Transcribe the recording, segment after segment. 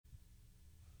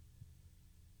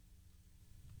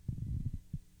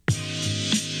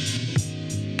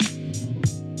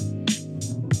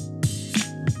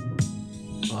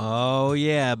Oh,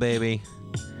 yeah, baby.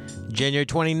 January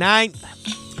 29th,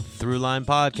 Throughline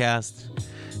Podcast.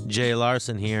 Jay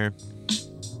Larson here.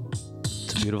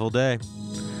 It's a beautiful day.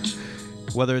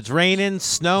 Whether it's raining,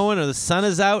 snowing, or the sun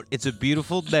is out, it's a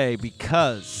beautiful day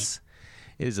because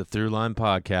it is a Throughline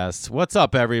Podcast. What's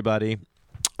up, everybody?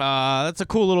 That's a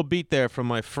cool little beat there from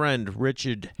my friend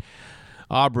Richard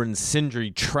Auburn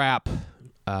Sindri Trap.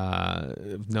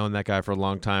 I've known that guy for a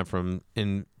long time from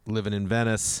living in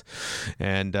Venice,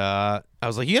 and I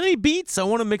was like, you got any beats? I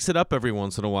want to mix it up every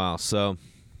once in a while. So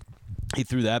he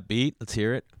threw that beat. Let's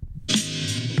hear it.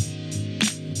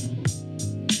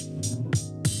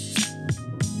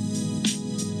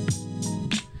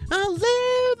 I'll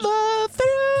live a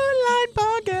Throughline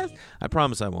Podcast. I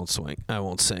promise I won't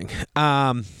sing.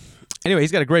 Anyway,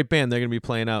 he's got a great band. They're going to be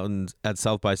playing out at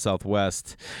South by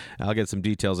Southwest. I'll get some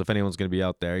details if anyone's going to be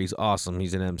out there. He's awesome.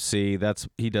 He's an MC.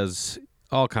 He does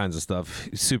all kinds of stuff.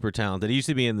 He's super talented. He used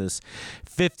to be in this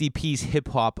 50-piece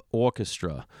hip-hop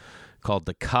orchestra called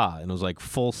the Ka, and it was like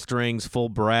full strings, full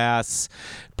brass,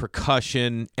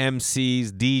 percussion,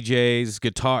 MCs, DJs,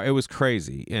 guitar. It was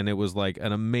crazy, and it was like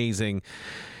an amazing,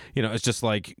 it's just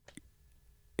like,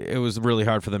 it was really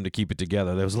hard for them to keep it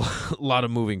together. There was a lot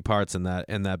of moving parts in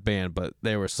that band, but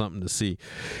they were something to see.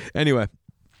 Anyway,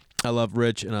 I love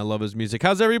Rich, and I love his music.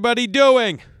 How's everybody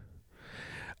doing?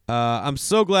 I'm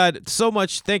so glad, so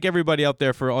much. Thank everybody out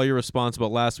there for all your response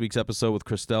about last week's episode with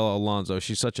Cristela Alonso.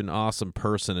 She's such an awesome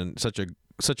person and such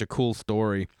a cool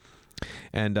story,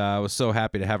 and I was so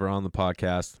happy to have her on the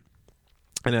podcast.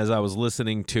 And as I was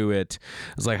listening to it,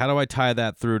 I was like, how do I tie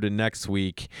that through to next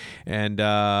week? And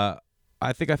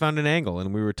I think I found an angle,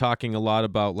 and we were talking a lot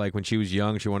about, like, when she was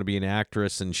young, she wanted to be an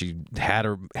actress, and she had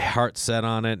her heart set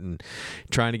on it and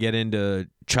trying to get into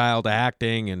child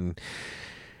acting. And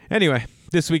anyway,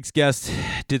 this week's guest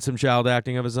did some child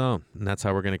acting of his own, and that's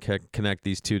how we're going to connect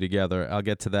these two together. I'll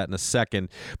get to that in a second.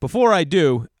 Before I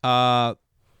do,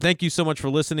 thank you so much for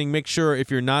listening. Make sure,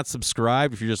 if you're not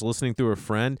subscribed, if you're just listening through a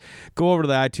friend, go over to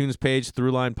the iTunes page,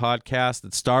 Throughline Podcast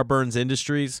at Starburns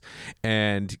Industries,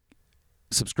 and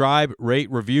subscribe, rate,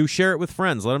 review, share it with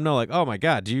friends. Let them know, like, oh my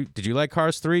God, did you like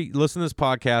Cars 3? Listen to this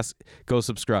podcast. Go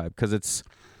subscribe, because it's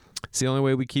the only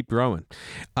way we keep growing.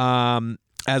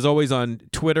 As always, on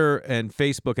Twitter and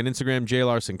Facebook and Instagram, Jay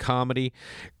Larson Comedy.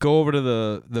 Go over to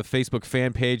the Facebook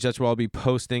fan page. That's where I'll be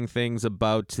posting things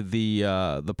about the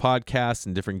podcast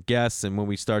and different guests. And when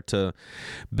we start to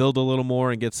build a little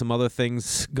more and get some other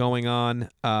things going on,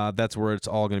 that's where it's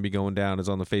all going to be going down, is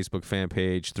on the Facebook fan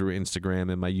page, through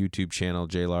Instagram, and my YouTube channel,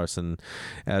 Jay Larson,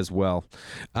 as well.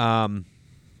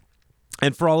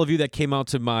 And for all of you that came out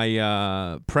to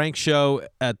my prank show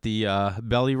at the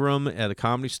Belly Room at a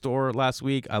Comedy Store last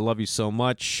week, I love you so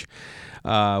much.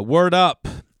 Word Up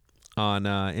on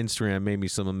Instagram made me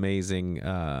some amazing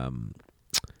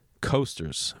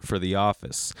coasters for The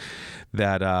Office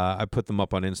that I put them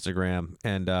up on Instagram,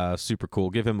 and super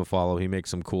cool. Give him a follow. He makes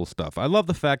some cool stuff. I love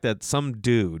the fact that some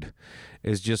dude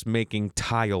is just making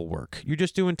tile work. You're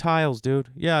just doing tiles, dude.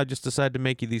 Yeah, I just decided to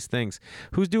make you these things.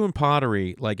 Who's doing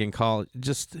pottery like in college?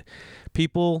 Just,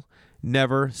 people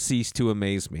never cease to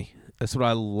amaze me. That's what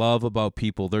I love about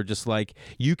people. They're just like,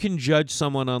 you can judge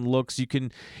someone on looks.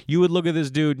 You would look at this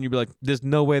dude and you'd be like, there's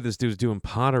no way this dude's doing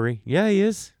pottery. Yeah, he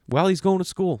is. Well, he's going to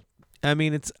school. I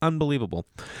mean, it's unbelievable.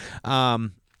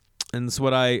 And that's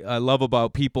what I love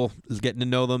about people, is getting to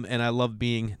know them, and I love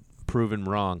being proven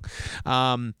wrong.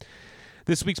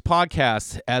 This week's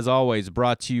podcast, as always,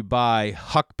 brought to you by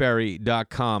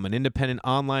Huckberry.com, an independent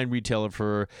online retailer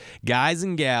for guys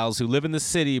and gals who live in the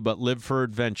city but live for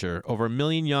adventure. Over 1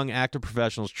 million young active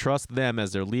professionals trust them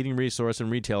as their leading resource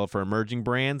and retailer for emerging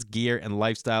brands, gear, and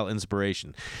lifestyle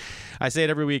inspiration. I say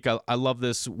it every week. I love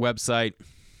this website.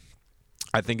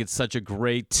 I think it's such a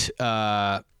great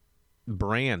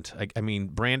brand. I mean,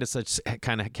 brand is such,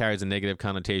 kind of carries a negative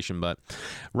connotation, but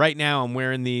right now I'm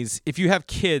wearing these. If you have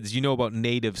kids, you know about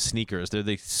Native sneakers. They're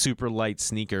the super light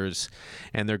sneakers,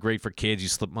 and they're great for kids. You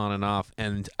slip them on and off,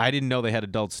 and I didn't know they had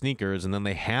adult sneakers, and then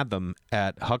they had them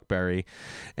at Huckberry,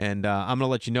 and I'm going to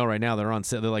let you know right now, they're on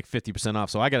sale. They're like 50% off,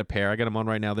 so I got a pair. I got them on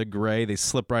right now. They're gray. They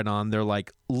slip right on. They're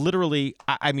like literally,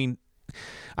 I mean,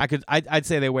 I'd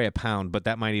say they weigh a pound, but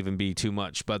that might even be too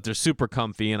much. But they're super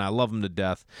comfy, and I love them to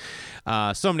death.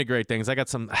 So many great things. I got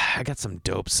some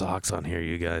dope socks on here,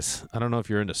 you guys. I don't know if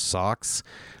you're into socks,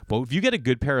 but if you get a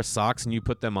good pair of socks and you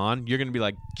put them on, you're gonna be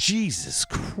like, Jesus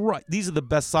Christ, these are the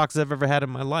best socks I've ever had in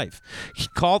my life.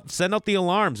 Send out the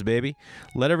alarms, baby.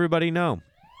 Let everybody know.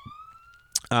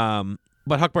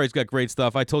 But Huckberry's got great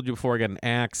stuff. I told you before I got an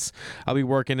axe. I'll be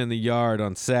working in the yard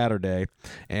on Saturday,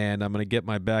 and I'm going to get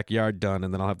my backyard done,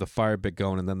 and then I'll have the fire pit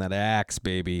going, and then that axe,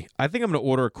 baby. I think I'm going to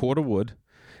order a cord of wood,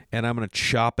 and I'm going to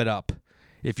chop it up.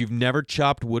 If you've never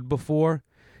chopped wood before,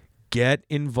 get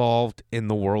involved in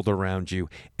the world around you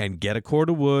and get a cord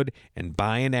of wood and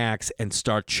buy an axe and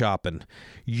start chopping.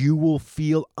 You will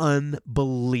feel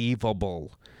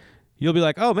unbelievable. You'll be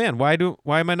like, oh, man, why do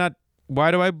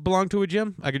I belong to a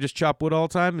gym? I could just chop wood all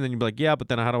the time. And then you'd be like, yeah, but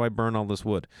then how do I burn all this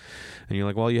wood? And you're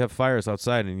like, well, you have fires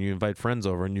outside and you invite friends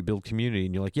over and you build community.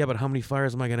 And you're like, yeah, but how many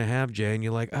fires am I going to have, Jay? And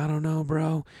you're like, I don't know,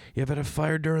 bro. You ever had a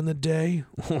fire during the day?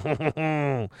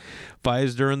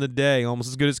 Fires during the day, almost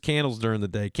as good as candles during the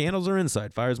day. Candles are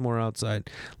inside. Fires more outside.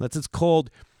 Unless it's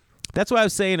cold. That's what I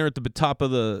was saying at the top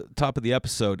of the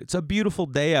episode. It's a beautiful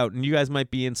day out, and you guys might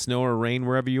be in snow or rain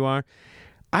wherever you are.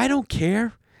 I don't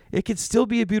care. It could still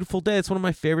be a beautiful day. It's one of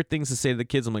my favorite things to say to the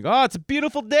kids. I'm like, oh, it's a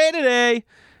beautiful day today.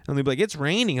 And they'll be like, it's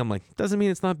raining. I'm like, doesn't mean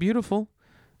it's not beautiful.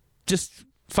 Just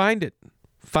find it.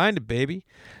 Find it, baby.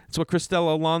 That's what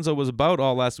Cristela Alonzo was about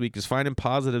all last week, is finding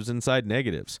positives inside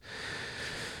negatives.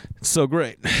 It's so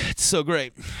great. It's so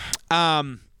great.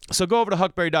 So go over to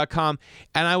huckberry.com,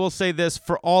 and I will say this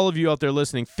for all of you out there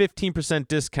listening, 15%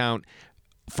 discount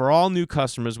for all new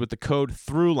customers with the code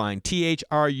THRULINE,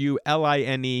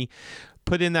 THRULINE.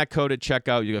 Put in that code at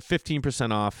checkout. You get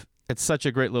 15% off. It's such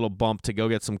a great little bump to go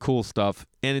get some cool stuff.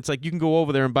 And it's like you can go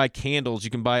over there and buy candles.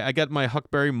 You can buy, I got my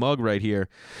Huckberry mug right here.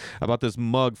 I bought this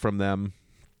mug from them.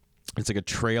 It's like a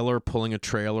trailer, pulling a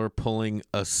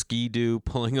ski-doo,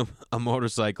 pulling a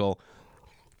motorcycle.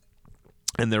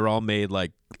 And they're all made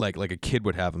like a kid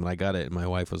would have them. And I got it. And my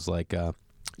wife was like,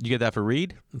 you get that for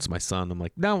Reed? It's my son. I'm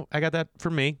like, no, I got that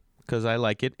for me because I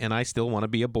like it. And I still want to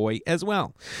be a boy as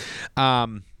well.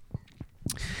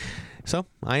 So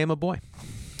I am a boy.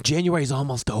 January's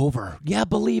almost over. Yeah,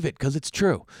 believe it, because it's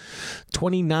true.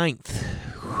 29th.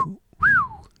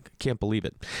 Can't believe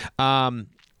it. I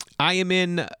am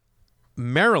in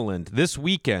Maryland this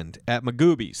weekend at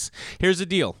Magooby's. Here's the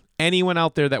deal. Anyone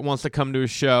out there that wants to come to a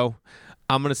show,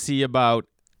 I'm going to see about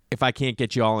if I can't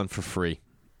get you all in for free.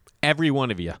 Every one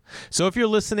of you. So if you're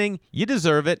listening, you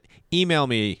deserve it. Email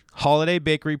me,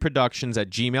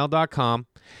 holidaybakeryproductions@gmail.com.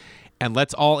 And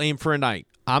let's all aim for a night.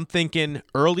 I'm thinking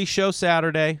early show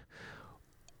Saturday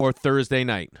or Thursday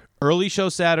night. Early show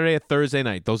Saturday or Thursday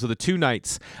night. Those are the two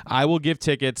nights. I will give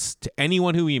tickets to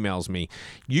anyone who emails me.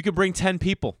 You can bring 10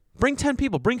 people. Bring 10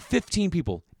 people. Bring 15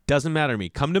 people. Doesn't matter to me.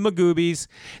 Come to Magooby's.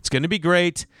 It's going to be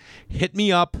great. Hit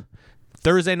me up.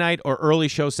 Thursday night or early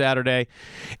show Saturday.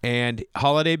 And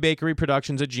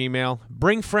holidaybakeryproductions@gmail.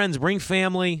 Bring friends. Bring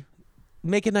family.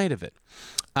 Make a night of it.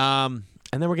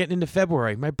 And then we're getting into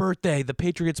February. My birthday. The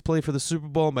Patriots play for the Super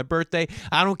Bowl. My birthday.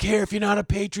 I don't care if you're not a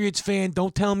Patriots fan.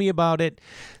 Don't tell me about it.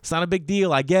 It's not a big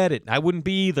deal. I get it. I wouldn't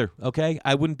be either, okay?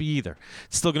 I wouldn't be either.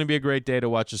 It's still going to be a great day to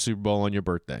watch the Super Bowl on your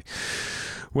birthday.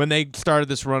 When they started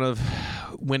this run of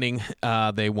winning,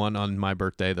 they won on my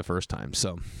birthday the first time.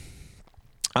 So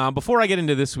before I get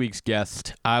into this week's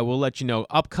guest, I will let you know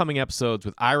upcoming episodes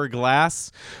with Ira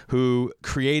Glass, who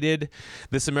created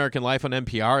This American Life on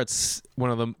NPR. It's one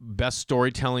of the best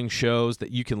storytelling shows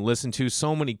that you can listen to.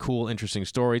 So many cool, interesting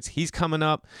stories. He's coming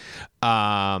up.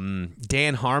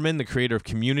 Dan Harmon, the creator of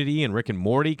Community and Rick and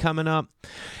Morty, coming up.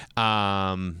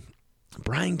 Brian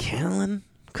Callen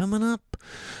coming up.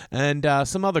 And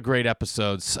some other great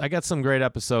episodes. I got some great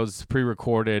episodes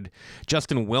pre-recorded.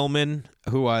 Justin Willman,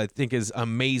 who I think is an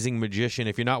amazing magician.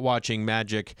 If you're not watching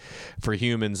Magic for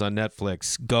Humans on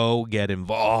Netflix, go get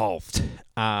involved.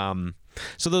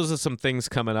 So those are some things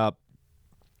coming up.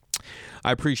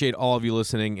 I appreciate all of you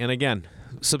listening. And again,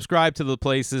 subscribe to the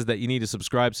places that you need to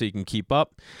subscribe so you can keep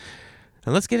up.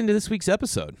 And let's get into this week's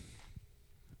episode.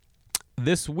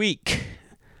 This week,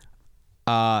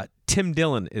 Tim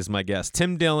Dillon is my guest.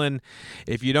 Tim Dillon,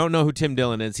 if you don't know who Tim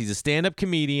Dillon is, he's a stand-up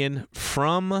comedian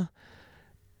from...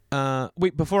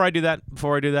 before I do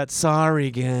that,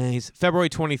 sorry, guys. February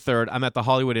 23rd, I'm at the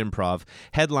Hollywood Improv,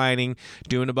 headlining,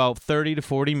 doing about 30 to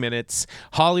 40 minutes.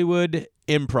 Hollywood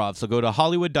Improv. So go to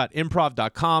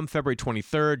hollywood.improv.com, February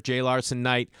 23rd, Jay Larson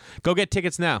night. Go get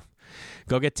tickets now.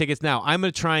 I'm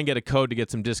going to try and get a code to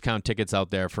get some discount tickets out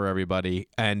there for everybody.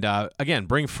 And again,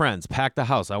 bring friends. Pack the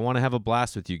house. I want to have a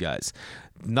blast with you guys.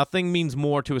 Nothing means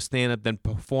more to a stand-up than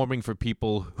performing for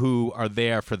people who are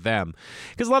there for them.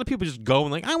 Because a lot of people just go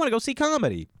and like, I want to go see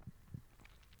comedy.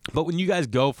 But when you guys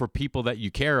go for people that you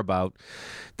care about,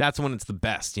 that's when it's the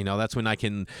best. You know, that's when I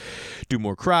can do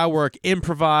more crowd work,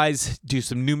 improvise, do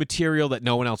some new material that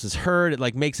no one else has heard. It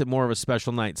like makes it more of a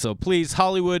special night. So please,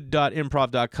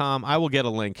 hollywood.improv.com. I will get a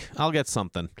link. I'll get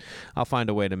something. I'll find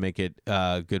a way to make it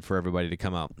good for everybody to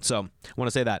come out. So I want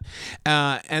to say that.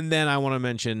 And then I want to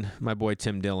mention my boy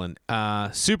Tim Dillon.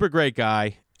 Super great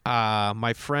guy.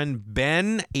 My friend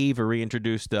Ben Avery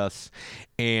introduced us,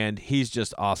 and he's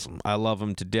just awesome. I love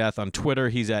him to death. On Twitter,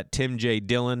 he's at Tim J.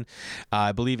 Dillon.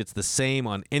 I believe it's the same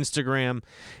on Instagram.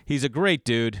 He's a great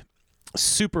dude,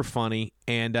 super funny,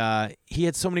 and he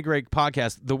had so many great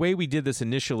podcasts. The way we did this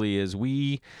initially is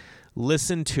we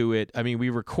listened to it. I mean, we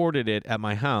recorded it at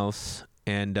my house,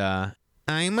 and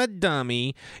I'm a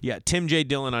dummy. Yeah, Tim J.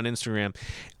 Dillon on Instagram.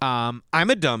 I'm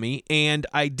a dummy, and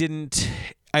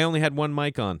I only had one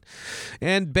mic on.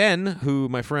 And Ben,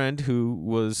 my friend who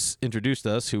was introduced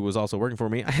us, who was also working for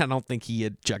me, I don't think he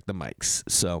had checked the mics.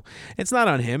 So it's not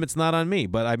on him. It's not on me.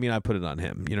 But I mean, I put it on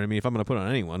him. You know what I mean? If I'm going to put it on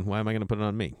anyone, why am I going to put it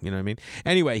on me? You know what I mean?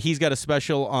 Anyway, he's got a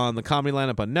special on the Comedy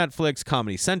Lineup on Netflix,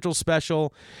 Comedy Central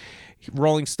special,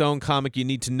 Rolling Stone comic you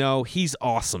need to know. He's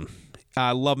awesome.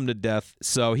 I love him to death.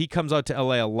 So he comes out to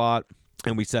LA a lot.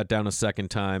 And we sat down a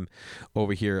second time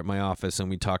over here at my office, and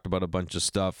we talked about a bunch of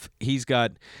stuff. He's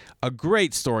got a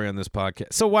great story on this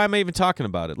podcast. So why am I even talking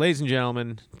about it? Ladies and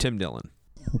gentlemen, Tim Dillon.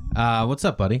 What's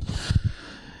up, buddy?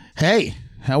 Hey,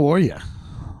 how are you?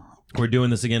 We're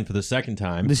doing this again for the second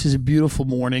time. This is a beautiful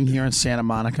morning here in Santa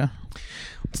Monica.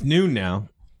 It's noon now.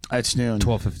 It's noon.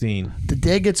 12:15. The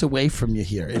day gets away from you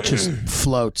here. It just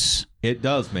floats. It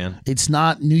does, man. It's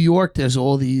not New York. There's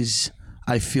all these,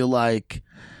 I feel like,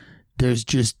 there's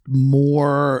just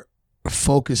more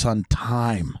focus on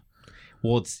time.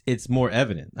 Well, it's more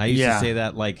evident. I used to say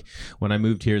that, like, when I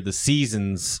moved here, the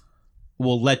seasons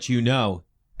will let you know,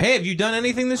 hey, have you done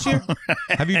anything this year?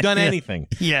 Have you done anything?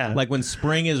 Yeah. Like when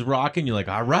spring is rocking, you're like,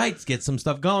 all right, let's get some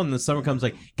stuff going. And the summer comes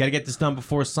like, got to get this done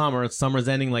before summer. Summer's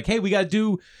ending. Like, hey, we got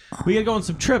to go on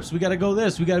some trips. We got to go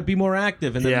this. We got to be more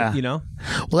active. And then, you know.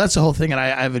 Well, that's the whole thing. And I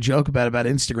have a joke about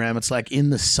Instagram. It's like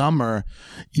in the summer,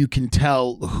 you can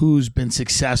tell who's been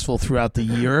successful throughout the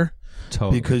year.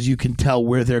 Totally. Because you can tell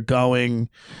where they're going.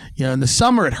 You know, in the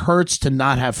summer, it hurts to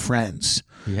not have friends.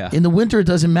 Yeah. In the winter, it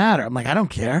doesn't matter. I'm like, I don't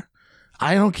care.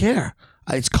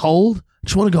 It's cold. I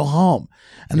just want to go home.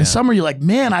 And the summer, you're like,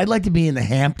 man, I'd like to be in the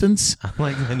Hamptons.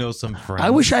 Like, I know some friends.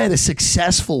 I wish I had a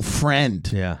successful friend.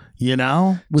 Yeah. You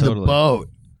know, with a boat.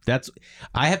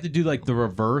 I have to do like the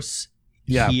reverse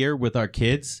here with our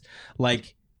kids.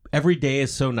 Like every day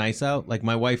is so nice out. Like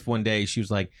my wife one day, she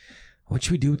was like, what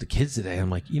should we do with the kids today? I'm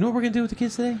like, you know what we're going to do with the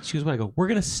kids today? She goes, what? I go, we're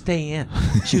going to stay in.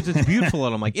 She goes, it's beautiful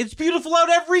out. I'm like, it's beautiful out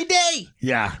every day.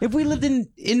 Yeah. If we lived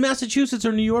in Massachusetts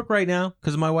or New York right now,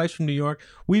 because my wife's from New York,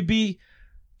 we'd be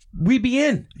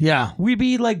in. Yeah. We'd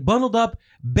be like bundled up,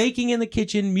 baking in the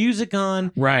kitchen, music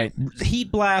on. Right.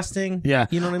 Heat blasting. Yeah.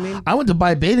 You know what I mean? I went to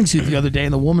buy a bathing suit the other day,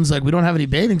 and the woman's like, we don't have any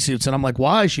bathing suits. And I'm like,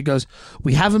 why? She goes,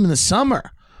 we have them in the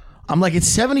summer. I'm like, it's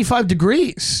 75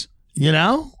 degrees. You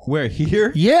know? Where,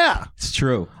 here? Yeah. It's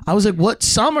true. I was like, what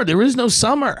summer? There is no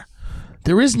summer.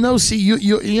 There is no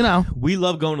you know. We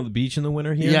love going to the beach in the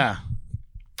winter here. Yeah.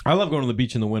 I love going to the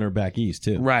beach in the winter back east,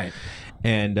 too. Right.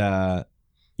 And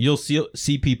you'll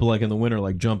see people like in the winter,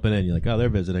 like jumping in. You're like, oh, they're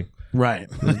visiting. Right.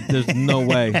 There's no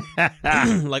way.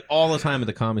 Like all the time at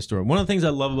the Comedy Store. One of the things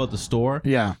I love about the store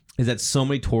is that so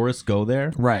many tourists go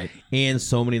there. Right. And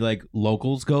so many like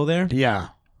locals go there. Yeah.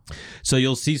 So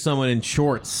you'll see someone in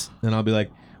shorts, and I'll be like,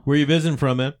 where are you visiting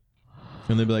from, man?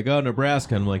 And they'll be like, oh,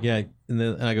 Nebraska. And I'm like, yeah.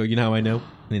 And I go, you know how I know?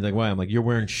 And he's like, why? I'm like, you're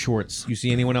wearing shorts. You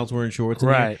see anyone else wearing shorts?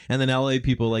 Right. And then LA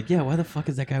people are like, yeah, why the fuck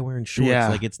is that guy wearing shorts? Yeah.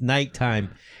 Like, it's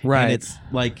nighttime. Right. And it's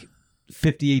like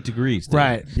 58 degrees. Dude.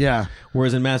 Right. Yeah.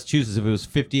 Whereas in Massachusetts, if it was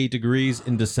 58 degrees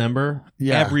in December,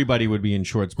 everybody would be in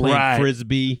shorts playing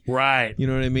frisbee. Right. You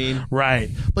know what I mean? Right.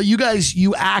 But you guys,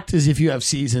 you act as if you have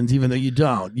seasons, even though you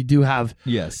don't. You do have,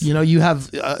 you know, you have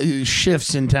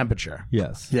shifts in temperature.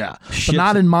 Yes. Yeah. But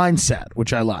not in mindset,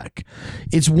 which I like.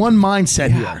 It's one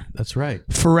mindset here. That's right.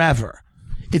 Forever.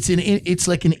 It's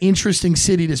like an interesting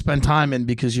city to spend time in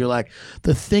because you're like,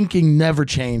 the thinking never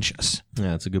changes.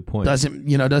 Yeah, that's a good point.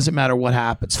 Doesn't matter what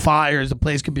happens. Fires, the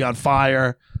place could be on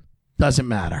fire. Doesn't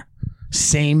matter.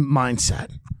 Same mindset.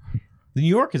 New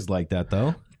York is like that,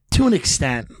 though. To an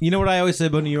extent. You know what I always say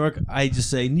about New York? I just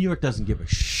say New York doesn't give a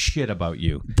shit about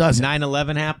you. Doesn't.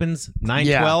 9/11 happens.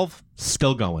 9/12,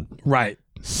 still going. Right.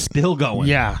 Still going.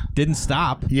 Yeah. Didn't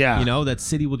stop. Yeah. You know, that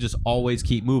city will just always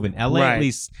keep moving. LA at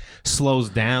least slows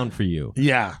down for you.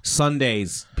 Yeah.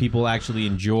 Sundays, people actually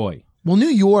enjoy. Well, New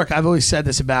York, I've always said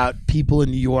this about people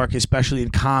in New York, especially in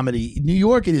comedy. New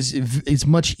York, it's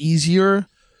much easier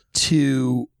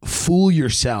to fool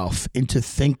yourself into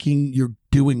thinking you're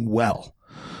doing well.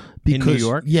 In New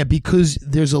York? Yeah, because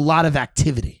there's a lot of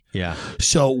activity. Yeah.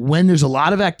 So when there's a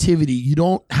lot of activity, you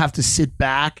don't have to sit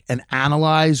back and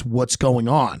analyze what's going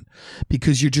on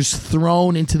because you're just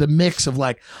thrown into the mix of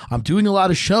like, I'm doing a lot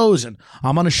of shows and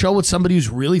I'm on a show with somebody who's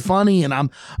really funny and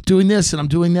I'm doing this and I'm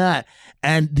doing that.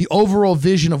 And the overall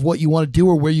vision of what you want to do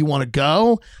or where you want to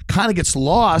go kind of gets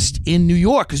lost in New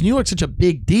York because New York's such a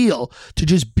big deal to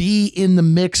just be in the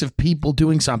mix of people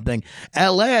doing something.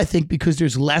 LA, I think, because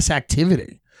there's less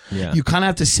activity. Yeah. You kind of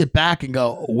have to sit back and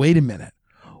go, wait a minute.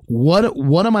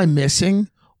 What am I missing?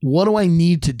 What do I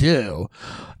need to do?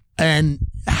 And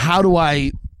how do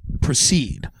I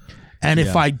proceed? And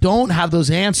if I don't have those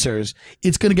answers,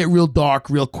 it's going to get real dark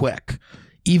real quick.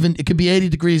 Even it could be 80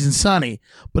 degrees and sunny,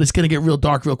 but it's going to get real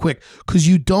dark real quick because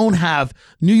you don't have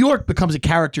New York becomes a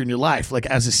character in your life, like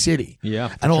as a city.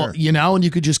 Yeah. And all, and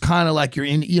you could just kind of like you're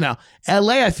in,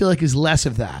 LA, I feel like is less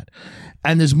of that.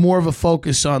 And there's more of a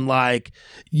focus on like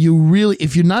you really,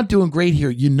 if you're not doing great here,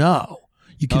 you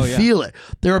can feel it.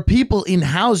 There are people in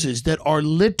houses that are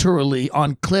literally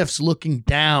on cliffs looking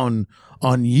down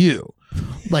on you.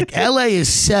 Like LA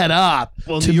is set up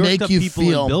to make you people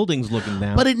feel in buildings looking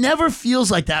down. But it never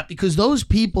feels like that because those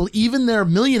people, even they're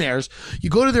millionaires, you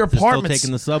go to their apartments, still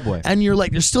taking the subway, and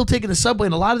you're still taking the subway.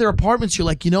 And a lot of their apartments, you're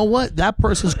like, you know what? That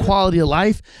person's quality of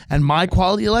life and my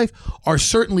quality of life are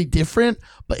certainly different,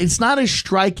 but it's not as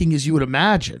striking as you would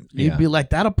imagine. You'd be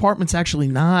like, that apartment's actually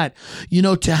not.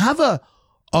 To have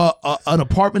an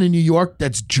apartment in New York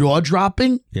that's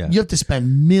jaw-dropping, you have to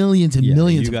spend millions and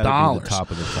millions of dollars. Be the top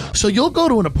of the top. So you'll go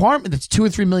to an apartment that's $2 or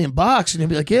 $3 million, and you'll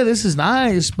be like, "Yeah, this is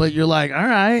nice," but you're like, "All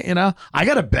right, I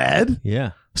got a bed.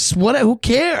 Yeah, who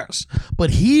cares?" But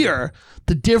here,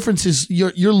 the difference is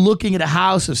you're looking at a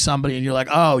house of somebody, and you're like,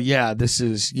 "Oh yeah, this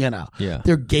is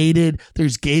they're gated.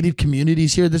 There's gated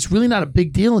communities here. That's really not a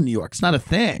big deal in New York. It's not a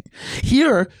thing.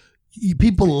 Here,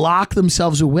 people lock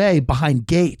themselves away behind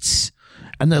gates."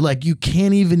 And they're like, we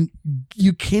don't even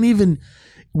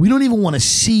want to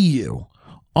see you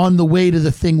on the way to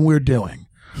the thing we're doing.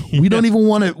 We don't even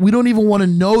want to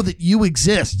know that you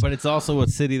exist. But it's also a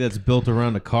city that's built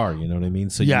around a car, you know what I mean?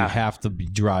 So you have to be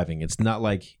driving. It's not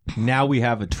like now we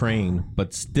have a train,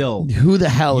 but still who the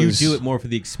hell you do it more for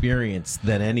the experience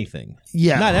than anything.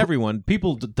 Yeah. Not everyone.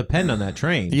 People depend on that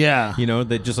train. Yeah.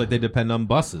 They just like they depend on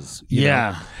buses. You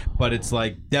know? But it's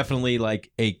like definitely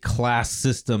like a class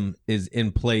system is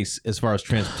in place as far as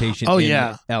transportation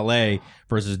in LA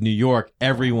versus New York.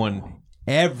 Everyone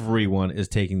is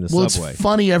taking the subway. It's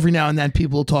funny every now and then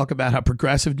people will talk about how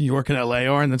progressive New York and LA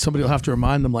are, and then somebody will have to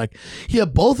remind them like, yeah,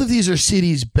 both of these are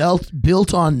cities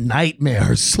built on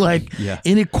nightmares, like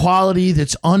inequality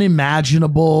that's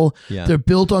unimaginable. Yeah. They're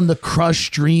built on the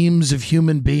crushed dreams of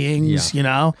human beings,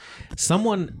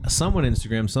 Someone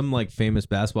Instagram, some like famous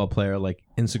basketball player like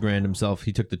Instagrammed himself.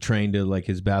 He took the train to like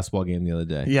his basketball game the other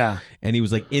day. Yeah. And he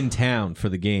was like in town for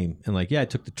the game and like, I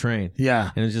took the train.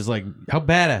 Yeah. And it's just like, how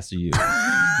badass are you?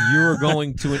 You're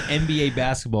going to an NBA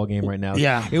basketball game right now.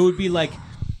 Yeah. It would be like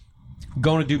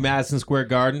going to do Madison Square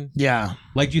Garden. Yeah.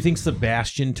 Like, do you think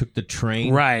Sebastian took the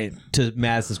train to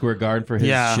Madison Square Garden for his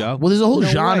show? Well, there's a whole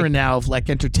genre now of like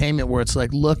entertainment where it's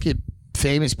like, look at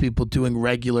famous people doing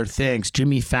regular things.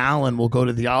 Jimmy Fallon will go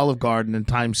to the Olive Garden in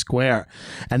Times Square,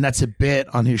 and that's a bit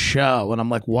on his show. And I'm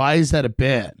like, why is that a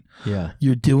bit? Yeah.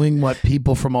 You're doing what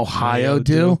people from Ohio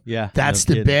do? Yeah. That's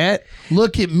the bit?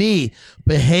 Look at me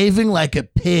behaving like a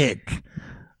pig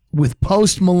with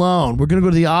Post Malone. We're going to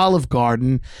go to the Olive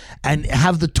Garden and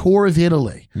have the tour of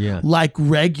Italy. Yeah. Like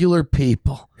regular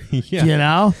people.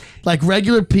 Yeah. Like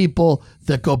regular people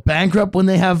that go bankrupt when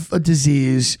they have a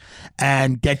disease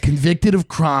and get convicted of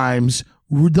crimes.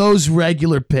 Those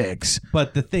regular pigs.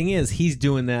 But the thing is, he's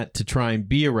doing that to try and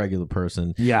be a regular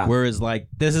person. Yeah. Whereas, like,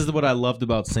 this is what I loved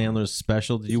about Sandler's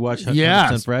special. Did you watch 100%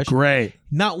 Yeah, Fresh? Great.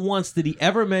 Not once did he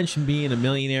ever mention being a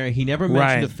millionaire. He never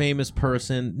mentioned a famous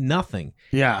person. Nothing.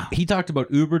 Yeah. He talked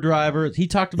about Uber drivers. He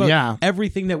talked about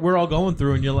everything that we're all going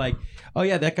through. And you're like, oh,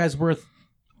 yeah, that guy's worth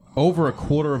over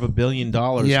 $250 million.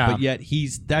 Yeah. But yet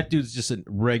that dude's just a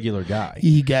regular guy.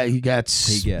 He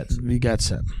gets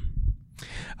it.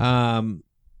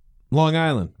 Long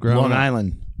Island. Long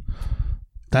Island.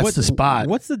 That's the spot.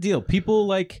 What's the deal? People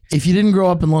like... If you didn't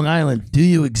grow up in Long Island, do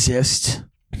you exist?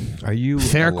 Are you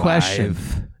Fair alive? question.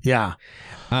 Yeah.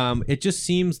 It just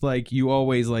seems like you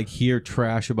always like hear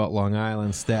trash about Long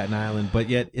Island, Staten Island, but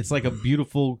yet it's like a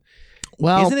beautiful...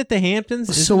 Well, isn't it the Hamptons?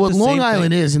 Isn't so it what the Long same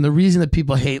Island thing? is, and the reason that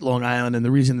people hate Long Island, and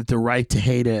the reason that they're right to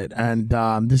hate it, and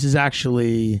this is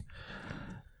actually,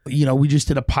 we just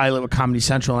did a pilot with Comedy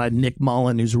Central, and I had Nick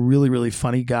Mullen, who's a really, really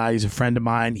funny guy. He's a friend of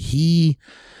mine. He,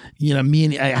 I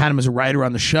had him as a writer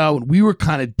on the show, and we were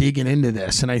kind of digging into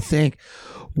this, and I think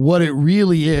what it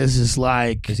really is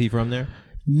like. Is he from there?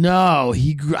 No,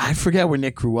 I forget where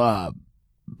Nick grew up,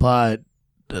 but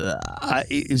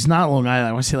it's not Long Island.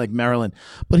 I want to say like Maryland,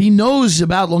 but he knows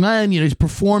about Long Island. He's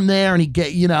performed there, and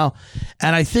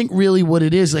and I think really what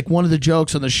it is, like one of the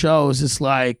jokes on the show is it's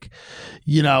like,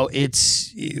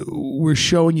 we're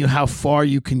showing you how far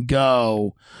you can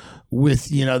go with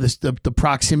the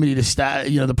proximity to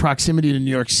the proximity to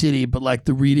New York City, but like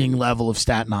the reading level of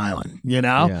Staten Island,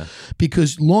 Yeah.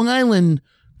 because Long Island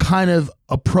kind of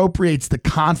appropriates the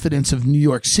confidence of New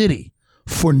York City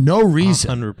for no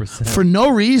reason. 100%. For no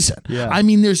reason. Yeah. I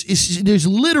mean, there's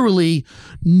literally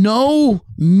no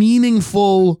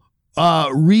meaningful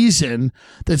reason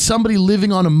that somebody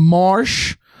living on a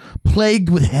marsh plagued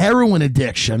with heroin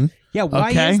addiction. Yeah, why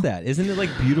okay? is that? Isn't it like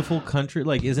beautiful country?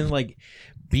 Like, isn't it like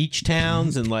beach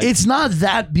towns and like It's not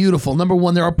that beautiful. Number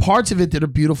one, there are parts of it that are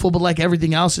beautiful, but like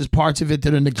everything else, there's parts of it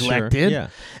that are neglected. yeah.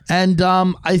 And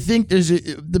I think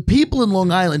the people in Long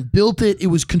Island built it. It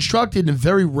was constructed in a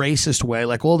very racist way,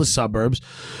 like all the suburbs.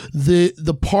 The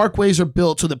parkways are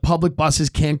built so that public buses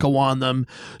can't go on them,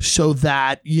 so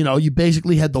that you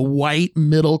basically had the white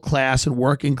middle class and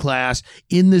working class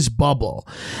in this bubble,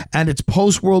 and it's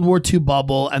post World War II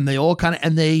bubble, and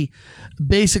they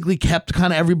basically kept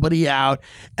kind of everybody out.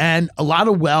 And a lot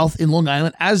of wealth in Long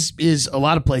Island, as is a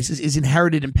lot of places, is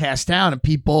inherited and passed down, and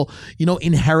people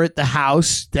inherit the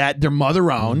house that their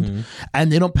mother owned,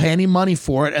 and they don't pay any money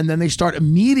for it, and then they start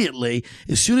immediately,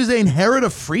 as soon as they inherit a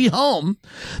free home,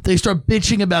 they start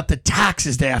bitching about the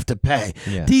taxes they have to pay.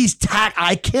 Yeah.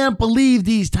 I can't believe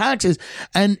these taxes.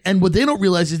 And what they don't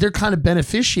realize is they're kind of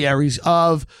beneficiaries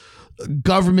of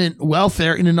government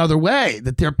welfare in another way,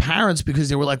 that their parents, because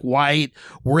they were like white,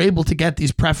 were able to get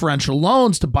these preferential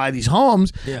loans to buy these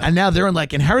homes, and now they're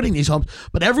inheriting these homes.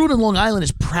 But everyone in Long Island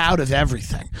is proud of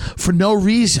everything for no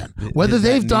reason, whether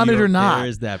they've done it or not. There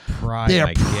is that pride. They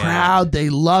are proud. They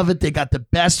love it. They got the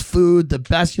best food, the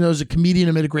best. There's a comedian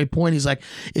who made a great point. He's like,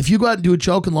 if you go out and do a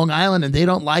joke in Long Island and they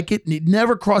don't like it, it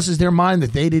never crosses their mind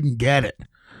that they didn't get it.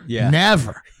 Yeah.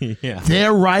 Never. Yeah.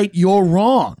 They're right. You're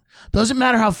wrong. Doesn't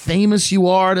matter how famous you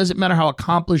are. Doesn't matter how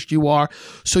accomplished you are.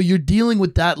 So you're dealing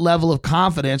with that level of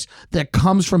confidence that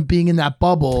comes from being in that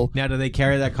bubble. Now, do they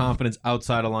carry that confidence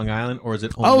outside of Long Island, or is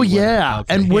it only? Oh when- yeah,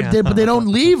 okay, and yeah. but they don't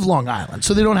leave Long Island,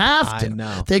 so they don't have to. I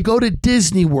know. They go to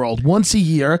Disney World once a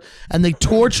year, and they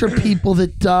torture people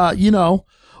that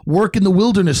work in the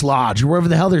Wilderness Lodge or wherever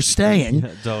the hell they're staying.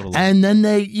 Yeah, totally. And then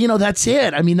they, that's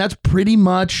it. I mean, that's pretty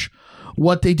much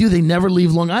what they do. They never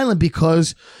leave Long Island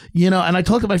because, and I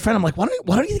talked to my friend, I'm like, why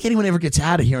don't you think anyone ever gets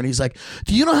out of here? And he's like,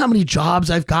 do you know how many jobs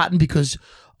I've gotten because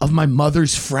of my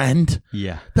mother's friend?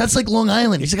 Yeah. That's like Long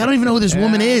Island. He's like, I don't even know who this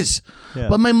woman is, Yeah.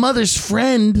 but my mother's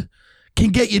friend can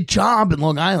get you a job in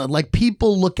Long Island. Like,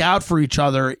 people look out for each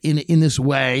other in this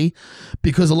way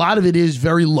because a lot of it is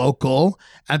very local,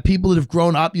 and people that have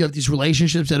grown up, you have these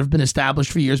relationships that have been established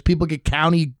for years. People get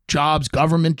county jobs,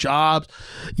 government jobs,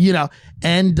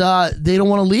 and they don't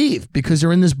want to leave because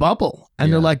they're in this bubble,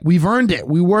 and they're like, we've earned it.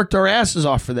 We worked our asses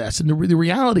off for this. And the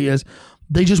reality is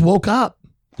they just woke up.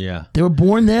 Yeah. They were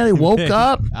born there. They woke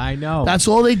up. I know. That's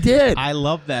all they did. I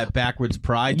love that backwards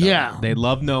pride. Though. Yeah. They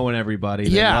love knowing everybody.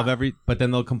 They Yeah. love but then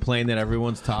they'll complain that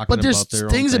everyone's talking But there's about their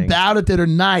things own thing. about it that are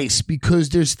nice because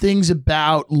there's things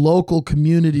about local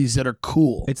communities that are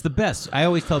cool. It's the best. I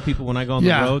always tell people when I go on the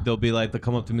Yeah. road, they'll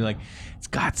come up to me like,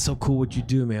 "Scott, it's so cool what you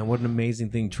do, man. What an amazing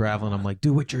thing traveling." I'm like,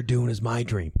 "Dude, what you're doing is my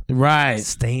dream. Right.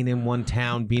 Staying in one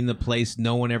town, being the place,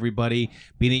 knowing everybody,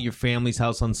 being at your family's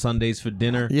house on Sundays for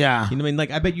dinner." Yeah. You know what I mean?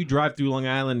 Like, I bet you drive through Long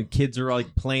Island and kids are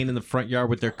like playing in the front yard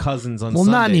with their cousins on Well,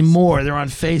 Sundays. not anymore. They're on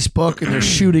Facebook and they're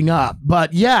shooting up.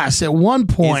 But yes, at one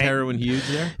Is point, heroin huge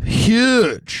there?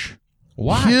 huge.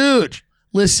 Why? Huge.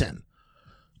 Listen,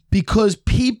 because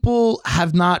people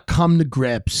have not come to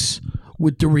grips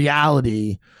with the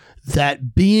reality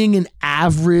that being an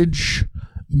average,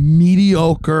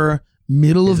 mediocre,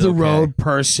 middle of Is the okay. road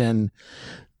person,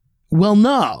 well,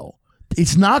 no,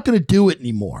 it's not going to do it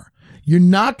anymore. You're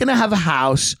not going to have a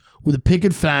house with a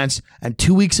picket fence and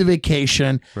 2 weeks of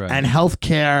vacation Right. and health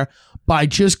care by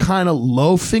just kind of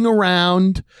loafing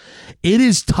around. It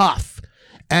is tough.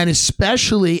 And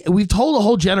especially, we've told a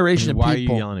whole generation of Why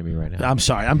people. are you yelling at me right now? I'm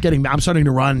sorry. I'm starting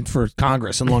to run for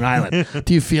Congress in Long Island.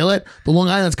 Do you feel it? The Long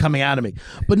Island's coming out of me.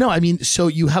 But no, I mean, so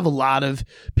you have a lot of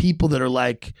people that are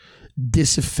like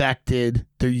disaffected.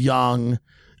 They're young.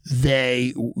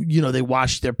 They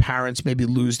watched their parents maybe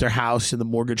lose their house in the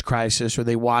mortgage crisis, or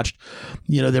they watched,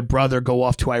 their brother go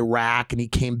off to Iraq and he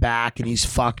came back and he's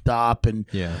fucked up. And,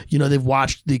 they've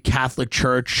watched the Catholic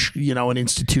Church, an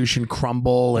institution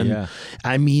crumble. And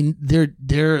I mean,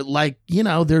 they're like,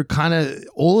 they're kind of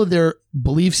all of their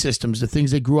belief systems, the things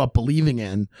they grew up believing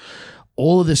in,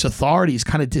 all of this authority has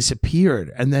kind of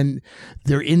disappeared, and then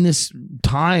they're in this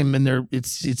time, and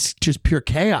it's just pure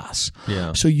chaos.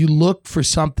 Yeah. So you look for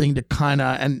something to kind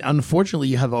of, and unfortunately,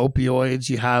 you have opioids,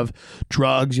 you have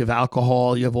drugs, you have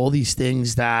alcohol, you have all these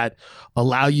things that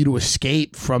allow you to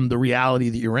escape from the reality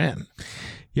that you're in.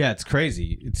 Yeah, it's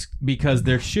crazy. It's because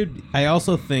I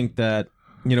also think that,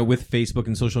 with Facebook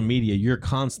and social media, you're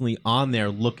constantly on there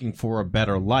looking for a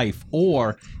better life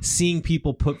or seeing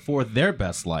people put forth their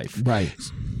best life. Right.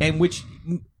 And which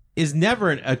is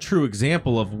never a true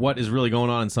example of what is really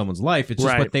going on in someone's life. It's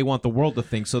just what they want the world to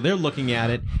think. So they're looking at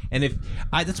it. And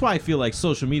that's why I feel like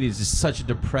social media is just such a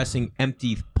depressing,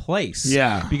 empty place.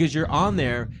 Yeah. Because you're on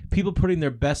there, people putting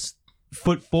their best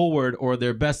foot forward or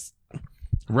their best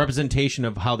representation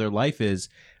of how their life is.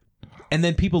 And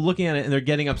then people looking at it and they're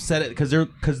getting upset because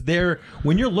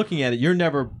when you're looking at it, you're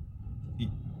never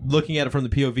looking at it from the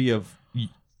POV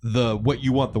of what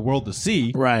you want the world to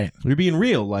see. Right. You're being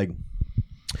real. Like,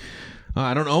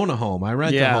 I don't own a home. I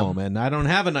rent a home, and I don't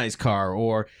have a nice car,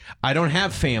 or I don't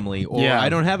have family, or I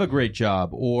don't have a great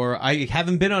job, or I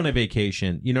haven't been on a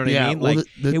vacation. You know what I mean? Well,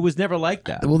 like it was never like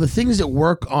that. Well, the things that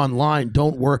work online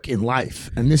don't work in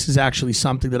life, and this is actually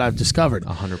something that I've discovered.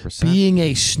 100%. Being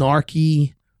a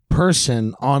snarky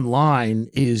person online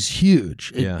is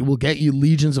huge. It will get you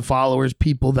legions of followers,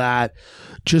 people that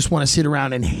just want to sit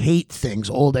around and hate things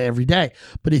all day, every day.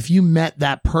 But if you met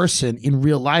that person in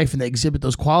real life and they exhibit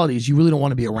those qualities, you really don't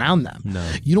want to be around them.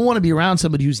 No. You don't want to be around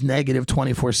somebody who's negative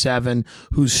 24/7,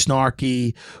 who's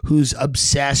snarky, who's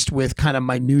obsessed with kind of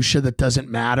minutia that doesn't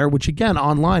matter, which again,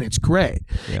 online, it's great.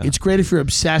 Yeah. It's great if you're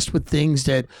obsessed with things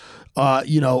that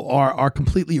are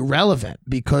completely irrelevant,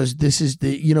 because this is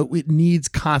it needs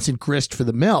constant grist for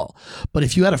the mill. But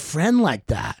if you had a friend like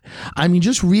that, I mean,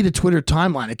 just read a Twitter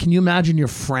timeline. Can you imagine your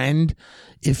friend,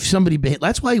 if somebody,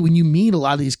 that's why when you meet a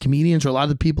lot of these comedians or a lot of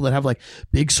the people that have like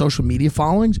big social media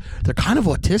followings, they're kind of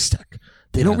autistic.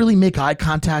 They don't really make eye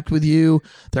contact with you.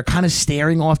 They're kind of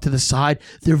staring off to the side.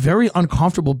 They're very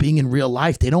uncomfortable being in real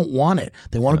life. They don't want it.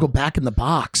 They want to go back in the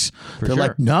box. They're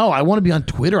like, no, I want to be on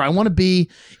Twitter. I want to be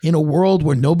in a world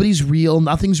where nobody's real,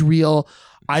 nothing's real.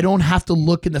 I don't have to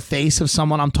look in the face of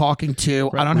someone I'm talking to.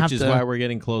 Right, I don't have to. Which is why we're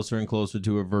getting closer and closer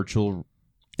to a virtual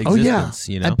existence.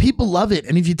 You know? And people love it.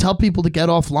 And if you tell people to get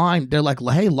offline, they're like,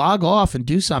 hey, log off and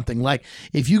do something. Like,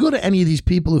 if you go to any of these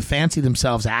people who fancy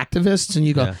themselves activists and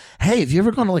you go, hey, have you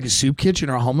ever gone to like a soup kitchen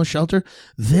or a homeless shelter?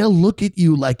 They'll look at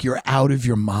you like you're out of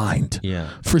your mind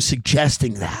for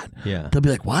suggesting that. Yeah. They'll be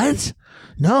like, what?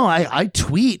 No, I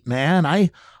tweet, man.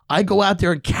 I go out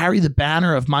there and carry the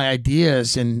banner of my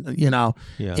ideas and,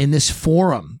 in this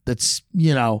forum that's,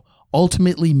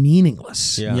 ultimately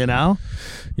meaningless,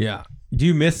 Yeah. Do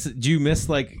you miss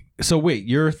like, so wait,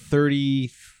 you're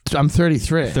 30? I'm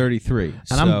 33. 33.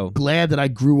 And I'm glad that I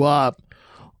grew up.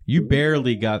 You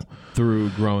barely got through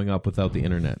growing up without the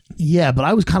internet. Yeah, but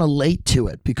I was kind of late to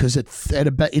it, because in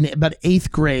about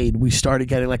 8th grade, we started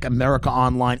getting like America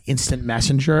Online Instant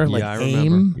Messenger, like I AIM.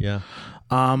 remember. Yeah.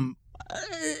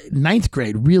 9th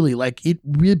grade, really, but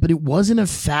it wasn't a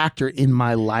factor in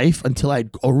my life until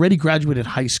I'd already graduated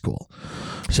high school.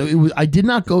 So I did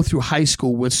not go through high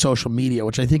school with social media,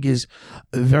 which I think is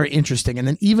very interesting. And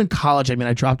then even college, I mean,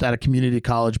 I dropped out of community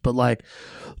college, but like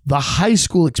the high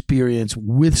school experience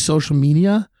with social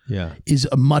media is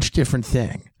a much different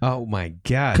thing. Oh my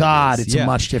God. It's a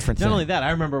much different thing. Not only that,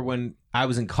 I remember when I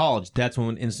was in college, that's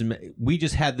when we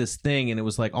just had this thing, and it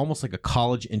was like almost like a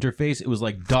college interface. It was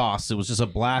like DOS. It was just a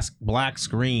black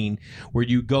screen where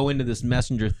you go into this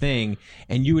messenger thing,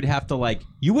 and you would have to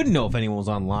you wouldn't know if anyone was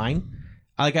online.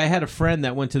 Like, I had a friend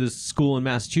that went to this school in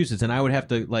Massachusetts, and I would have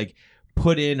to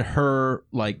put in her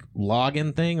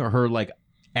login thing or her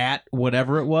at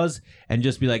whatever it was, and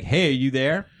just be like, hey, are you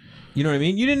there? You know what I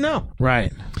mean? You didn't know.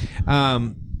 Right.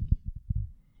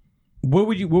 What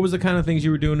was the kind of things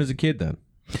you were doing as a kid then?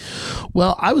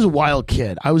 Well, I was a wild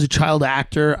kid. I was a child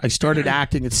actor. I started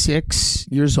acting at 6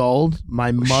 years old.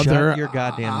 My mother, shut your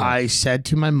goddamn mouth. I said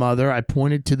to my mother, I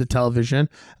pointed to the television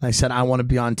and I said, I want to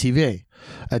be on TV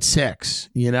at 6.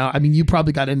 I mean, you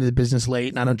probably got into the business late,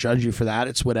 and I don't judge you for that.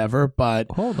 It's whatever. But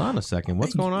hold on a second.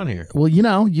 What's going on here? Well,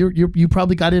 you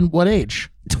probably got in what age?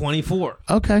 24.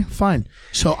 Okay, fine.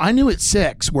 So I knew at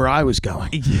 6 where I was going.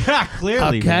 Yeah,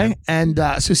 clearly. Okay. Man.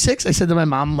 And so 6, I said to my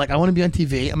mom, I'm like, I want to be on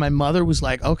TV. And my mother was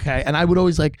like, okay. And I would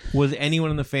always like. Was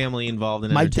anyone in the family involved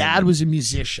in My entertainment? dad was a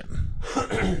musician.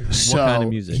 So what kind of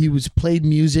music? He played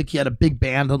music. He had a big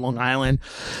band on Long Island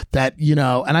that, you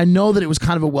know, and I know that it was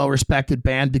kind of a well-respected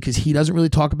band because he doesn't really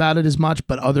talk about it as much,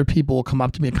 but other people will come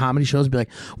up to me at comedy shows and be like,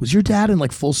 was your dad in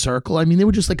like Full Circle? I mean, they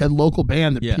were just like a local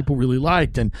band that people really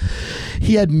liked. And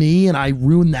he had me and I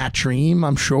ruined that dream,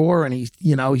 I'm sure. And he,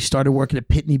 you know, he started working at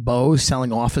Pitney Bowes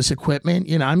selling office equipment.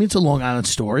 You know, I mean, it's a Long Island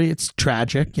story. It's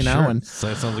tragic, you know. Sure. And So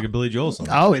that sounds like a Billy Joel song.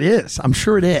 oh, it is. I'm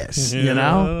sure it is, you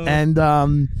know.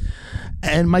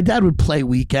 And my dad would play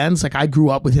weekends. Like I grew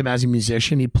up with him as a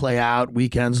musician. He'd play out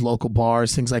weekends, local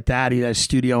bars, things like that. He had a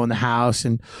studio in the house.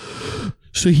 And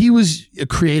so he was a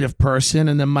creative person.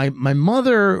 And then my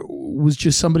mother was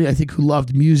just somebody I think who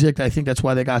loved music. I think that's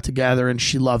why they got together. And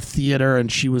she loved theater.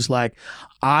 And she was like,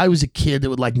 I was a kid that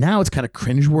would like, now it's kind of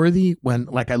cringeworthy when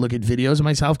like I look at videos of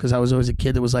myself because I was always a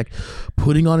kid that was like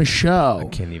putting on a show. I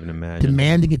can't even imagine.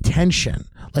 Demanding attention.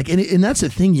 Like, and that's the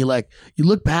thing. You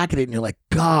look back at it and you're like,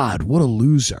 God, what a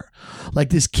loser. Like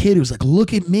this kid who's like,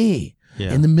 look at me.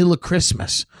 Yeah. In the middle of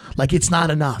Christmas. Like it's not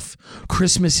enough.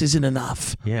 Christmas isn't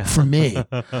enough for me.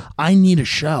 I need a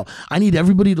show. I need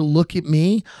everybody to look at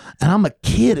me. And I'm a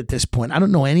kid at this point. I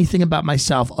don't know anything about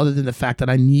myself other than the fact that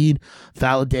I need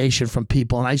validation from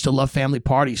people. And I used to love family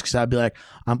parties because I'd be like,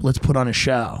 let's put on a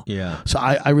show. Yeah. So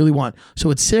I really want.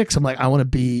 So at 6, I'm like, I want to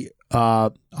be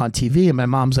on TV. And my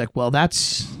mom's like, well,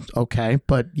 that's okay.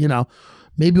 But, you know,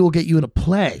 maybe we'll get you in a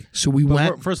play. So we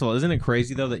went. First of all, isn't it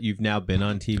crazy, though, that you've now been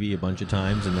on TV a bunch of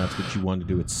times and that's what you wanted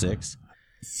to do at 6?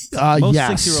 Most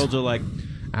Yes. 6-year-olds are like,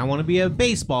 I want to be a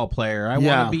baseball player. I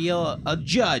want to be a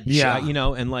judge. Yeah. You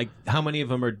know, and like how many of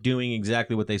them are doing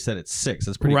exactly what they said at 6?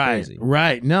 That's pretty Right, crazy.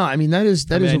 right. No, I mean, that is.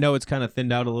 I know it's kind of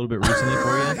thinned out a little bit recently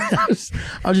for you. I was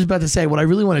just about to say, what I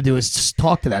really want to do is just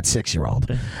talk to that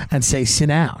 6-year-old and say, sit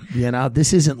down. You know,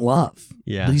 this isn't love.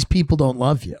 Yeah. These people don't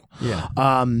love you. Yeah.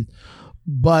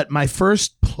 But my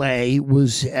first play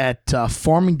was at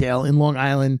Farmingdale in Long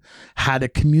Island, had a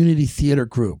community theater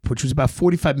group, which was about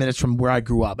 45 minutes from where I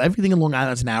grew up. Everything in Long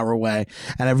Island's an hour away,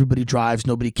 and everybody drives.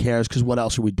 Nobody cares because what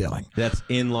else are we doing? That's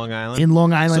in Long Island? In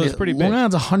Long Island. So it's pretty big. Long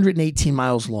Island's 118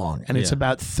 miles long, and it's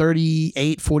about 40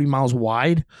 miles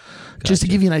wide. Just to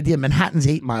give you an idea, Manhattan's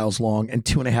 8 miles long and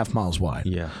 2.5 miles wide.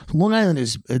 Yeah. Long Island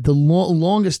is the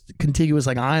longest contiguous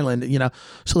like island, you know.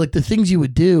 So like the things you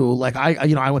would do, like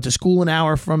I went to school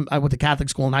I went to Catholic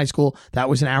school in high school. That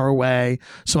was an hour away.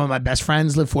 Some of my best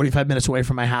friends lived 45 minutes away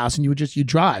from my house, and you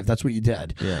drive. That's what you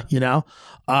did. Yeah. You know.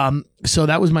 So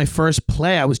that was my first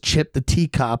play. I was Chip the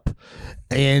Teacup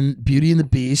in Beauty and the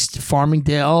Beast,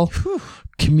 Farmingdale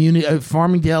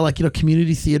Farmingdale, like, you know,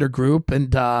 community theater group,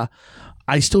 and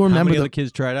I still remember. How many other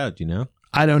kids tried out? Do you know?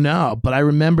 I don't know, but I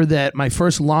remember that my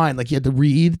first line, like you had to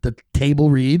read, the table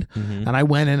read, and I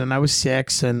went in and I was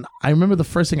 6, and I remember the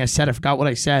first thing I said, I forgot what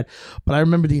I said, but I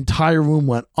remember the entire room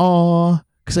went, oh,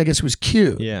 because I guess it was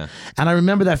cute. Yeah. And I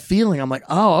remember that feeling. I'm like,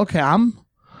 oh, okay, I'm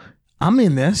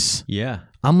in this. Yeah.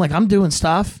 I'm doing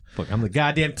stuff. Look, I'm the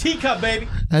goddamn teacup, baby.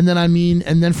 And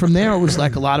then from there, it was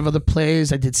like a lot of other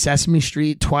plays. I did Sesame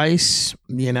Street twice,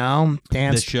 you know.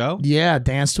 Danced. The show? Yeah,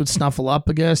 danced with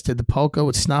Snuffleupagus, did the polka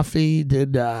with Snuffy,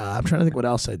 I'm trying to think what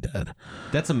else I did.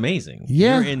 That's amazing.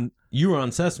 Yeah. You were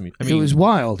on Sesame. I mean, It was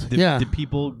wild. The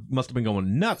people must have been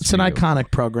going nuts. It's an iconic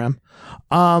program.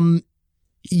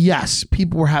 Yes,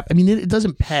 people were happy. I mean, it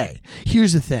doesn't pay.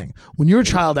 Here's the thing. When you're a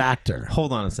child actor,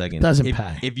 Hold on a second. Doesn't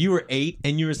pay. If you were 8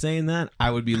 and you were saying that,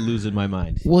 I would be losing my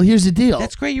mind. well, here's the deal.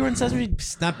 That's great. You were in Sesame.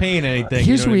 It's not paying anything.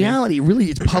 Here's you the know what I mean? reality. Really,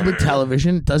 it's public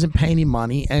television. It doesn't pay any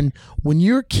money. And when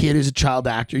you're a kid as a child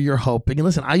actor, you're hoping. And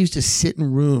listen, I used to sit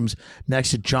in rooms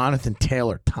next to Jonathan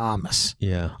Taylor Thomas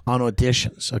Yeah. on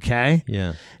auditions, okay?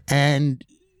 Yeah. And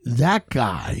that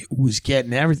guy was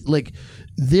getting everything. Like,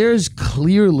 there's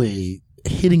clearly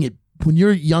hitting it. When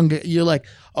you're younger, you're like,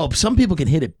 oh, some people can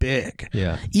hit it big.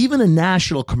 Yeah. Even a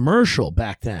national commercial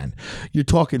back then, you're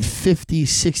talking $50,000,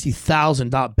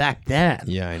 $60,000 back then.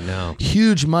 Yeah, I know.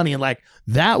 Huge money. And like,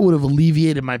 that would have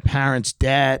alleviated my parents'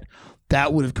 debt.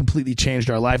 That would have completely changed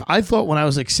our life. I thought when I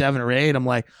was like 7 or 8, I'm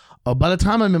like, oh, by the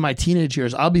time I'm in my teenage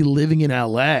years, I'll be living in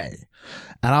LA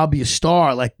and I'll be a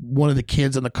star, like one of the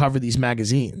kids on the cover of these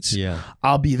magazines. Yeah.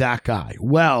 I'll be that guy.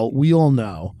 Well, we all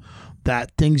know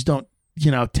that things don't, you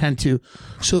know, tend to.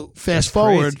 So fast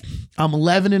forward, I'm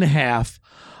 11 and a half.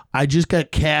 I just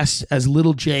got cast as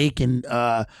Little Jake in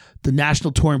the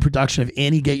national touring production of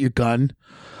Annie Get Your Gun.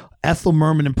 Ethel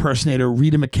Merman impersonator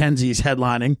Rita McKenzie is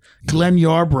headlining. Glenn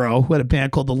Yarbrough, who had a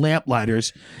band called the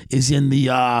Lamplighters, is in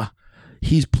the.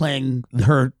 He's playing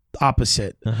her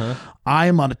opposite. I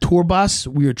am on a tour bus.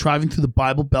 We are driving through the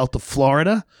Bible Belt of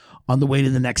Florida on the way to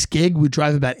the next gig. We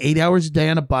drive about 8 hours a day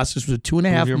on a bus. This was a 2.5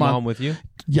 month. Your mom with you?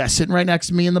 Yeah, sitting right next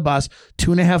to me in the bus.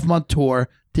 2.5 month tour,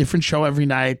 different show every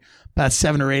night. About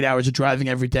 7 or 8 hours of driving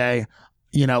every day.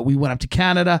 You know, we went up to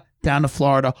Canada, down to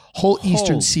Florida, whole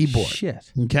eastern seaboard.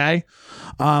 Shit. Okay.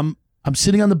 I'm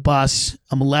sitting on the bus.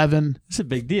 I'm 11. It's a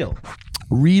big deal.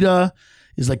 Rita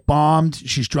is like bombed.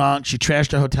 She's drunk. She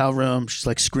trashed her hotel room. She's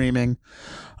like screaming.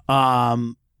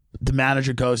 The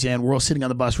manager goes in. We're all sitting on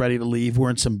the bus ready to leave. We're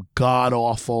in some god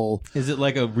awful. Is it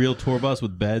like a real tour bus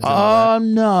with beds? And all that?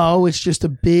 No, it's just a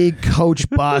big coach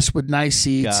bus with nice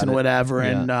seats Got and it. whatever.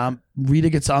 Yeah. And Rita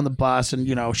gets on the bus and,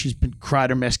 you know, she's been cried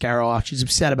her mascara off. She's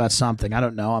upset about something. I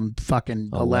don't know. I'm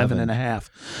fucking 11 and a half.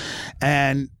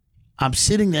 And I'm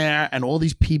sitting there and all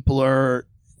these people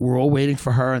we're all waiting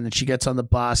for her. And then she gets on the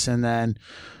bus and then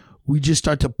we just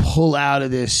start to pull out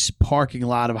of this parking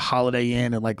lot of a Holiday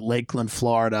Inn in like Lakeland,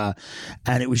 Florida.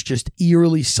 And it was just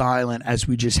eerily silent as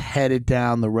we just headed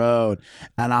down the road.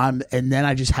 And then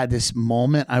I just had this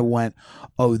moment. I went,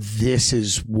 oh, this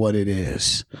is what it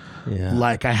is. Yeah.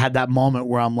 Like I had that moment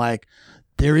where I'm like,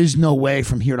 there is no way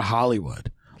from here to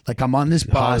Hollywood. Like I'm on this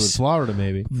Hollywood, bus. Florida,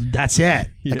 maybe. That's it.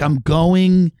 Yeah. Like I'm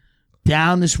going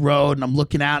down this road and I'm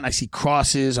looking out and I see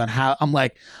crosses on how I'm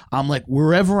like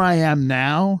wherever I am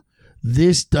now,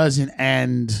 this doesn't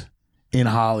end in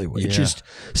Hollywood. Yeah. It's just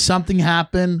something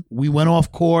happened. We went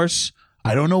off course.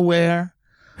 I don't know where.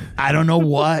 I don't know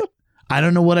what. I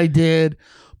don't know what I did,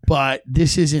 but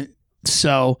this isn't.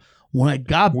 So when I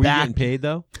got Were you back, getting paid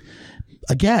though?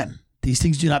 again, these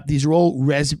things do not. These are all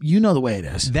you know the way it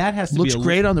is. That has to Looks be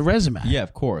great on the resume. Yeah,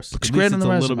 of course. Looks At great least on it's the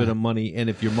a resume. little bit of money, and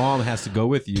if your mom has to go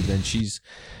with you, then she's,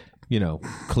 you know,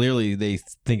 clearly they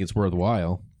think it's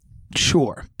worthwhile.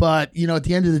 Sure, but you know, at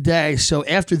the end of the day, so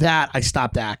after that, I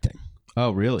stopped acting.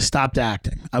 Oh, really? Stopped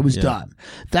acting. I was Yeah. done.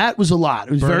 That was a lot.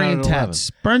 It was Burned very out at intense.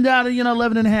 Burned out at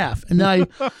 11 and a half. And then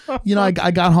I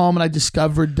got home and I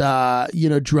discovered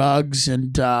drugs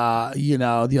and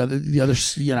the other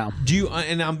Do you?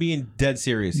 And I'm being dead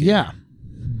serious here. yeah.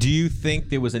 Do you think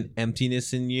there was an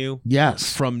emptiness in you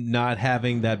Yes. from not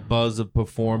having that buzz of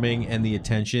performing and the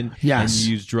attention? Yes. And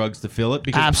you use drugs to fill it?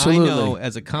 Because Absolutely. I know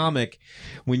as a comic,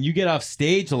 when you get off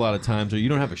stage a lot of times, or you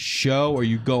don't have a show, or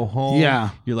you go home,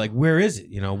 Yeah. you're like, where is it?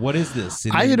 You know, what is this?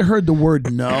 And I had heard the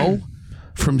word no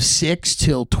from 6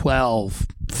 till 12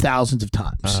 thousands of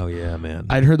times. Oh yeah, man.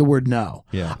 I'd heard the word no.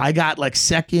 Yeah. I got like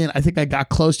second. I think I got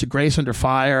close to Grace Under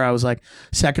Fire. I was like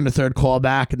second or third call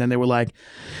back. And then they were like,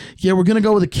 yeah, we're going to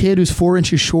go with a kid who's 4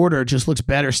 inches shorter. Just looks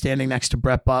better standing next to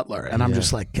Brett Butler. And I'm Yeah.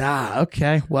 just like, God,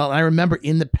 okay. Well, I remember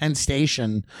in the Penn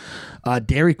Station,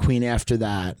 Dairy Queen after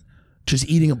that, just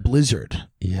eating a Blizzard.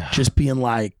 Yeah. Just being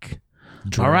like,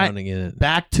 drowning in it.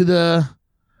 back to the,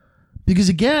 because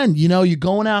again, you know, you're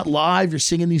going out live, you're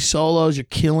singing these solos, you're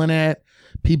killing it.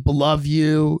 People love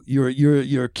you.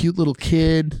 You're a cute little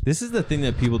kid. This is the thing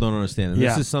that people don't understand. And Yeah.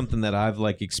 This is something that I've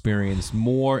like experienced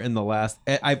more in the last.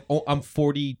 I'm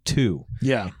 42.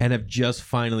 Yeah. And have just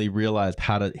finally realized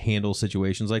how to handle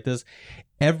situations like this.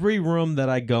 Every room that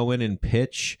I go in and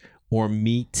pitch or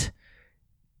meet,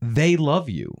 they love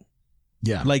you.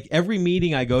 Yeah. Like every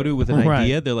meeting I go to with an Right.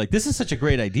 idea, they're like, "This is such a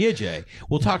great idea, Jay.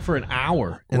 We'll talk for an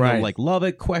hour," and Right. they're like, "Love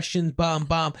it, questions,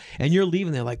 bomb," and you're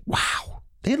leaving. They're like, "Wow,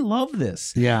 they love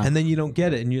this." Yeah. and then you don't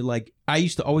get it, and you're like, I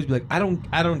used to always be like, I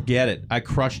don't get it. I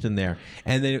crushed in there,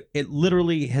 and then it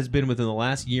literally has been within the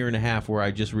last year and a half where I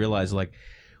just realized like,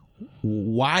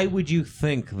 why would you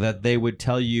think that they would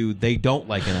tell you they don't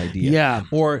like an idea? Yeah.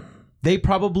 Or they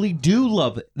probably do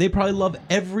love it. They probably love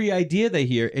every idea they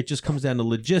hear. It just comes down to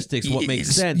logistics. What makes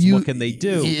sense? What can they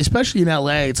do? Especially in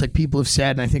LA, it's like people have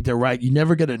said, and I think they're right. You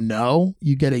never get a no.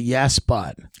 You get a yes,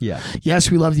 but. Yeah.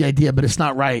 Yes, we love the idea, but it's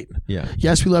not right. Yeah.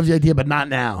 Yes, we love the idea, but not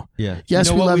now. Yeah. Yes,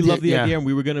 you know we what? love We the- love the yeah. idea, and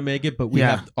we were going to make it, but we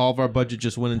Yeah. have all of our budget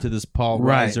just went into this Paul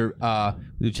Right. Reiser,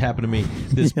 which happened to me.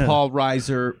 This Yeah. Paul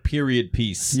Reiser period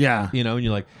piece. Yeah. You know, and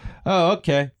you're like, oh,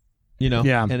 okay. You know,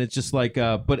 Yeah. and it's just like,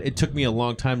 but it took me a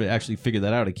long time to actually figure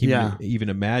that out. I can't Yeah. even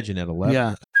imagine at 11.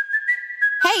 Yeah.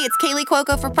 Hey, it's Kaylee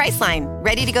Cuoco for Priceline.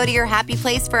 Ready to go to your happy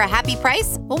place for a happy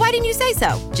price? Well, why didn't you say so?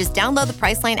 Just download the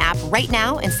Priceline app right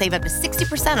now and save up to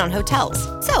 60% on hotels.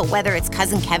 So whether it's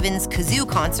Cousin Kevin's Kazoo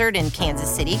Concert in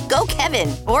Kansas City, go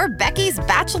Kevin, or Becky's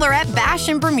Bachelorette Bash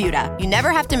in Bermuda, you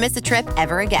never have to miss a trip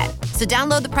ever again. So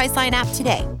download the Priceline app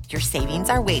today. Your savings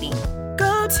are waiting.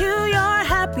 Go to your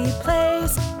happy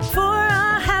place for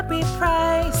a happy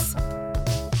price.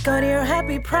 Go to your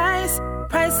happy price,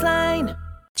 Priceline.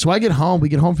 So I get home. We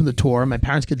get home from the tour. My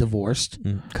parents get divorced.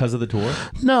 Because of the tour?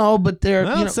 No, but they're.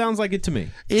 Well, it sounds like it to me.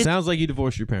 It sounds like you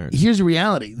divorced your parents. Here's the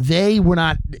reality. They were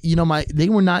not. They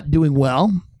were not doing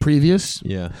well previous.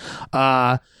 Yeah.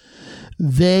 I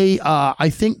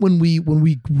think when we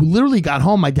literally got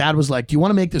home, my dad was like, "Do you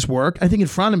want to make this work?" I think in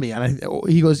front of me, and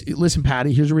he goes, "Listen,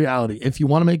 Patty, here's the reality. If you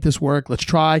want to make this work, let's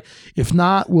try. If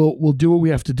not, we'll do what we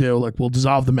have to do. Like we'll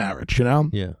dissolve the marriage, you know."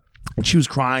 Yeah. And she was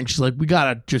crying. She's like, "We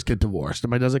gotta just get divorced."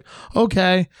 And my dad's like,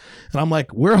 "Okay." And I'm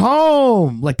like, "We're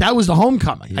home." Like that was the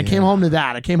homecoming. I came home to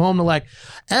that. I came home to like,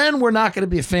 and we're not going to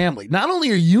be a family. Not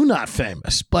only are you not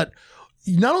famous, but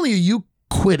not only are you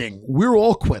quitting, we're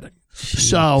all quitting. Jeez.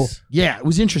 So yeah, it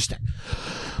was interesting.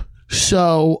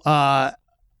 So, I'm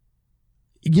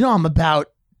about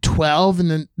 12,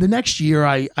 and then the next year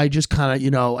I just kind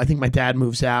of, I think my dad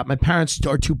moves out. My parents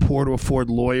are too poor to afford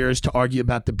lawyers to argue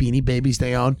about the Beanie Babies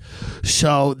they own.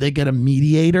 So they get a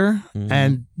mediator,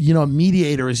 and, a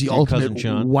mediator is the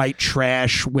ultimate white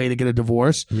trash way to get a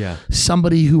divorce. Yeah.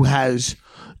 Somebody who has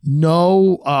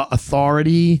no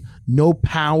authority, no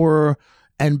power,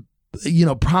 and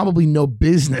probably no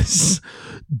business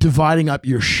dividing up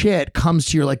your shit, comes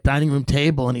to your like dining room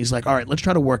table and he's like, "All right, let's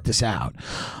try to work this out."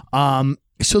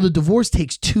 So the divorce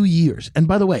takes 2 years. And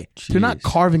by the way, they're not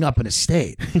carving up an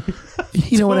estate.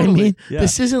 You know what I mean? Yeah.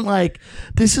 This is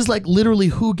like literally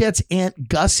who gets Aunt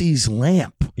Gussie's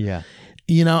lamp. Yeah.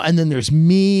 And then there's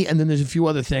me, and then there's a few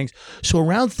other things. So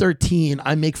around 13,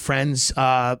 I make friends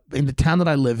in the town that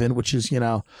I live in, which is,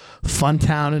 fun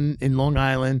town in Long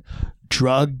Island,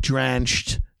 drug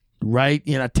drenched, right?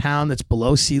 Town that's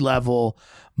below sea level,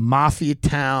 mafia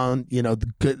town.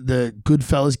 The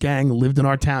Goodfellas gang lived in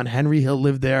our town. Henry Hill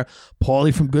lived there.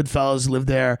 Paulie from Goodfellas lived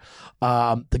there.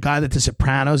 The guy that The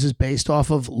Sopranos is based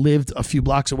off of lived a few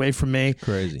blocks away from me.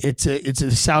 Crazy. It's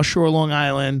a South Shore, Long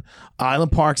Island.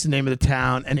 Island Park's the name of the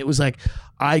town, and it was like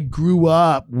I grew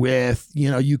up with,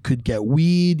 you could get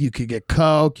weed, you could get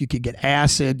coke, you could get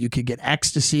acid, you could get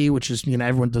ecstasy, which is,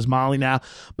 everyone does Molly now,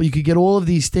 but you could get all of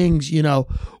these things,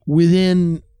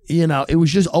 within, it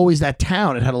was just always that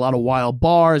town. It had a lot of wild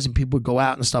bars and people would go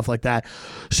out and stuff like that.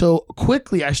 So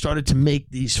quickly I started to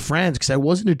make these friends because I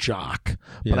wasn't a jock,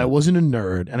 but I wasn't a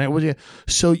nerd. And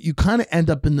so you kind of end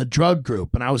up in the drug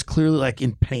group, and I was clearly like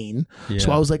in pain. Yeah.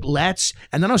 So I was like,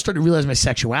 and then I started to realize my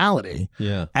sexuality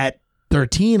at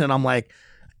 13, and I'm like,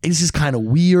 this is kind of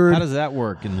weird. How does that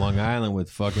work in Long Island with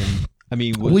fucking? I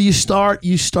mean, well, you start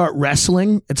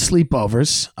wrestling at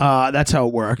sleepovers. That's how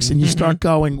it works, and you start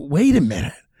going, wait a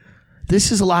minute.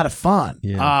 This is a lot of fun.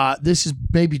 Yeah. This is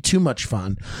maybe too much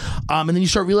fun. And then you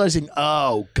start realizing,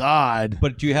 oh, God.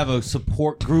 But do you have a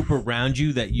support group around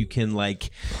you that you can like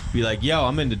be like, yo,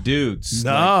 I'm into dudes?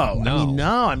 No.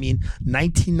 I mean,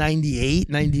 1998,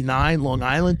 99, Long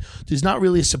Island, there's not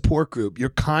really a support group. You're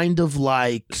kind of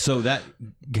like... So that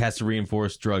has to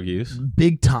reinforce drug use?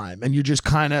 Big time. And you're just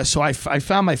kind of... So I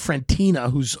found my friend Tina,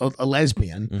 who's a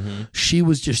lesbian. Mm-hmm. She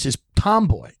was just this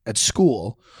tomboy at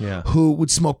school who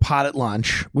would smoke pot at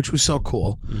lunch, which was so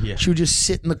cool. Yeah. She would just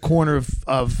sit in the corner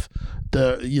of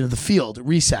the field at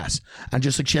recess, and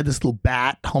just like she had this little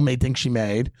bat homemade thing she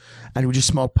made, and we would just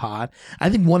smoke pot. I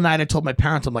think one night I told my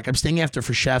parents, I'm like, I'm staying after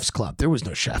for Chef's Club. There was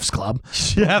no Chef's Club.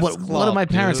 What did my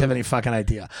parents have any fucking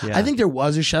idea? Yeah. I think there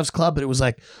was a Chef's Club, but it was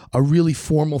like a really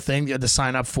formal thing you had to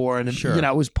sign up for, and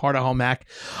it was part of home ec.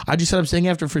 I just said I'm staying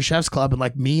after for Chef's Club, and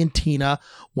like me and Tina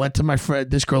went to my friend,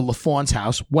 this girl LaFawn's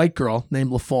house, white girl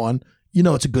named LaFawn.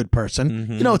 It's a good person.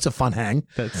 Mm-hmm. It's a fun hang.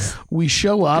 We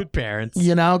show up. Good parents.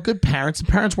 Good parents. The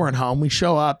parents weren't home. We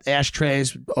show up,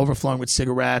 ashtrays overflowing with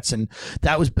cigarettes, and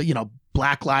that was,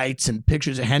 black lights and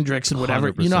pictures of Hendrix and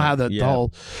whatever. 100%. You know how the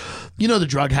whole, the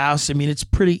drug house. I mean, it's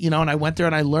pretty, and I went there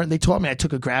and I learned, they taught me, I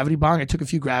took a gravity bong. I took a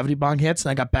few gravity bong hits,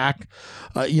 and I got back,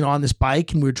 on this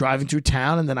bike, and we were driving through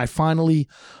town. And then I finally,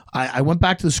 I went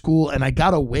back to the school and I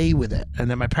got away with it. And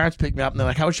then my parents picked me up and they're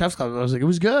like, how was Chef's Club? I was like, it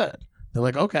was good. They're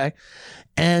like, okay.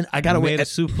 And I got away. Made a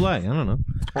souffle. I don't know.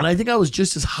 And I think I was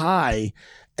just as high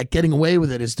at getting away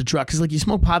with it as the drug. Because like you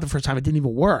smoke pot the first time, it didn't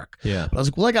even work. Yeah. But I was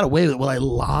like, well, I got away with it. Well, I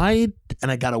lied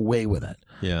and I got away with it.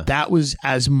 Yeah. That was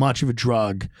as much of a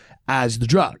drug as the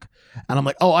drug. And I'm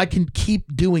like, oh, I can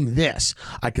keep doing this.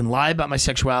 I can lie about my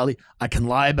sexuality. I can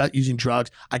lie about using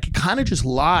drugs. I can kind of just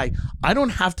lie. I don't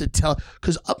have to tell.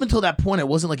 Because up until that point, I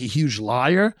wasn't like a huge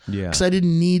liar. Yeah. Because I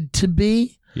didn't need to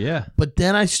be. Yeah. But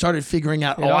then I started figuring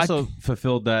out. It also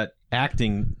fulfilled that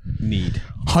acting need.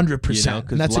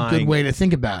 100%. And that's a good way to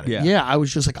think about it. Yeah. I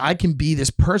was just like, I can be this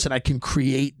person. I can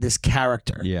create this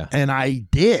character. Yeah. And I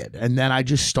did. And then I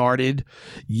just started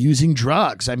using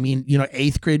drugs. I mean,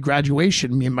 8th grade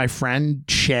graduation, me and my friend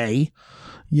Shay,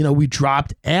 we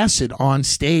dropped acid on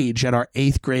stage at our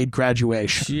 8th grade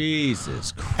graduation.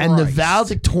 Jesus Christ. And the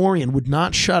valedictorian would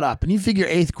not shut up. And you figure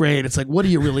 8th grade, it's like, what do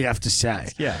you really have to say?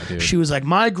 Yeah, dude. She was like,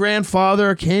 my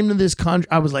grandfather came to this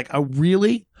country. I was like, oh,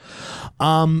 really?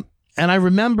 And I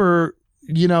remember,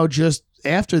 just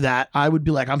after that, I would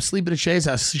be like, I'm sleeping at Shay's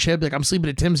house. She'd be like, I'm sleeping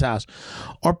at Tim's house.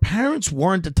 Our parents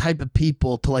weren't the type of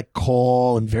people to like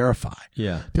call and verify.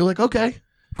 Yeah. They're like, okay.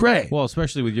 Great. Well,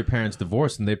 especially with your parents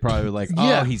divorced, and they probably were like,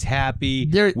 Yeah. he's happy.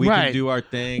 We right. can do our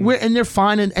thing. And they're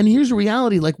fine. And here's the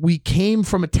reality. Like, we came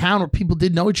from a town where people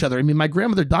did know each other. I mean, my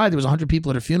grandmother died. There was 100 people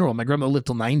at her funeral. My grandmother lived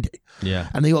till 90. Yeah.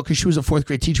 And they all, because she was a 4th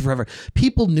grade teacher forever.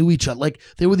 People knew each other. Like,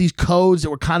 there were these codes that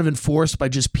were kind of enforced by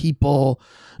just people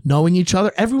knowing each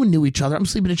other. Everyone knew each other. I'm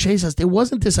sleeping at Shay's house. There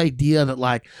wasn't this idea that,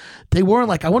 like, they weren't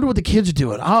like, I wonder what the kids are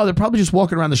doing. Oh, they're probably just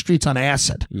walking around the streets on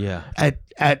acid. Yeah.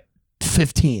 At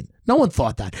 15. No one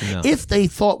thought that. No. If they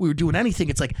thought we were doing anything,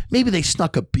 it's like maybe they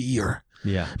snuck a beer.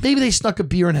 Yeah. Maybe they snuck a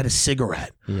beer and had a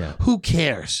cigarette. Yeah. Who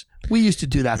cares? We used to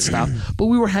do that stuff, but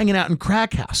we were hanging out in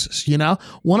crack houses,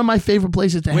 One of my favorite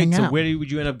places to hang so out. where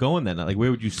would you end up going that night? Like, where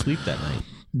would you sleep that night?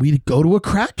 We'd go to a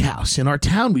crack house in our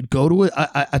town. We'd go to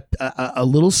a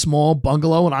little small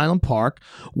bungalow in Island Park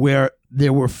where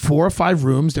there were 4 or 5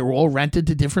 rooms. They were all rented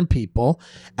to different people.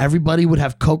 Everybody would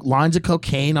have lines of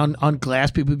cocaine on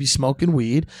glass. People would be smoking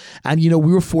weed. And, we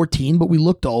were 14, but we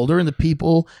looked older, and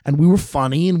we were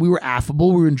funny, and we were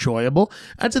affable. We were enjoyable.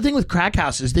 That's the thing with crack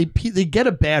houses. They get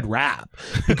a bad rap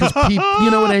because people,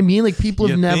 you know what I mean? Like, people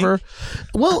have never.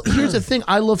 Well, here's the thing.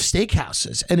 I love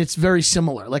steakhouses, and it's very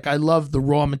similar. Like, I love the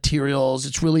raw materials.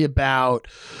 It's really about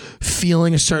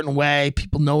feeling a certain way,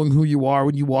 people knowing who you are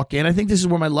when you walk in. I think this is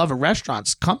where my love of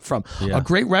restaurants come from. Yeah. A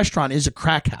great restaurant is a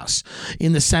crack house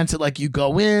in the sense that, like, you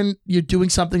go in, you're doing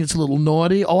something that's a little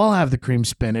naughty. Oh, I'll have the cream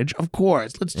spinach. Of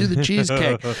course. Let's do the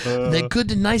cheesecake. They're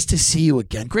good and nice to see you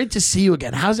again. Great to see you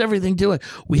again. How's everything doing?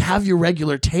 We have your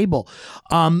regular table.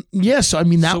 So I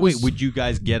mean, that was. Wait, would you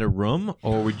guys get a room,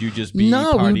 or would you just be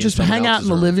No, we partying would just in someone hang out in else's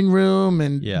the room? living room,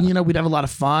 and Yeah. we'd have a lot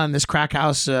of fun. This crack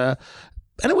house, and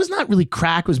it was not really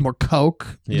crack; it was more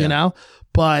coke, Yeah.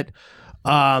 But,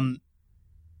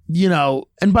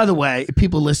 and by the way,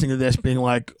 people listening to this being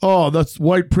like, "Oh, that's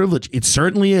white privilege," it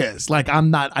certainly is. Like, I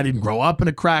didn't grow up in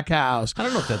a crack house. I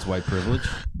don't know if that's white privilege.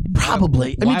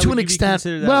 Probably. I Why mean, to would an you be extent.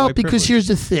 considered that Well, white because privilege? here's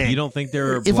the thing. You don't think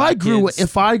there are if I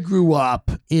black grew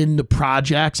up in the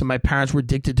projects and my parents were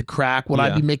addicted to crack, would I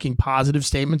Yeah. be making positive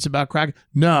statements about crack?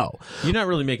 No. You're not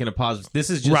really making a positive. This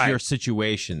is just Right. your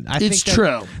situation. I It's think that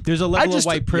true. There's a level just-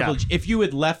 of white privilege. If you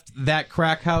had left that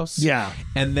crack house, Yeah.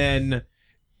 and then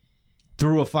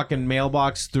through a fucking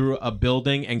mailbox through a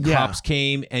building and Yeah. cops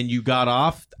came and you got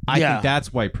off, I Yeah. think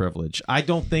that's white privilege. I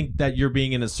don't think that you're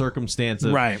being in a circumstance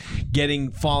of Right.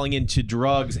 falling into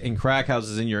drugs and crack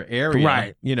houses in your area.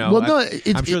 Right. You know, Well, no,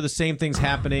 it's- I'm sure the same thing's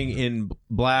happening in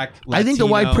black, Latino. I think the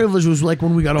white privilege was like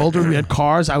when we got older, we had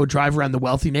cars. I would drive around the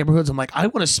wealthy neighborhoods. I'm like, I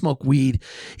want to smoke weed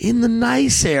in the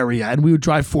nice area. And we would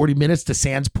drive 40 minutes to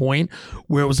Sands Point,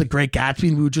 where it was a Great Gatsby,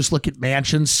 and we would just look at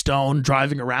mansions, stone,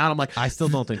 driving around. I'm like, I still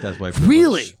don't think that's white privilege.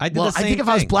 really? I did well, the same I think if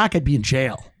I was thing. black, I'd be in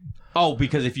jail. Oh,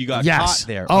 because if you got Yes. caught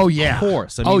there. Oh, of yeah.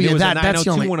 course. I mean, Oh, there yeah, was that's the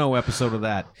a only- 90210 episode of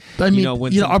that. I mean,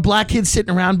 when our black kids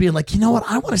sitting around being like, you know what?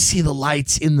 I want to see the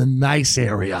lights in the nice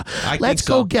area. I think Let's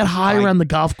so. go get high I- around the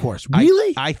golf course.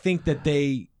 Really? I think that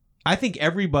I think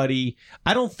everybody.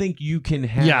 I don't think you can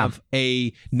have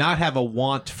not have a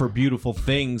want for beautiful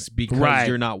things because Right.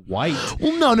 you're not white.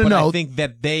 well, no. But I think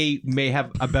that they may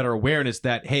have a better awareness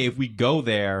that, hey, if we go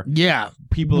there, yeah.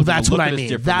 people Well, are gonna that's look what at I us mean.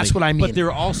 differently. That's what I mean. But there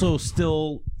are also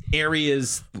still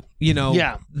areas,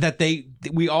 Yeah. that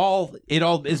it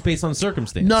all is based on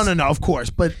circumstance. No, of course.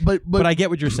 But But I get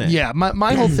what you're saying. yeah,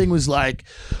 my whole thing was like,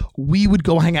 we would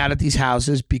go hang out at these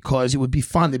houses because it would be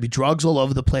fun. There'd be drugs all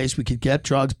over the place. We could get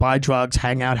drugs, buy drugs,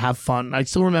 hang out, have fun. I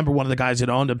still remember one of the guys that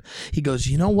owned him. He goes,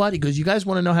 you know what? He goes, you guys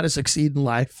want to know how to succeed in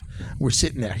life? We're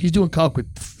sitting there. He's doing coke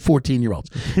with 14-year-olds.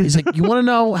 He's like, you want to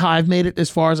know how I've made it as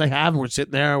far as I have? And we're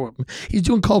sitting there. He's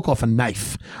doing coke off a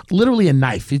knife, literally a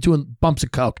knife. He's doing bumps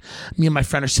of coke. Me and my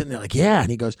friend are sitting there like, yeah. And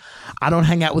he goes, I don't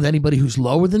hang out with anybody who's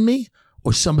lower than me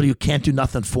or somebody who can't do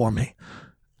nothing for me.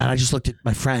 And I just looked at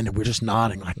my friend and we're just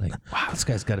nodding like Wow, this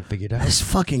guy's got it figured out. this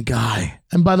fucking guy.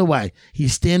 And by the way,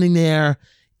 he's standing there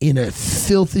in a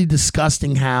filthy,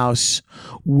 disgusting house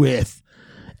with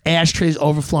ashtrays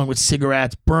overflowing with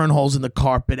cigarettes, burn holes in the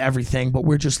carpet, everything. But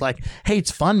we're just like, hey,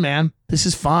 it's fun, man. This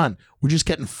is fun. We're just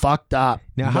getting fucked up.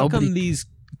 Now, how come these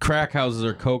crack houses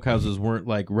or coke houses weren't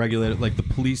like regulated? Like the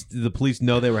police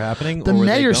know they were happening? The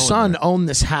mayor's son owned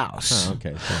this house. Oh,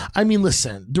 okay. So I mean,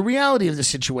 listen, the reality of the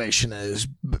situation is,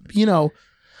 you know,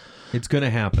 it's going to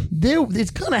happen.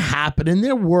 It's going to happen. And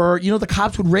there were, you know, the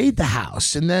cops would raid the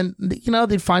house and then, you know,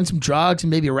 they'd find some drugs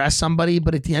and maybe arrest somebody.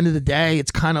 But at the end of the day,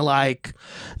 it's kind of like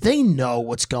they know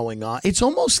what's going on. It's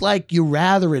almost like you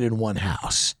rather it in one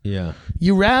house. Yeah.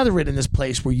 You rather it in this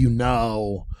place where you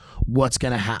know what's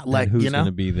going to happen. Like, and who's you know, going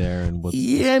to be there and what?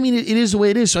 Yeah, I mean, it is the way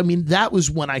it is. So, I mean, that was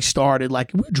when I started.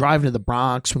 Like, we were driving to the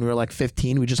Bronx when we were like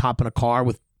 15. We just hop in a car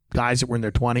with guys that were in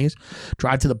their 20s,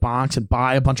 drive to the Bronx and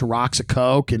buy a bunch of rocks of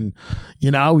coke, and you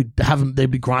know, we'd have them,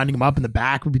 they'd be grinding them up in the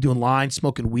back, we'd be doing lines,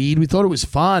 smoking weed. We thought it was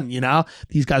fun, you know.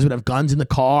 These guys would have guns in the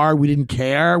car. We didn't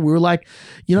care. We were like,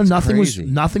 you know, nothing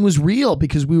was real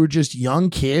because we were just young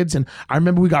kids. And I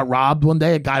remember we got robbed one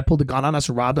day. A guy pulled a gun on us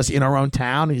and robbed us in our own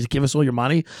town, and he just give us all your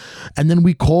money. And then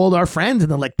we called our friends, and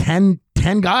then like 10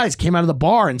 guys came out of the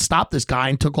bar and stopped this guy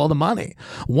and took all the money.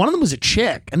 One of them was a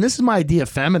chick, and this is my idea of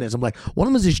feminism. Like, one of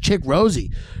them was this chick,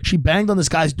 Rosie. She banged on this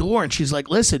guy's door, and she's like,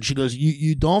 listen, she goes,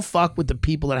 you don't fuck with the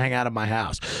people that hang out at my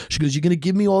house. She goes, you're going to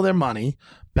give me all their money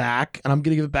back, and I'm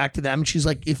going to give it back to them. And she's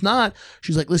like, if not,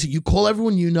 she's like, listen, you call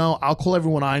everyone you know, I'll call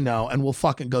everyone I know, and we'll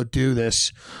fucking go do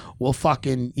this. We'll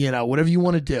fucking, you know, whatever you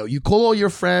want to do. You call all your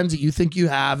friends that you think you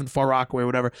have in Far Rockaway or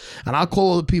whatever, and I'll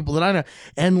call all the people that I know.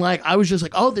 And like, I was just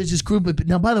like, oh, there's this group of,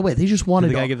 now by the way, they just wanted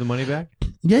Did the guy give the money back?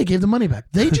 Yeah, he gave the money back.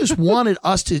 They just wanted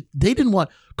us to, they didn't want,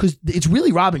 because it's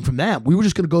really robbing from them. We were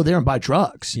just going to go there and buy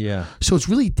drugs. Yeah. So it's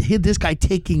really this guy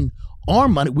taking our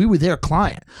money. We were their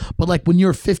client. But like when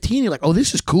you're 15, you're like, oh,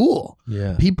 this is cool.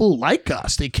 Yeah. People like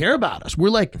us. They care about us. We're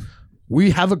like,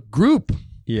 we have a group.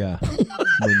 Yeah.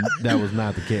 When that was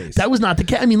not the case. That was not the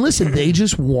case. I mean, listen, they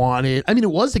just wanted, I mean,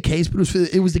 it was the case, but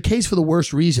it was the case for the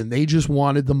worst reason. They just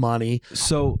wanted the money.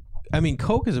 So, I mean,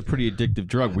 coke is a pretty addictive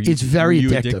drug. It's very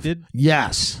addictive. Addicted?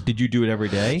 Yes. Did you do it every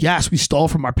day? Yes, we stole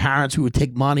from our parents. We would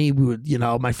take money. We would, you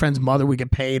know, my friend's mother would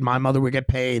get paid. My mother would get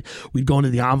paid. We'd go into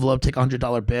the envelope, take a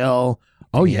 $100 bill.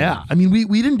 Oh, yeah. I mean,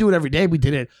 we didn't do it every day. We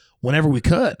did it whenever we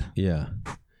could. Yeah.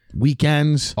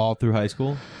 Weekends. All through high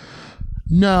school?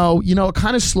 No, you know, it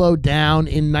kind of slowed down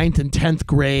in 9th and 10th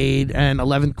grade and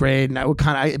 11th grade. And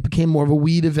it became more of a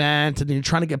weed event. And then you're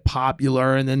trying to get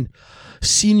popular. And then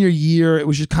senior year, it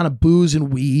was just kind of booze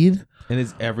and weed. And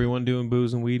is everyone doing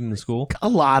booze and weed in the school? A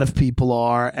lot of people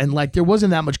are. And like, there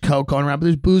wasn't that much coke going around, but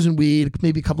there's booze and weed,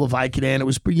 maybe a couple of Vicodin. It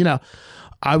was, you know,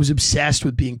 I was obsessed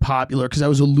with being popular because I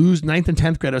was a loser. 9th and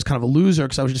 10th grade, I was kind of a loser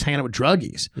because I was just hanging out with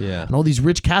druggies. Yeah. And all these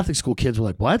rich Catholic school kids were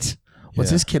like, what? What's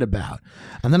this kid about?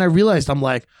 And then I realized, I'm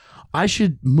like, I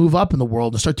should move up in the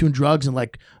world and start doing drugs and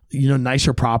like, you know,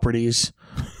 nicer properties.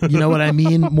 You know what I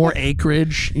mean? More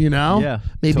acreage, you know? Yeah.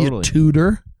 Maybe totally. a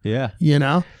tutor. Yeah. You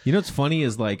know? You know what's funny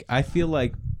is like, I feel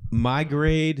like my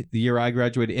grade, the year I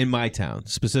graduated in my town,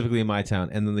 specifically in my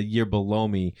town, and then the year below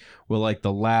me were like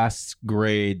the last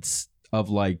grades of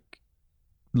like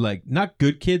not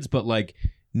good kids, but like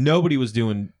nobody was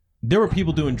doing, there were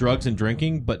people doing drugs and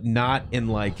drinking, but not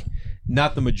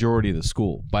the majority of the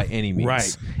school by any means.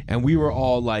 Right. And we were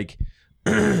all like,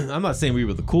 I'm not saying we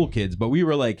were the cool kids, but we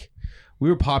were like, we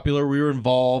were popular. We were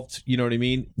involved. You know what I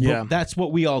mean? Yeah. But that's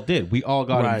what we all did. We all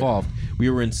got involved.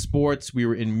 We were in sports. We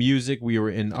were in music. We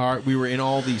were in art. We were in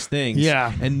all these things.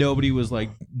 Yeah. And nobody was like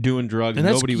doing drugs. And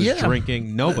Nobody was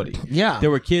drinking. Nobody. Yeah.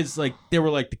 There were kids like, they were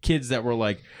like the kids that were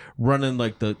like running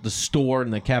like the store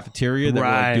and the cafeteria that were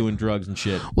like doing drugs and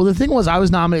shit. Well, the thing was, I was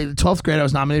nominated, 12th grade, I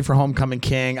was nominated for Homecoming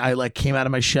King. I like came out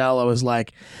of my shell. I was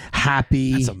like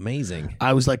happy. That's amazing.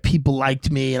 I was like, people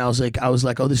liked me, and I was like,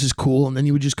 oh, this is cool. And then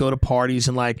you would just go to parties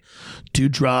and like do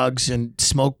drugs and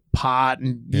smoke pot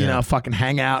and you know, fucking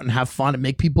hang out and have fun and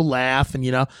make people laugh, and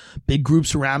you know, big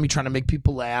groups around me trying to make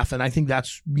people laugh. And I think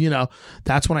that's, you know,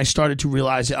 that's when I started to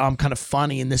realize that I'm kind of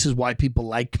funny and this is why people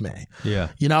like me. Yeah.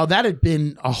 You know, that had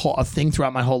been a thing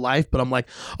throughout my whole life, but I'm like,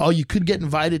 oh, you could get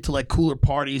invited to like cooler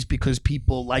parties because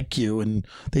people like you and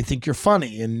they think you're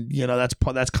funny. And you know,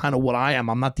 that's kind of what I am.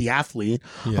 I'm not the athlete.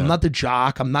 Yeah. I'm not the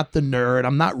jock. I'm not the nerd.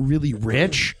 I'm not really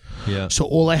rich. Yeah. So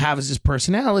all I have is this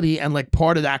personality, and like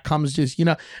part of that comes just, you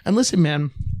know, and listen, man.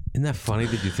 Isn't that funny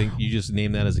that you think you just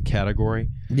name that as a category?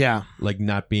 Yeah. Like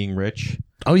not being rich?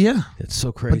 Oh, yeah. It's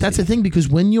so crazy. But that's the thing, because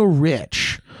when you're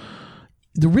rich,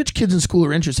 the rich kids in school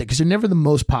are interesting because they're never the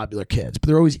most popular kids, but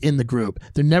they're always in the group.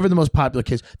 They're never the most popular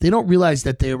kids. They don't realize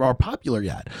that they are popular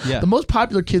yet. Yeah. The most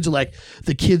popular kids are like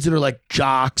the kids that are like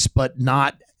jocks, but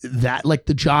not that, like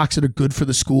the jocks that are good for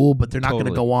the school, but they're not going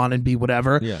to Totally. go on and be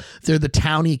whatever. Yeah. They're the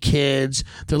towny kids.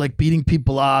 They're like beating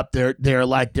people up. They're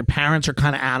like, their parents are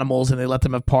kind of animals and they let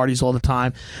them have parties all the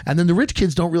time. And then the rich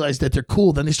kids don't realize that they're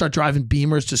cool. Then they start driving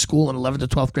Beamers to school in 11th to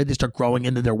 12th grade. They start growing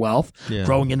into their wealth, Yeah.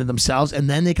 growing into themselves. And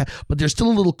then but they're still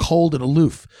a little cold and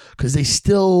aloof because they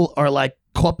still are like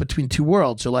caught between two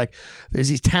worlds. So like there's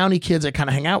these towny kids I kind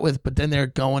of hang out with, but then they're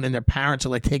going and their parents are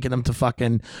like taking them to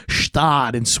fucking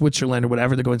Stade in Switzerland or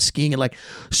whatever. They're going skiing and like,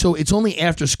 so it's only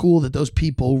after school that those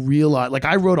people realize, like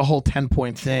I wrote a whole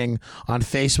 10-point thing on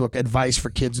Facebook, advice for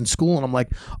kids in school. And I'm like,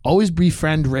 always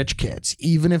befriend rich kids,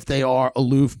 even if they are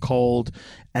aloof, cold,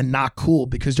 and not cool,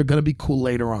 because they're going to be cool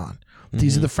later on.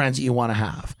 These are the friends that you want to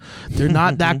have. They're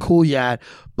not that cool yet.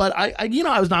 But I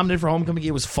was nominated for Homecoming.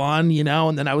 It was fun,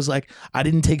 and then I was like, I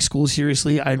didn't take school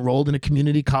seriously. I enrolled in a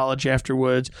community college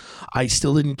afterwards. I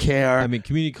still didn't care. I mean,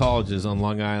 community colleges on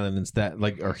Long Island and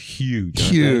that are huge.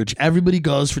 aren't Huge. Everybody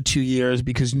goes for 2 years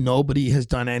because nobody has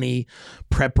done any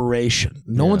preparation.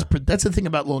 That's the thing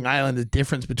about Long Island, the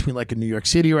difference between like a New York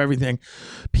City or everything.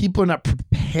 People are not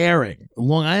preparing.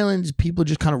 Long Island, people are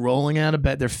just kind of rolling out of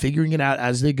bed. They're figuring it out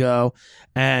as they go.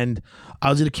 And I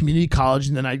was at a community college,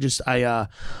 and then I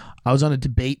was on a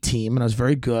debate team, and I was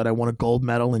very good. I won a gold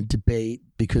medal in debate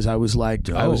because I was like,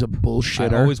 I was a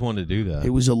bullshitter. I always wanted to do that.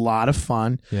 It was a lot of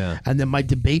fun. Yeah. And then my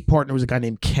debate partner was a guy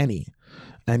named Kenny,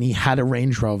 and he had a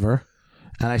Range Rover.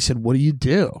 And I said, what do you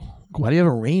do? Why do you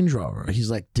have a Range Rover? He's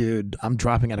like, dude, I'm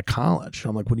dropping out of college.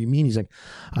 I'm like, what do you mean? He's like,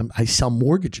 I sell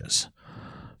mortgages.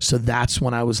 So that's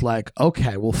when I was like,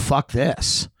 okay, well, fuck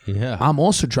this. Yeah. I'm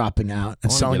also dropping out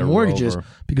and wanna selling get a mortgages Rover.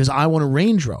 because I want a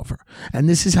Range Rover. And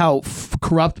this is how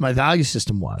corrupt my value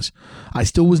system was. I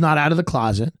still was not out of the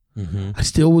closet. Mm-hmm. I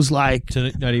still was like,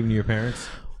 To not even your parents?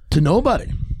 to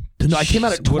nobody. I came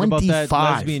out at 25. What about that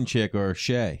lesbian chick or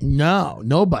Shay? No,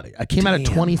 nobody. I came out at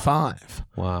Damn. 25.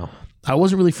 Wow. I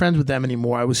wasn't really friends with them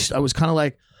anymore. I was kind of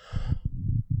like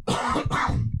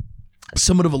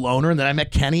somewhat of a loner. And then I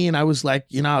met Kenny, and I was like,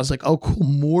 oh, cool,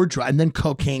 more drugs. And then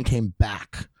cocaine came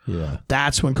back. Yeah.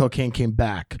 That's when cocaine came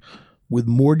back with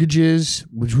mortgages,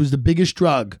 which was the biggest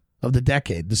drug of the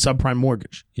decade, the subprime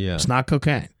mortgage. Yeah. It's not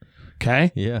cocaine.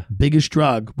 Okay? Yeah. Biggest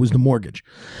drug was the mortgage.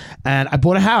 And I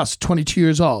bought a house, 22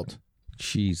 years old,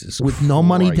 Jesus with no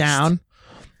money Christ. down.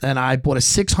 And I bought a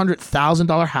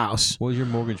 $600,000 house, What was your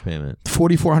mortgage payment?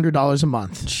 $4,400 a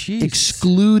month, Jeez.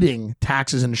 excluding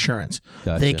taxes and insurance.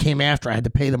 Gotcha. They came after. I had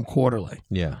to pay them quarterly.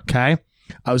 Yeah. Okay?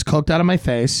 I was coked out of my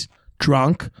face,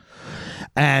 drunk,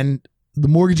 and the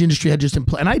mortgage industry had just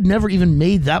and I'd never even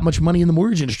made that much money in the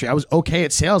mortgage industry. I was okay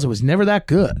at sales. I was never that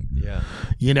good. Yeah.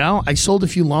 I sold a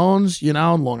few loans, in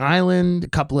Long Island, a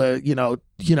couple of,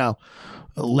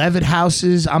 Levitt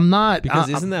houses. I'm not Because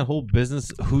isn't that whole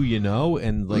business who you know?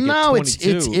 And like no, at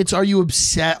 22, it's are you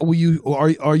upset?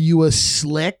 Are you a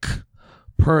slick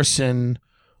person?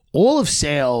 All of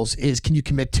sales is, can you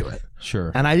commit to it?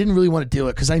 Sure. And I didn't really want to do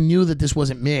it because I knew that this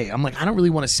wasn't me. I'm like, I don't really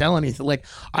want to sell anything. Like,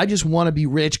 I just want to be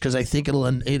rich because I think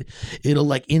it'll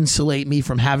like insulate me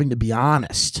from having to be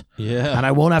honest. Yeah. And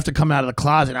I won't have to come out of the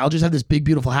closet. I'll just have this big,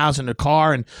 beautiful house and a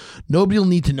car, and nobody will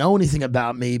need to know anything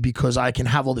about me because I can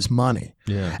have all this money.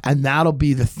 Yeah. And that'll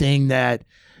be the thing that,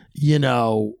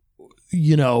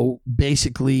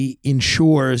 basically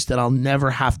ensures that I'll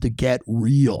never have to get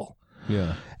real.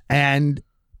 Yeah. And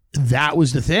that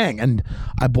was the thing. And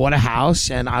I bought a house,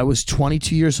 and I was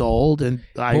 22 years old, and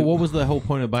Well, what was the whole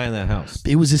point of buying that house?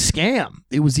 it was a scam.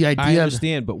 It was the I idea.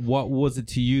 understand, but what was it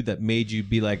to you that made you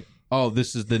be like, oh,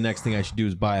 this is the next thing I should do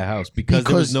is buy a house? Because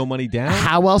there was no money down?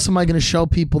 How else am I going to show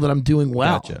people that I'm doing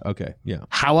well? Gotcha. Okay. Yeah.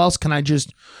 How else can I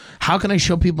how can I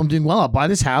show people I'm doing well? I'll buy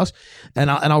this house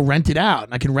and I'll rent it out,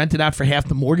 and I can rent it out for half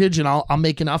the mortgage, and I'll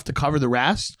make enough to cover the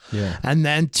rest. Yeah. And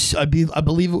then I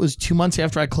believe it was 2 months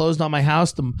after I closed on my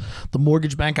house, the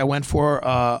mortgage bank I went for,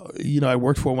 I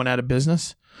worked for, went out of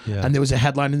business. Yeah. And there was a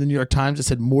headline in the New York Times that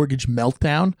said mortgage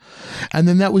meltdown. And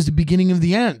then that was the beginning of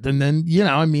the end. And then,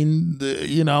 I'm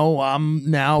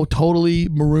now totally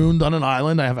marooned on an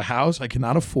island. I have a house I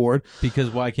cannot afford. Because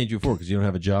why can't you afford? Because you don't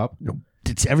have a job?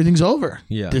 Everything's over.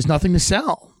 Yeah. There's nothing to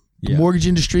sell. The Yeah. mortgage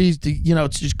industry,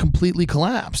 it's just completely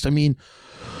collapsed. I mean,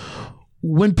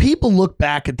 when people look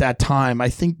back at that time, I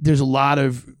think there's a lot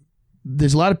of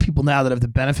people now that have the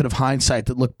benefit of hindsight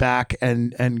that look back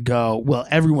and go, well,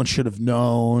 everyone should have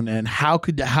known, and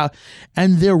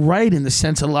and they're right in the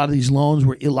sense that a lot of these loans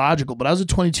were illogical. But I was a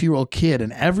 22-year-old kid,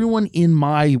 and everyone in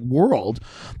my world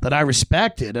that I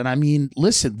respected, and I mean,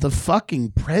 listen, the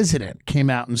fucking president came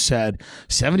out and said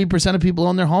 70% of people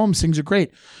own their homes, things are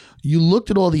great. You looked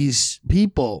at all these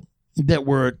people that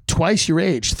were twice your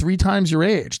age, 3 times your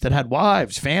age, that had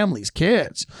wives, families,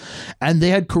 kids, and they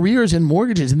had careers in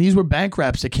mortgages. And these were bank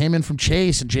reps that came in from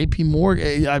Chase and JP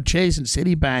Morgan, Chase and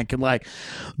Citibank. And like,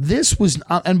 this was,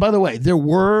 and by the way, there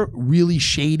were really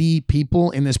shady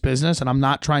people in this business, and I'm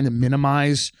not trying to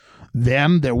minimize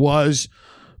them. There was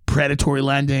predatory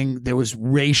lending, there was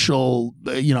racial,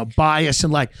 bias,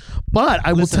 and like, but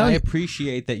I will tell you, I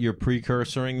appreciate that you're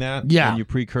precursoring that. Yeah. And you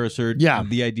precursored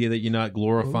the idea that you're not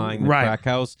glorifying the crack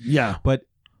house. Yeah. But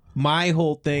my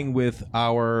whole thing with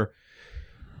our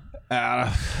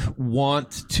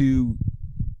want to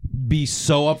be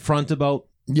so upfront about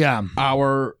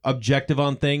our objective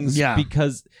on things. Yeah.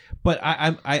 Because, but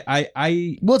I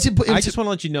well, I just want to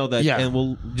let you know that, and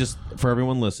we'll just, for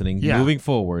everyone listening, moving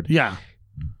forward. Yeah.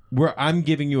 Where I'm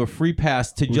giving you a free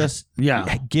pass to just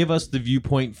give us the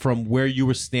viewpoint from where you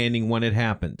were standing when it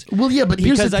happened. Well, yeah, but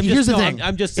here's the thing.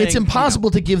 I'm just saying, it's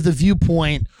impossible to give the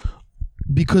viewpoint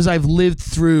because I've lived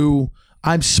through.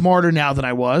 I'm smarter now than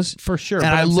I was. For sure. And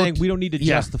but I'm saying we don't need to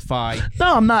justify.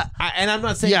 No, I'm not. And I'm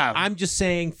not saying. I'm just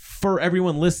saying for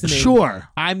everyone listening. Sure.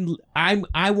 I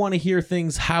want to hear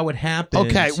things how it happened.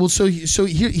 Okay. Well, so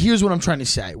here's what I'm trying to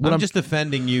say. I'm just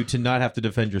defending you to not have to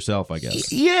defend yourself, I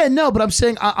guess. Yeah, no, but I'm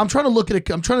saying I'm trying to look at it.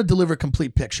 I'm trying to deliver a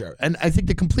complete picture, and I think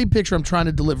the complete picture I'm trying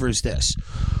to deliver is this: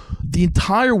 the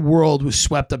entire world was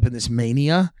swept up in this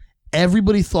mania.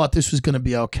 Everybody thought this was going to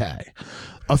be okay.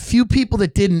 A few people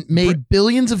that didn't made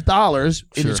billions of dollars.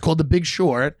 Sure. It's called The Big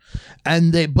Short,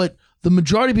 but the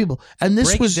majority of people, and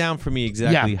this was down for me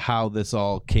exactly how this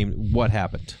all came. What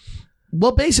happened?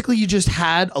 Well, basically, you just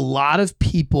had a lot of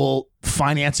people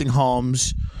financing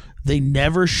homes. They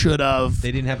never should have.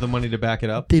 They didn't have the money to back it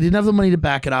up. They didn't have the money to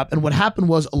back it up. And what happened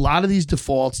was a lot of these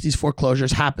defaults, these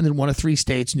foreclosures happened in one of 3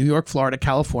 states, New York, Florida,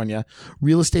 California.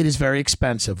 Real estate is very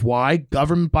expensive. Why?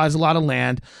 Government buys a lot of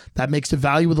land. That makes the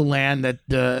value of the land that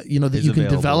you can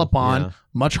develop on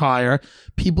much higher.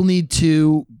 People need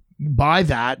to buy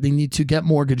that. They need to get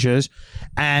mortgages.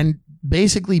 And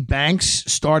basically, banks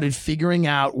started figuring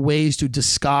out ways to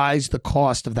disguise the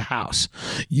cost of the house.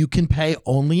 You can pay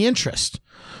only interest.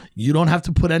 You don't have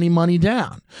to put any money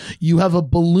down. You have a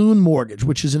balloon mortgage,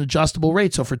 which is an adjustable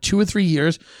rate. So for 2 or 3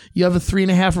 years, you have a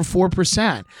 3.5% or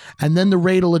 4%. And then the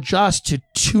rate will adjust to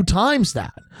 2 times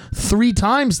that, 3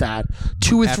 times that,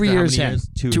 2 or 3 years in.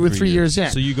 2 or 3 years in.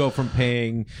 So you go from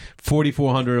paying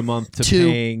 $4,400 a month to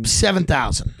paying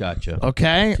 $7,000. Gotcha.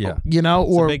 Okay? Yeah.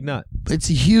 It's a big nut. It's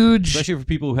a huge. Especially for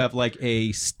people who have like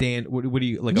a stand. What do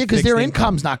you like? Yeah, because their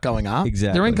income's not going up.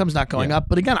 Exactly. Their income's not going up.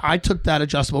 But again, I took that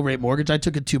adjustable rate mortgage. I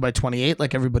took it 2x28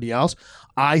 like everybody else.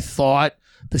 I thought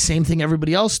the same thing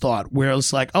everybody else thought, where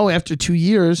it's like, oh, after 2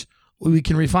 years, we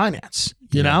can refinance,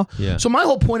 you know? Yeah. So my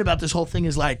whole point about this whole thing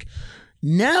is like,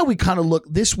 now we kind of look,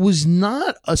 this was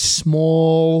not a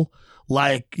small,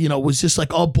 was just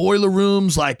like, oh, boiler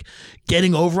rooms, like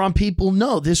getting over on people.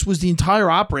 No, this was the entire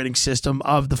operating system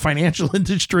of the financial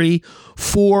industry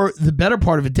for the better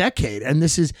part of a decade. And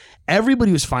this is,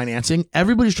 everybody was financing.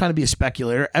 Everybody's trying to be a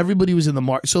speculator. Everybody was in the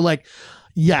market. So like,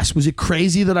 yes, was it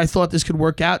crazy that I thought this could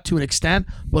work out to an extent,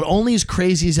 but only as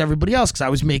crazy as everybody else because I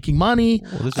was making money.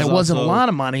 It wasn't a lot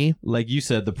of money. Like you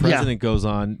said, the president goes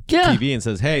on TV and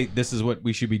says, hey, this is what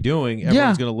we should be doing.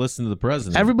 Everyone's going to listen to the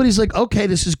president. Everybody's like, okay,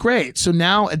 this is great. So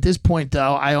now at this point,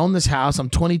 though, I own this house. I'm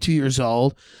 22 years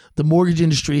old. The mortgage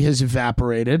industry has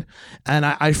evaporated. And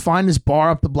I find this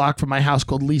bar up the block from my house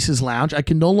called Lisa's Lounge. I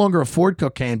can no longer afford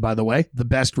cocaine, by the way, the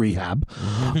best rehab.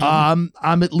 I'm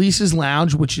at Lisa's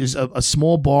Lounge, which is a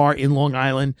small bar in Long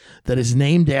Island that is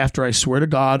named after, I swear to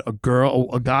God,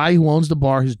 a guy who owns the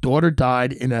bar. His daughter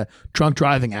died in a drunk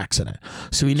driving accident.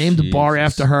 So he named the bar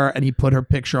after her and he put her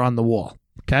picture on the wall.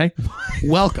 Okay?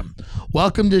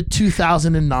 Welcome to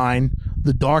 2009,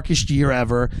 the darkest year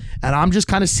ever. And I'm just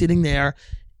kind of sitting there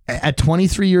at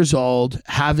 23 years old,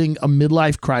 having a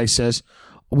midlife crisis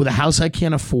with a house I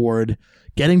can't afford,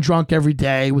 getting drunk every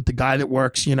day with the guy that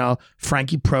works,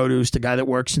 Frankie Produce, the guy that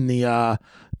works in the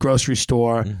grocery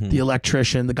store, the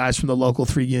electrician, the guys from the local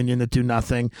 3 union that do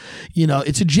nothing.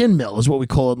 It's a gin mill is what we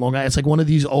call it in Long Island. It's like one of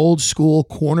these old school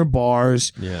corner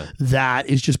bars that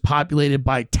is just populated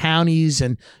by townies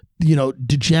and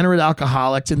degenerate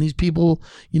alcoholics. And these people,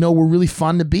 were really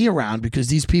fun to be around because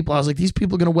these people, I was like, these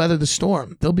people are going to weather the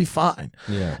storm. They'll be fine.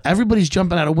 Yeah. Everybody's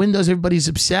jumping out of windows. Everybody's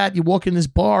upset. You walk in this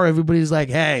bar, everybody's like,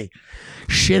 hey,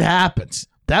 shit happens.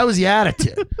 That was the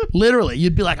attitude. Literally,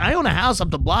 you'd be like, I own a house up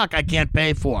the block I can't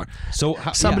pay for. So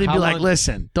somebody would be like,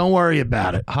 listen, don't worry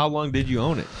about it. How long did you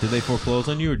own it? Did they foreclose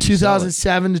on you? Or did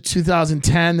 2007 to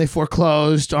 2010, they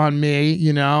foreclosed on me,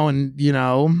 and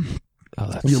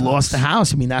You lost the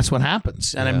house. I mean, that's what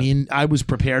happens. And I mean, I was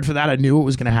prepared for that. I knew it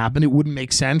was going to happen. It wouldn't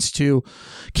make sense to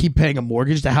keep paying a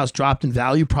mortgage. The house dropped in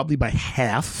value probably by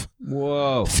half.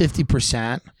 Whoa.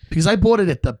 50%. Because I bought it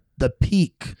at the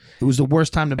peak. It was the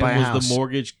worst time to buy a house.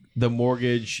 The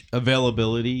mortgage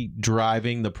availability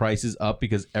driving the prices up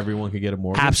because everyone could get a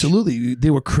mortgage? Absolutely. They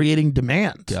were creating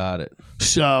demand. Got it.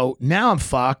 So now I'm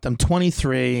fucked. I'm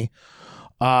 23.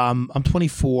 I'm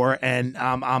 24 and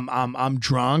I'm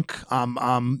drunk.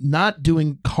 I'm not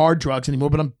doing hard drugs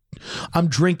anymore, but I'm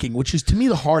drinking, which is to me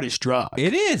the hardest drug.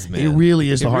 It is, man. It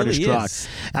really is the hardest drug.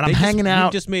 And I'm hanging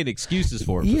out. You just made excuses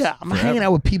for it. Yeah, I'm hanging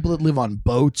out with people that live on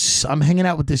boats. I'm hanging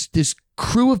out with this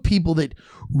crew of people that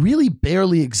really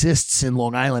barely exists in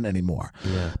Long Island anymore.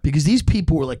 Yeah. Because these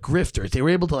people were like grifters. They were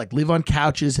able to like live on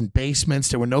couches and basements.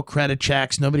 There were no credit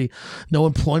checks, no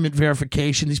employment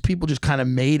verification. These people just kind of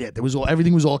made it.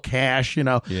 Everything was all cash, you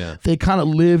know. Yeah. They kind of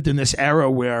lived in this era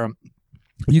where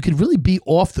you could really be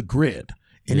off the grid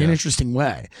in an interesting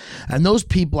way. And those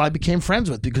people I became friends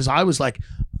with because I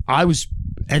was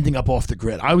ending up off the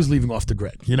grid. I was leaving off the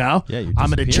grid, you know? Yeah, you're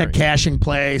I'm at a check cashing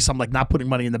place. I'm like not putting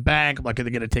money in the bank. I'm like, are they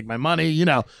going to take my money? You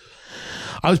know,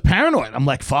 I was paranoid. I'm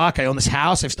like, fuck, I own this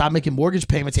house. I've stopped making mortgage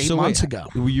payments 8 months ago.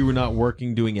 You were not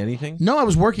working, doing anything? No, I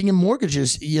was working in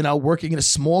mortgages, you know, working in a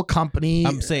small company.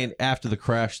 I'm saying after the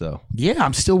crash, though. Yeah,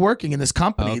 I'm still working in this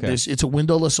company. Okay. It's a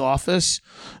windowless office.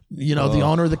 You know, the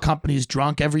owner of the company is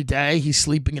drunk every day. He's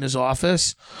sleeping in his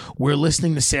office. We're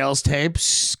listening to sales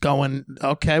tapes going,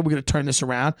 okay, we're going to turn this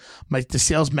around. The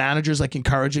sales manager's like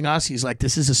encouraging us. He's like,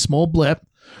 this is a small blip.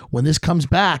 When this comes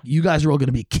back, you guys are all going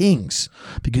to be kings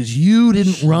because you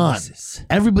didn't run.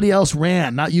 Everybody else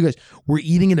ran, not you guys. We're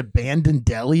eating in abandoned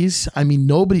delis. I mean,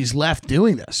 nobody's left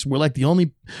doing this. We're the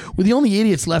only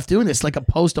idiots left doing this, like a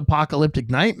post-apocalyptic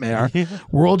nightmare. Yeah.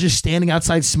 We're all just standing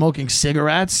outside smoking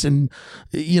cigarettes and,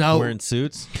 you know, wearing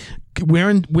suits,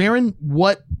 wearing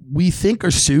what we think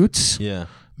are suits. Yeah.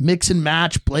 Mix and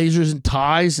match blazers and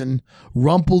ties and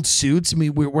rumpled suits. I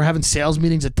mean, we're having sales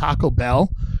meetings at Taco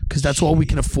Bell because that's all we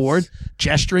can afford.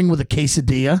 Gesturing with a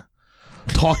quesadilla,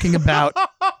 talking about,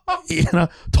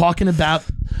 talking about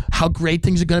how great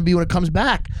things are going to be when it comes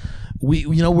back.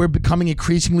 We're becoming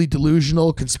increasingly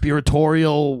delusional,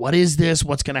 conspiratorial. What is this?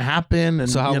 What's going to happen? And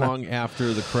so, how long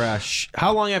after the crash?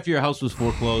 How long after your house was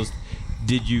foreclosed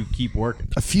did you keep working?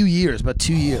 A few years, about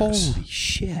 2 years. Holy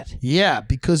shit! Yeah,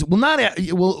 because my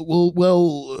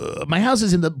house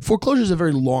is in the foreclosure is a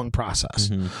very long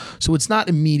process, so it's not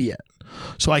immediate.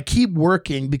 So I keep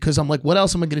working because I'm like, what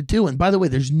else am I going to do? And by the way,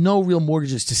 there's no real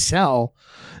mortgages to sell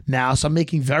now, so I'm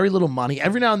making very little money.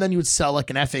 Every now and then you would sell like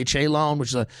an FHA loan, which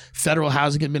is a Federal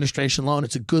Housing Administration loan.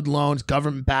 It's a good loan. It's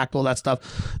government backed, all that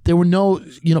stuff. There were no,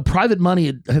 private money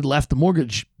had left the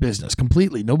mortgage business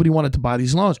completely. Nobody wanted to buy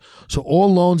these loans. So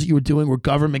all loans that you were doing were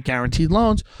government guaranteed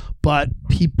loans, but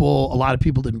a lot of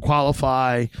people didn't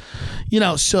qualify,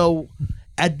 so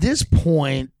at this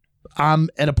point, I'm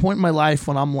at a point in my life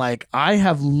when I'm like, I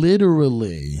have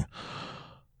literally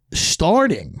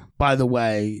starting, by the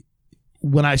way,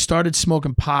 when I started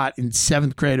smoking pot in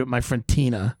 7th grade with my friend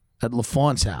Tina at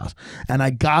LaFawn's house, and I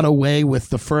got away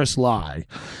with the first lie,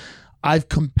 I've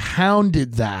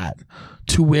compounded that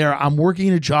to where I'm working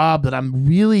in a job that I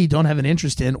really don't have an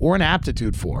interest in or an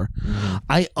aptitude for. Mm-hmm.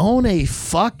 I own a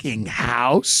fucking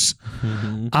house.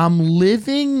 Mm-hmm. I'm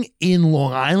living in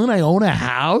Long Island. I own a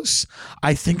house.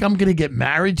 I think I'm going to get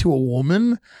married to a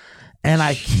woman, and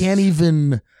I can't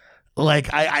even,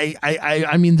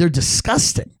 I mean, they're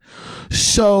disgusting.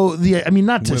 So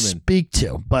not to speak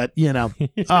to, but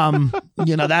that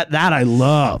I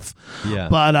love. Yeah.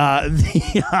 But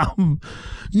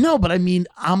no, but I mean,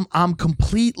 I'm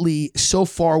completely so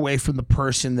far away from the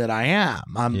person that I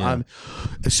am.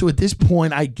 So at this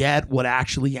point, I get what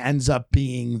actually ends up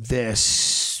being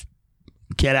this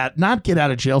not get out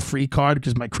of jail free card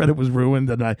because my credit was ruined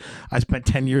and I spent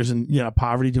 10 years in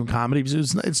poverty doing comedy.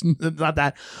 It's not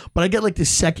that, but I get like this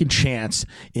second chance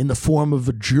in the form of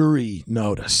a jury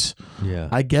notice. Yeah,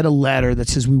 I get a letter that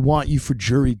says we want you for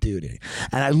jury duty,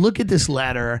 and I look at this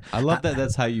letter. I love that.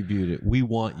 That's how you viewed it. We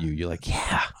want you. You're like,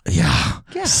 yeah.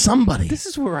 Somebody. This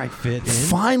is where I fit in.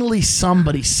 Finally,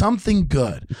 something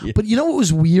good. Yeah. But you know what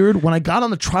was weird? When I got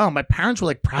on the trial, my parents were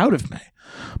like proud of me.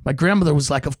 My grandmother was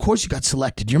like, of course you got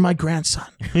selected. You're my grandson.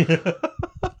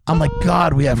 I'm like,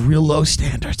 God, we have real low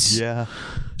standards. Yeah.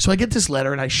 So I get this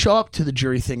letter and I show up to the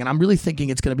jury thing and I'm really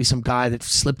thinking it's going to be some guy that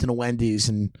slipped into Wendy's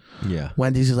and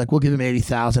Wendy's is like, we'll give him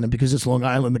 $80,000. And because it's Long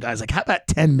Island, the guy's like, how about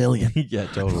 $10 million? Yeah,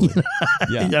 totally.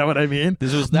 You know what I mean?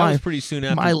 That was pretty soon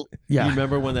after. You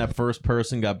remember when that first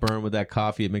person got burned with that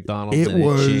coffee at McDonald's? It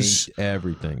changed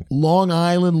everything. Long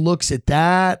Island looks at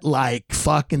that like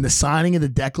fucking the signing of the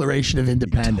Declaration of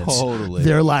Independence. Totally.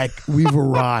 They're like, we've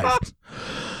arrived.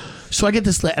 So I get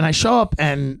this letter and I show up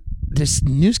and there's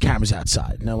news cameras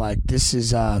outside. And they're like, this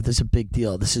is a big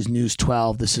deal. This is News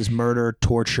 12. This is murder,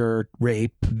 torture,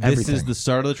 rape, everything. This is the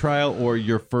start of the trial or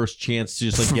your first chance to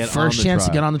just like get on the trial? First chance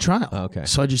to get on the trial. Okay.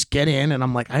 So I just get in and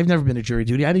I'm like, I've never been to jury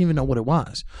duty. I didn't even know what it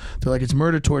was. They're like, it's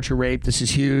murder, torture, rape. This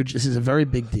is huge. This is a very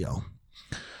big deal.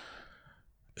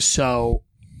 So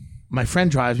my friend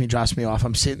drops me off.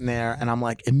 I'm sitting there and I'm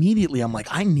like, immediately I'm like,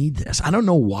 I need this. I don't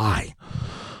know why.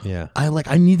 Yeah.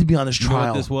 I need to be on this trial. You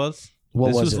know what this was?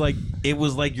 What was it? It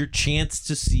was like your chance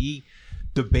to see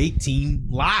debate team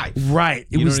live. Right.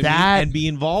 It was that. And be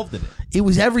involved in it. It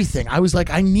was everything. I was like,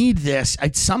 I need this.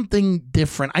 It's something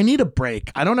different. I need a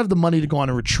break. I don't have the money to go on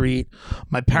a retreat.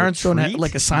 My parents don't have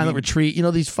like a silent retreat. You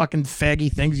know these fucking faggy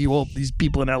things these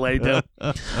people in LA do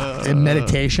in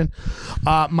meditation.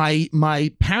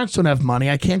 My parents don't have money.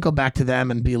 I can't go back to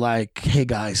them and be like, hey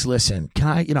guys, listen, can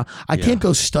I, I can't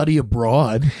go study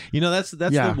abroad. That's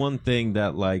the one thing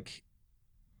that like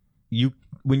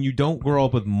when you don't grow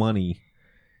up with money,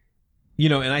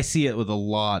 and I see it with a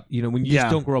lot, when you just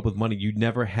don't grow up with money, you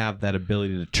never have that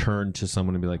ability to turn to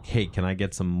someone and be like, hey, can I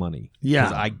get some money?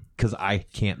 Yeah. Because I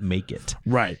can't make it.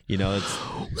 Right.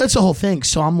 That's the whole thing.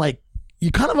 So I'm like, you're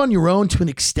kind of on your own to an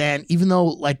extent, even though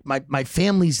like my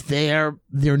family's there,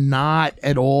 they're not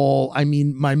at all. I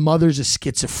mean, my mother's a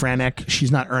schizophrenic.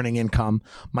 She's not earning income.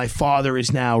 My father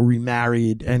is now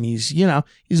remarried and he's a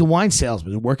wine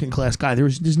salesman, a working class guy.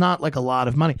 There's not like a lot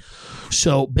of money.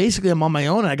 So basically I'm on my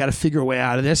own and I got to figure a way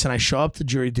out of this. And I show up to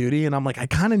jury duty and I'm like, I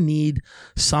kind of need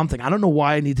something. I don't know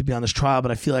why I need to be on this trial,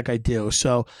 but I feel like I do.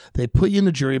 So they put you in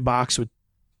the jury box with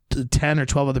 10 or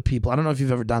 12 other people. I don't know if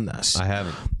you've ever done this. I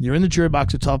haven't. You're in the jury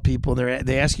box with 12 people.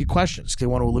 They ask you questions. They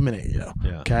want to eliminate you.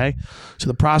 Yeah. Okay? So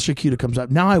the prosecutor comes up.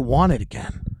 Now I want it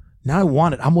again. Now I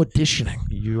want it. I'm auditioning.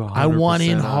 I want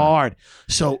in hard.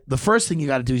 So the first thing you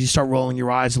got to do is you start rolling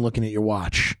your eyes and looking at your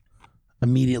watch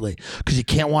immediately because you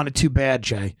can't want it too bad,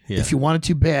 Jay. Yeah. If you want it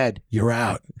too bad, you're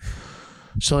out.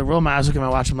 So I roll my eyes, look at my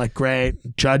watch. I'm like,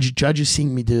 great. Judge is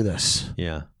seeing me do this.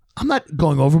 Yeah. I'm not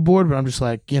going overboard, but I'm just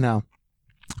like,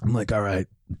 I'm like, all right,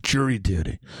 jury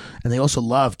duty. And they also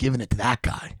love giving it to that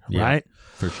guy, right?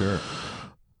 For sure.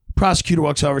 Prosecutor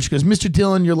walks over. She goes, Mr.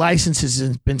 Dillon, your license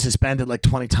has been suspended like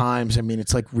 20 times. I mean,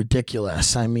 it's like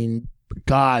ridiculous. I mean,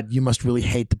 God, you must really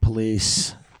hate the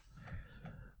police.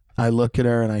 I look at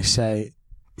her and I say,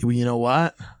 well, you know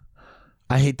what?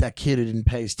 I hate that kid who didn't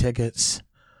pay his tickets.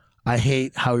 I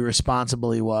hate how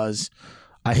irresponsible he was.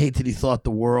 I hate that he thought the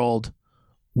world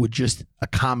would just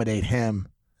accommodate him.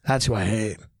 That's who I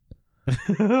hate.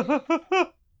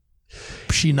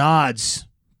 She nods,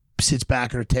 sits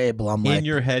back at her table. I'm like, in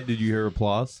your head, did you hear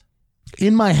applause?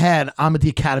 In my head, I'm at the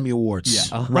Academy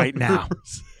Awards right now.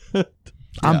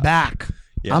 I'm back.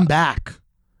 Yeah. I'm back.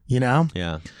 Yeah.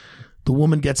 The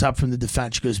woman gets up from the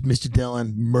defense. She goes, Mr.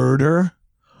 Dillon, murder,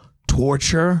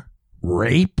 torture,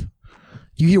 rape.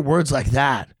 You hear words like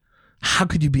that. How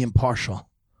could you be impartial?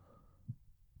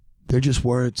 They're just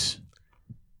words.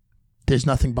 There's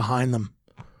nothing behind them.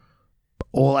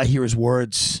 All I hear is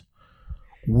words.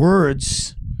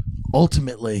 Words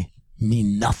ultimately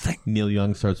mean nothing. Neil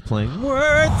Young starts playing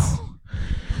words.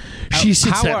 She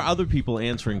sits there. How are other people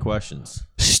answering questions?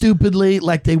 Stupidly,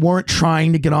 like they weren't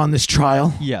trying to get on this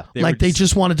trial. Yeah. They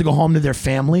just wanted to go home to their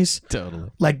families. Totally.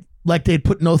 Like they'd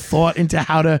put no thought into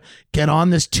how to get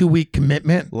on this 2-week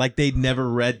commitment. Like they'd never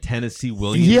read Tennessee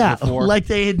Williams before. Like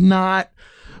they had not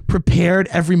prepared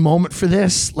every moment for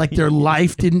this. Like their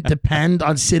life didn't depend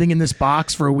on sitting in this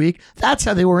box for a week. That's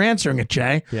how they were answering it,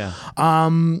 Jay. Yeah.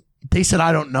 They said,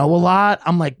 I don't know a lot.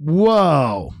 I'm like,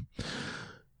 whoa.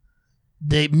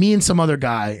 Me and some other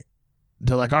guy,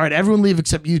 they're like, all right, everyone leave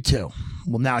except you two.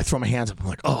 Well, now I throw my hands up. I'm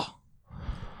like, oh.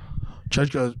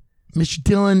 Judge goes, Mr.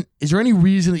 Dillon, is there any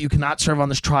reason that you cannot serve on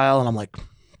this trial? And I'm like,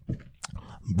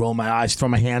 roll my eyes, throw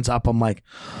my hands up. I'm like,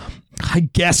 I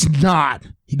guess not.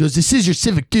 He goes, this is your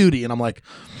civic duty. And I'm like,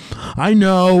 I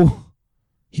know.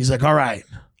 He's like, all right.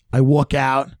 I walk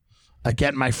out. I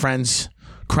get my friend's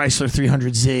Chrysler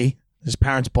 300Z his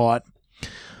parents bought.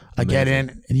 I get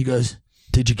in and he goes,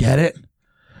 did you get it?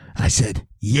 And I said,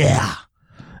 yeah.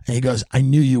 And he goes, I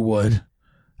knew you would.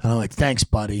 And I'm like, thanks,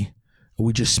 buddy. And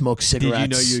we just smoked cigarettes.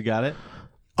 Did you know you got it?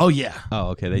 Oh, yeah. Oh,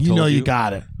 okay. They told you? You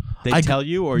got it. They tell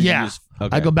you, or yeah. you just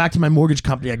okay. I go back to my mortgage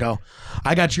company. I go,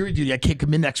 I got jury duty. I can't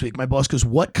come in next week. My boss goes,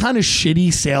 what kind of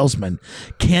shitty salesman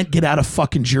can't get out of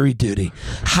fucking jury duty?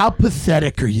 How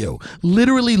pathetic are you?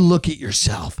 Literally look at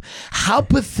yourself. How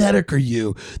pathetic are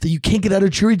you that you can't get out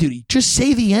of jury duty? Just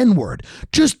say the N-word.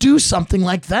 Just do something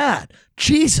like that.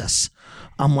 Jesus.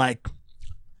 I'm like,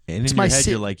 and in your head,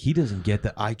 you're like, he doesn't get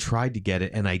that. I tried to get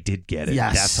it, and I did get it.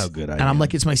 yes. That's how good I am. And I'm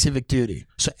like, it's my civic duty.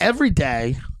 So every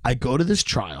day I go to this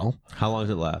trial. How long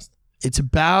does it last? It's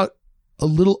about a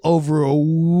little over,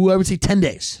 I would say 10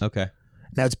 days. Okay.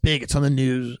 Now it's big. It's on the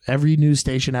news. Every news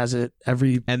station has it.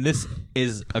 And this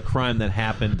is a crime that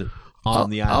happened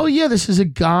on the island. Oh, yeah. This is a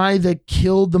guy that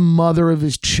killed the mother of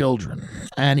his children.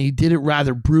 And he did it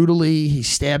rather brutally. He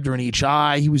stabbed her in each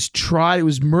eye. He was tried. It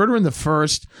was murder in the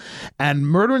first. And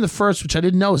murder in the first, which I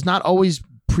didn't know, is not always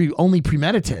only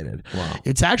premeditated. Wow.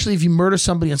 It's actually if you murder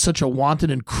somebody in such a wanton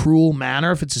and cruel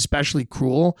manner, if it's especially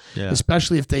cruel,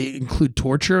 especially if they include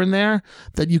torture in there,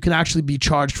 that you can actually be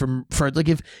charged for like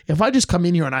if I just come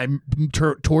in here and I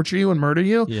torture you and murder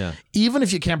you, even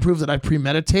if you can't prove that I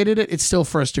premeditated it, it's still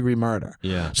first degree murder.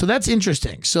 Yeah. So that's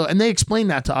interesting. So and they explain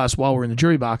that to us while we're in the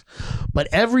jury box. But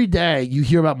every day you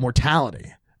hear about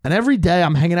mortality. And every day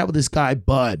I'm hanging out with this guy,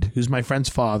 Bud, who's my friend's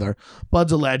father.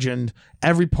 Bud's a legend.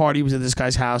 Every party was at this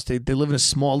guy's house. They live in a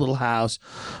small little house.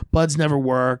 Bud's never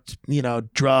worked,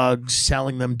 drugs,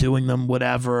 selling them, doing them,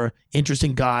 whatever.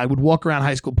 Interesting guy. Would walk around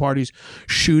high school parties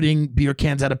shooting beer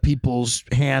cans out of people's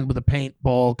hand with a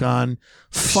paintball gun.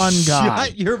 Fun guy.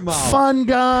 Shut your mouth. Fun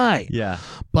guy. Yeah.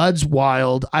 Bud's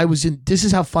wild. This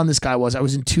is how fun this guy was. I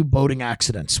was in 2 boating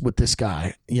accidents with this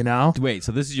guy, Wait,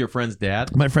 so this is your friend's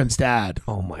dad? My friend's dad.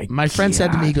 Oh my friend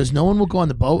said to me, he goes, no one will go on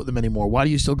the boat with them anymore. Why do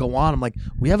you still go on? I'm like,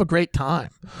 we have a great time.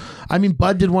 I mean,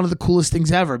 Bud did one of the coolest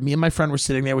things ever. Me and my friend were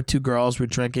sitting there with 2 girls. We're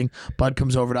drinking. Bud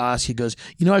comes over to us. He goes,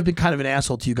 I've been kind of an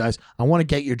asshole to you guys. I want to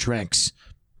get your drinks.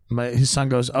 His son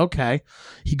goes, okay.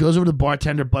 He goes over to the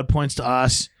bartender. Bud points to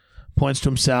us, points to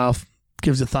himself,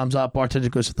 gives a thumbs up. Bartender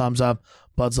goes a thumbs up.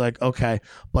 Bud's like, okay.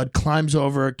 Bud climbs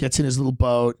over, gets in his little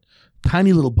boat.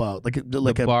 Tiny little boat, like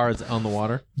a bar is on the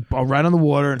water, right on the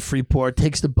water in Freeport.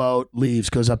 Takes the boat, leaves,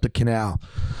 goes up the canal.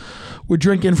 We're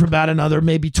drinking for about another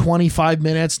maybe 25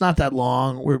 minutes, not that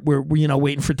long. We're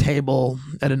waiting for table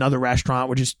at another restaurant.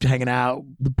 We're just hanging out.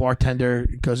 The bartender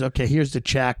goes, "Okay, here's the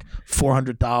check,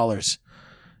 $400."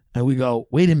 And we go,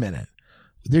 "Wait a minute,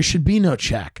 there should be no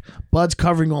check. Bud's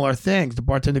covering all our things." The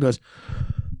bartender goes,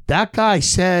 that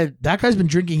guy's been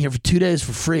drinking here for 2 days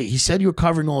for free. He said you were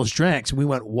covering all his drinks. And we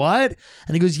went, what?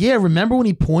 And he goes, yeah, remember when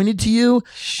he pointed to you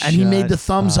and he made the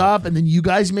thumbs up and then you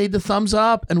guys made the thumbs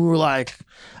up? And we were like,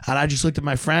 and I just looked at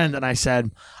my friend and I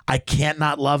said, I can't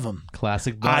not love him.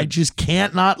 Classic Bud. I just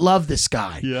can't not love this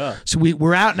guy. Yeah. So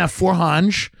we're out now,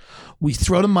 400. We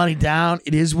throw the money down.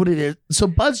 It is what it is. So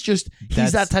Bud's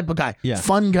he's that type of guy. Yeah.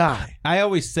 Fun guy. I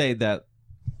always say that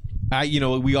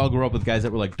we all grew up with guys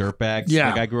that were like dirtbags. Yeah.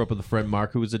 Like I grew up with a friend,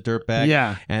 Mark, who was a dirtbag.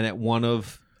 Yeah. And at one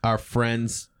of our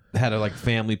friends had a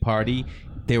family party,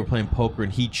 they were playing poker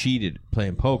and he cheated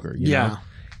playing poker. You know?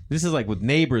 This is like with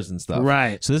neighbors and stuff.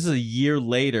 Right. So this is a year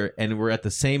later and we're at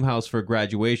the same house for a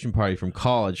graduation party from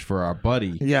college for our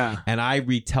buddy. Yeah. And I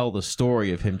retell the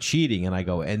story of him cheating and I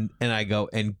go, and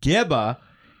Gibba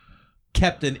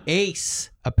kept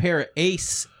a pair of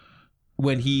ace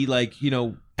when he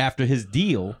after his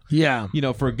deal,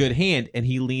 for a good hand, and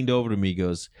he leaned over to me,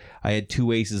 goes, I had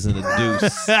 2 aces and a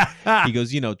deuce. He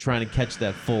goes, trying to catch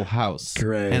that full house.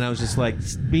 Great. And I was just like,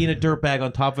 being a dirtbag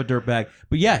on top of a dirtbag.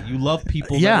 But yeah, you love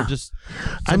people that are just,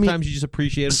 sometimes you just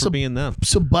appreciate them for being them.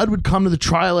 So Bud would come to the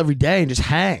trial every day and just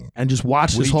hang and just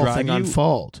watch this whole thing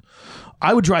unfold.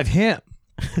 I would drive him.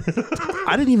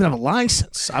 I didn't even have a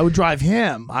license. I would drive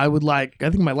him. I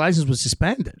think my license was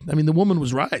suspended. I mean, the woman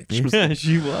was right.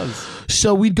 She was.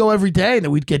 So we'd go every day and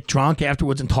then we'd get drunk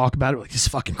afterwards and talk about it. We're like, this is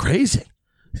fucking crazy.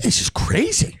 It's just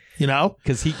crazy,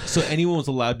 Because so anyone was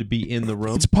allowed to be in the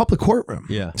room? It's a public courtroom.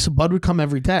 Yeah. So Bud would come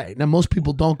every day. Now, most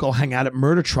people don't go hang out at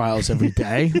murder trials every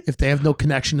day if they have no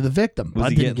connection to the victim.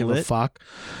 Bud didn't give a fuck.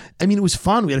 I mean, it was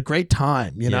fun. We had a great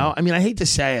time, Yeah. I mean, I hate to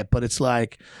say it, but it's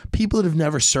like people that have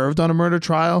never served on a murder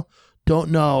trial don't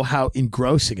know how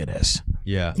engrossing it is.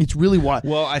 Yeah. It's really wild.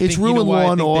 Well, I it's think ruined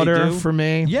Law and and Order for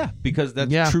me. Yeah, because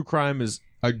true crime is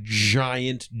a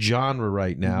giant genre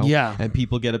right now. Yeah. And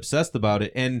people get obsessed about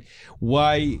it. And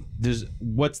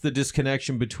what's the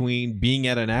disconnection between being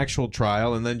at an actual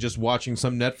trial and then just watching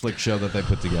some Netflix show that they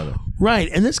put together? Right.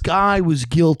 And this guy was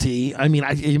guilty. I mean,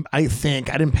 I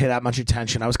think I didn't pay that much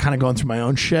attention. I was kind of going through my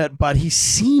own shit, but he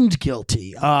seemed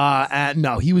guilty. And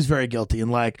no, he was very guilty.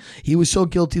 And like, he was so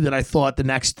guilty that I thought the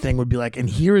next thing would be like, and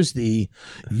here's the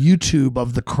YouTube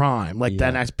of the crime. Like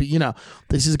that next, but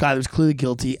this is a guy that was clearly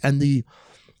guilty. And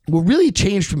what really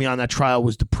changed for me on that trial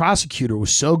was the prosecutor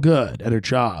was so good at her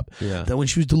job that when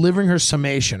she was delivering her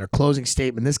summation or closing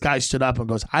statement, this guy stood up and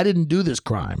goes, I didn't do this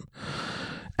crime.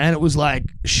 And it was like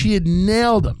she had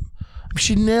nailed him.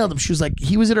 She nailed him. She was like,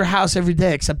 he was at her house every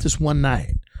day except this one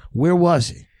night. Where was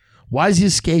he? Why is he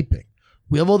escaping?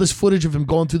 We have all this footage of him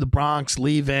going through the Bronx,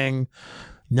 leaving,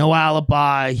 no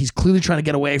alibi. He's clearly trying to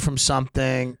get away from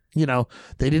something. They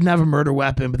didn't have a murder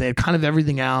weapon, but they had kind of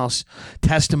everything else.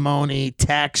 Testimony,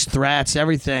 text, threats,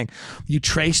 everything. You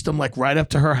traced them like right up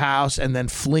to her house and then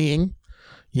fleeing,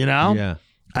 Yeah.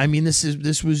 I mean, this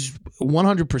was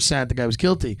 100% the guy was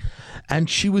guilty. And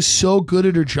she was so good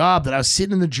at her job that I was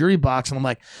sitting in the jury box and I'm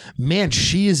like, man,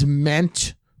 she is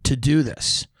meant to do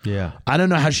this. Yeah. I don't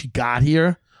know how she got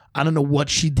here. I don't know what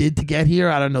she did to get here.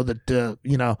 I don't know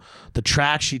the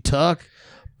track she took.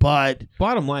 But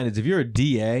bottom line is, if you're a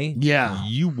DA,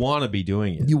 you want to be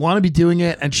doing it. You want to be doing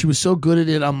it. And she was so good at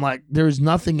it. I'm like, there is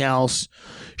nothing else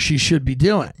she should be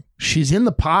doing. She's in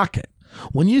the pocket.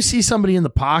 When you see somebody in the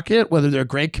pocket, whether they're a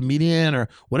great comedian or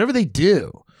whatever they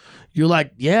do, you're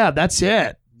like, yeah, that's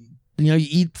it. You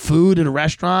eat food at a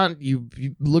restaurant, you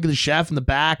look at the chef in the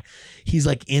back, he's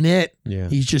like in it. Yeah.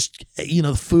 He's just,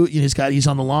 the food, he's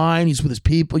on the line, he's with his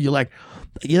people. You're like,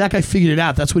 yeah, that guy figured it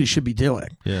out. That's what he should be doing.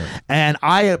 Yeah. And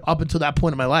I, up until that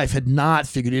point in my life, had not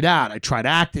figured it out. I tried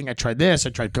acting, I tried this,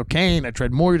 I tried cocaine, I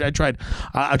tried mortgage, I tried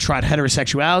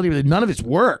heterosexuality. None of it's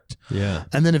worked. Yeah.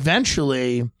 And then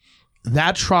eventually,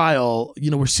 that trial,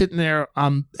 we're sitting there.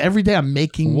 Every day I'm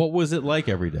making. What was it like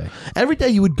every day? Every day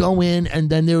you would go in, and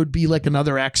then there would be like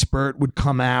another expert would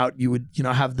come out. You would,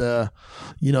 have the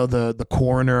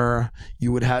coroner.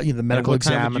 You would have, the medical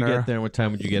examiner. What time would you get there? And what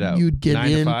time would you get out? You'd get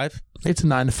 9 in. to 5? It's a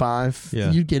 9 to 5. Yeah.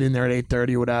 You'd get in there at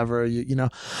 8:30 or whatever.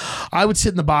 I would sit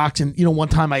in the box, and one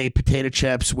time I ate potato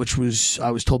chips, which I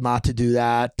was told not to do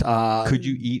that. Could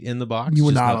you eat in the box? You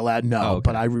were not allowed. No, oh, okay.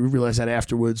 But I realized that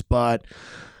afterwards. But.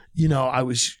 I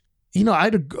was, I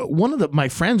had one of my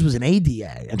friends was an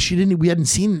ADA, and we hadn't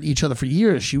seen each other for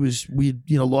years. We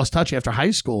lost touch after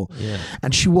high school. Yeah.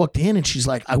 And she walked in and she's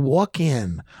like, I walk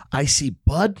in, I see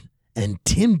Bud and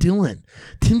Tim Dillon.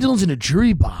 Tim Dillon's in a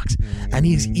jury box and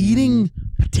he's eating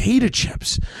potato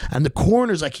chips. And the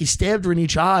coroner's like, he stabbed her in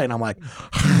each eye. And I'm like,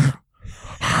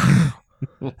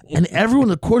 and everyone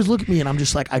in the court's look at me and I'm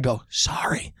just like, I go,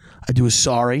 sorry. I do a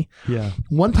sorry. Yeah.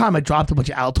 One time I dropped a bunch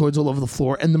of Altoids all over the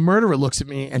floor and the murderer looks at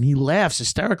me and he laughs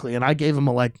hysterically. And I gave him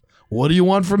what do you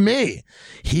want from me?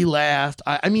 He laughed.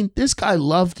 I mean, this guy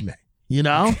loved me,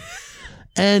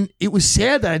 And it was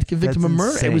sad that I had to convict him of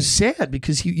murder. Insane. It was sad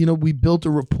because we built a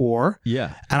rapport.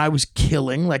 Yeah. And I was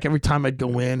killing. Like every time I'd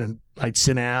go in and I'd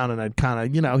sit down and I'd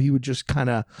kind of, he would just kind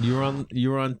of. You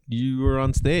were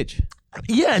on stage.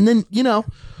 Yeah, and then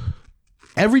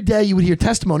every day you would hear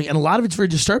testimony, and a lot of it's very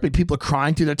disturbing. People are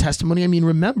crying through their testimony. I mean,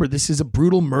 remember, this is a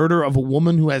brutal murder of a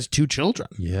woman who has 2 children.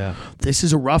 Yeah. This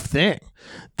is a rough thing.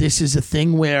 This is a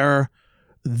thing where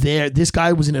this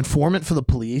guy was an informant for the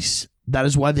police. That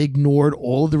is why they ignored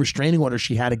all of the restraining orders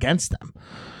she had against them.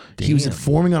 Damn. He was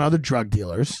informing on other drug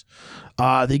dealers.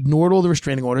 They ignored all the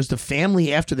restraining orders. The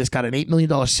family after this got an $8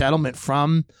 million settlement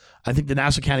from, I think, the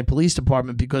Nassau County Police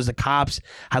Department because the cops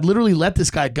had literally let this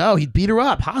guy go. He'd beat her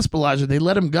up, hospitalized her. They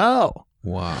let him go.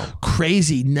 Wow.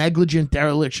 Crazy, negligent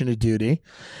dereliction of duty.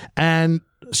 And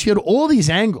so you had all these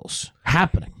angles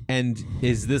happening. And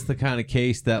is this the kind of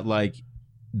case that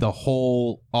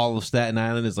all of Staten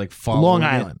Island is following Long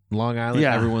Island. Long Island,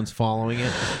 yeah. Everyone's following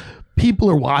it?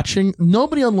 People are watching.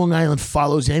 Nobody on Long Island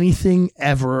follows anything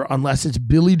ever unless it's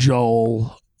Billy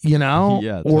Joel,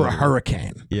 or a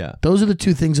hurricane. Yeah. Those are the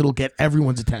 2 things that'll get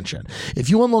everyone's attention. If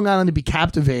you want Long Island to be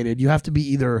captivated, you have to be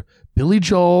either Billy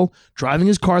Joel driving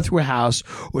his car through a house,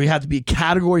 or you have to be a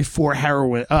Category 4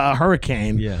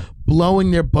 hurricane blowing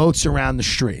their boats around the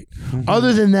street. Mm-hmm.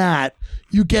 Other than that,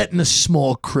 you get in a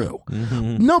small crew.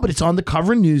 Mm-hmm. No, but it's on the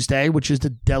cover of Newsday, which is the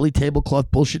Delhi tablecloth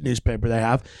bullshit newspaper they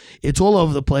have. It's all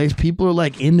over the place. People are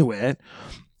into it.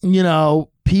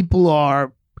 People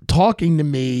are talking to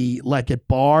me like at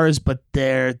bars, but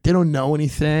they don't know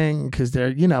anything because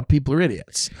they're, people are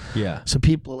idiots. Yeah. So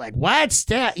people are like, what's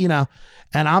that? And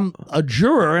I'm a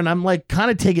juror and I'm like kind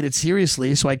of taking it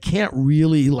seriously. So I can't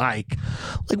really like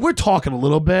we're talking a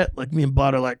little bit, like me and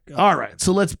Bud are like, all right,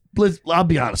 so let's I'll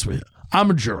be honest with you. I'm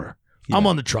a juror. Yeah. I'm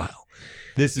on the trial.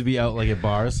 This would be out like at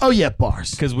bars? Oh, yeah,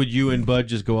 bars. Because would you and Bud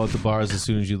just go out to bars as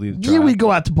soon as you leave the trial? Yeah, we go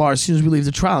out to bars as soon as we leave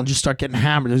the trial and just start getting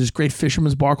hammered. There's this great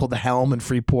fisherman's bar called the Helm in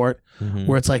Freeport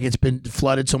where it's like it's been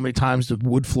flooded so many times the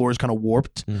wood floor is kind of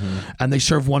warped. And they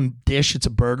serve one dish. It's a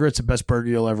burger. It's the best burger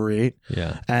you'll ever eat.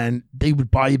 Yeah. And they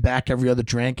would buy you back every other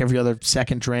drink, every other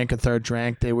second drink, a third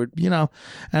drink. They would,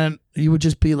 and you would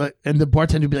just be like, and the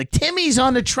bartender would be like, Timmy's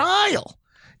on the trial.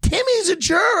 Timmy's a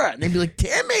juror. And they'd be like,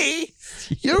 Timmy,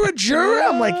 you're a juror?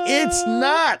 I'm like, it's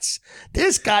nuts.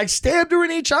 This guy stabbed her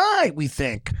in each eye, we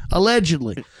think,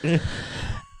 allegedly.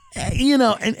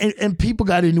 And people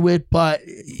got into it, but,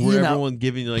 everyone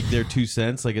giving like their 2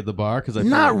 cents like at the bar? Because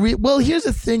Well, here's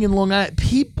the thing in Long Island.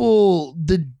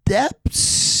 The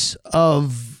depths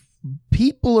of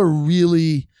people are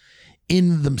really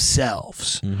in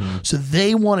themselves. So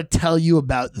they want to tell you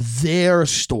about their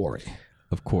story.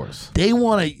 Of course.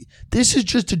 This is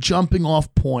just a jumping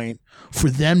off point for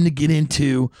them to get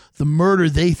into the murder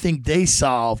they think they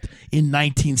solved in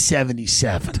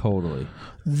 1977. Totally.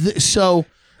 So,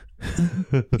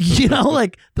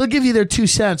 they'll give you their 2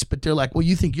 cents, but they're like, well,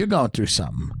 you think you're going through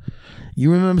something. You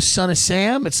remember Son of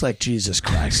Sam? It's like, Jesus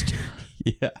Christ.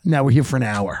 Yeah. Now we're here for an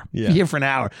hour. Yeah. We're here for an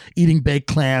hour, eating baked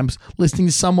clams, listening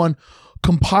to someone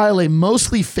compile a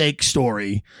mostly fake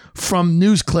story from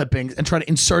news clippings and try to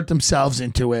insert themselves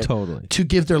into it to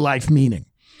give their life meaning.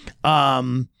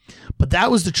 But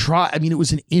that was the trial. I mean, it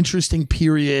was an interesting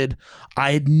period.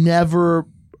 I had never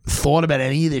thought about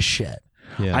any of this shit.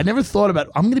 Yeah. I never thought about,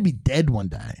 I'm going to be dead one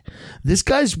day.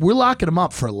 We're locking him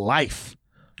up for life.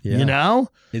 Yeah.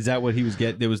 Is that what he was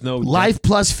getting? There was no life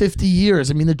plus 50 years.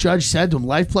 I mean, the judge said to him,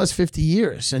 life plus 50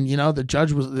 years. And, the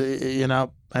judge was,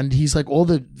 and he's like, all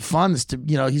the funds to,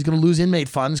 he's going to lose inmate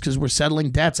funds because we're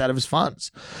settling debts out of his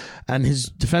funds. And his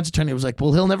defense attorney was like,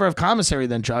 well, he'll never have commissary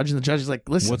then, Judge. And the judge is like,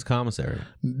 listen. What's commissary?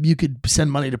 You could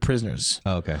send money to prisoners.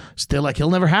 Oh, okay. So they're like,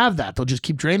 he'll never have that. They'll just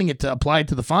keep draining it to apply it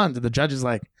to the fund. And the judge is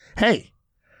like, hey,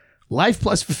 life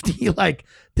plus 50, like,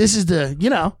 this is the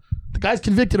guy's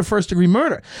convicted of first-degree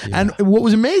murder. Yeah. And what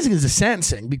was amazing is the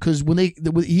sentencing, because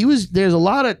there's a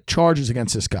lot of charges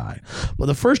against this guy. But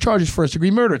the first charge is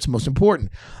first-degree murder. It's the most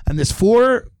important. And there's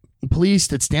 4 police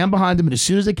that stand behind him, and as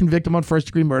soon as they convict him on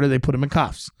first-degree murder, they put him in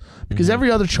cuffs. Because every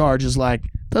other charge is like,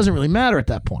 doesn't really matter at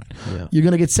that point. Yeah. You're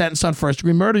going to get sentenced on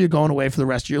first-degree murder. You're going away for the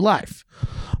rest of your life.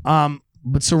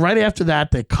 But so right after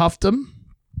that, they cuffed him.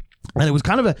 And it was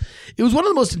one of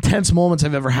the most intense moments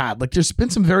I've ever had. Like, there's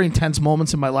been some very intense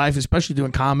moments in my life, especially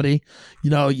doing comedy.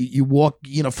 You walk,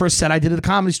 first set I did at the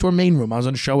Comedy Store main room. I was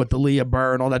on a show with the Leah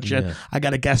Burr and all that shit. Yeah. I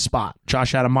got a guest spot.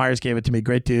 Josh Adam Myers gave it to me.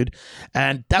 Great dude.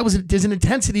 And there's an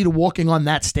intensity to walking on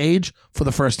that stage for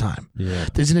the first time. Yeah.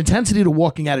 There's an intensity to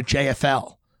walking out at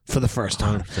JFL for the first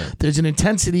time. 100%. There's an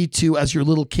intensity to, as your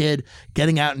little kid,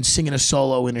 getting out and singing a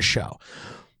solo in a show.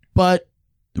 But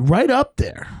right up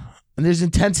there, and there's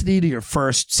intensity to your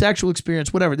first sexual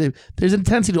experience, whatever. There's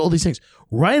intensity to all these things.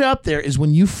 Right up there is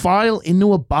when you file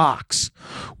into a box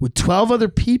with 12 other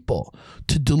people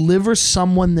to deliver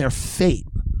someone their fate.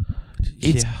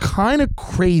 It's kind of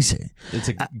crazy. It's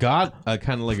a god,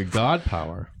 kind of like a god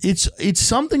power. It's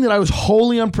something that I was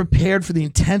wholly unprepared for the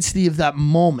intensity of that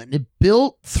moment. It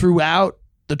built throughout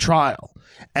the trial.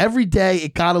 Every day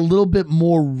it got a little bit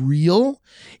more real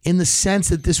in the sense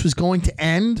that this was going to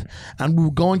end and we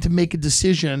were going to make a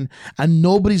decision and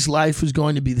nobody's life was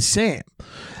going to be the same.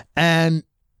 And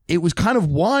it was kind of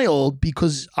wild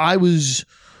because I was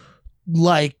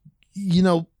like,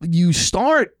 you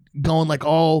start going like,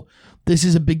 oh, this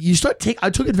is a big, I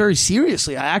took it very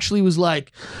seriously. I actually was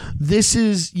like, this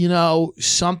is,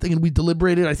 something, and we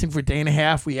deliberated, I think for a day and a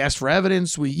half, we asked for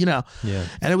evidence, and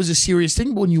it was a serious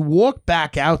thing. But when you walk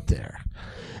back out there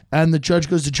and the judge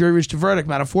goes, the jury reached a verdict,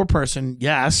 not a 4-person,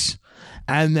 yes.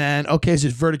 And then, okay, is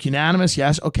this verdict unanimous?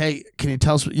 Yes. Okay. Can you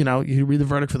tell us, you read the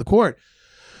verdict for the court.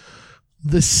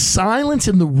 The silence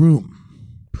in the room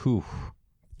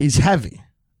is heavy.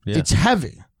 Yeah. It's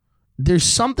heavy. There's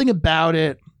something about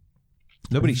it.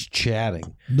 Nobody's chatting.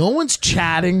 No one's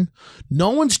chatting.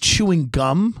 No one's chewing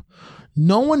gum.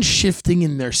 No one's shifting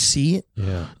in their seat.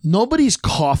 Yeah. Nobody's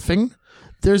coughing.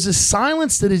 There's a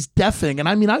silence that is deafening. And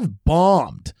I mean, I've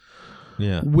bombed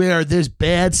where there's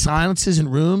bad silences in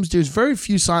rooms. There's very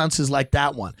few silences like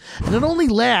that one. And it only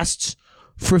lasts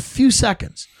for a few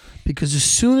seconds. Because as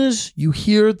soon as you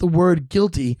hear the word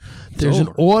guilty, there's an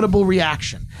audible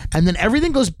reaction. And then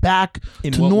everything goes back to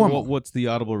normal. What's the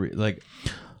audible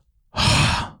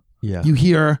yeah. You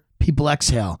hear people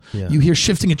exhale. Yeah. You hear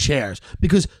shifting of chairs.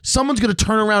 Because someone's going to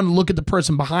turn around and look at the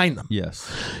person behind them. Yes.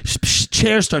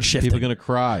 Chairs start shifting. People are going to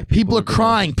cry. People are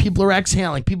crying. People are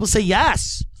exhaling. People say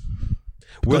yes.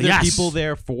 Were there people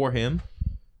there for him?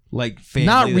 Like family?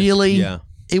 Not really. Yeah.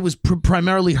 It was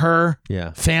primarily her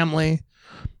family.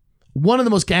 One of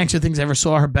the most gangster things I ever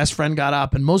saw, her best friend got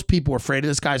up, and most people were afraid of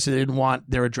this guy, so they didn't want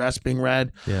their address being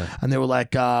read. Yeah. And they were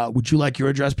like, would you like your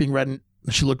address being read? And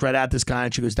she looked right at this guy,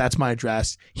 and she goes, that's my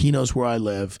address. He knows where I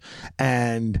live.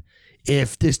 And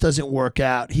if this doesn't work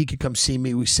out, he can come see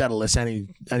me. We settle this any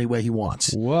way he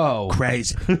wants. Whoa.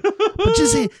 Crazy. But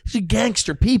just she's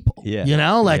gangster people. Yeah. You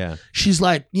know? Like, she's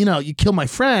like, you kill my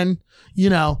friend,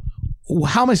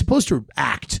 how am I supposed to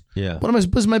act? Yeah. What am I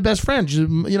supposed to my best friend? She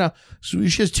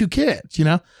has 2 kids,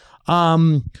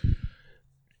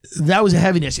 That was a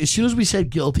heaviness. As soon as we said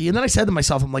guilty, and then I said to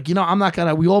myself, I'm like, I'm not going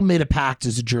to, we all made a pact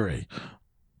as a jury.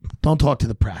 Don't talk to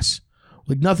the press.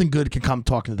 Like nothing good can come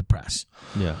talking to the press.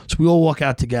 Yeah. So we all walk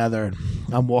out together and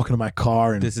I'm walking to my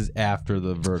car. And this is after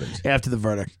the verdict. After the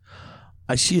verdict.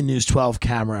 I see a News 12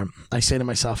 camera. I say to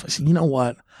myself, I said, you know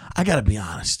what? I got to be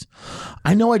honest.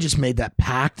 I know I just made that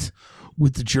pact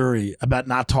with the jury about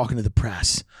not talking to the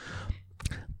press.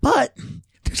 But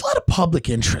there's a lot of public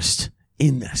interest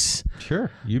in this.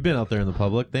 Sure. You've been out there in the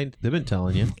public. They've been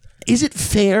telling you. Is it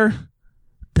fair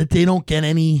that they don't get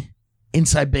any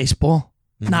inside baseball?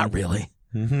 Mm-hmm. Not really.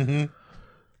 Mm-hmm.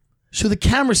 So the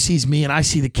camera sees me and I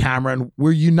see the camera and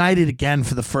we're united again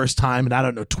for the first time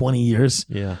in, 20 years.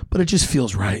 Yeah. But it just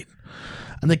feels right.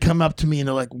 And they come up to me and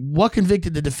they're like, what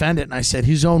convicted the defendant? And I said,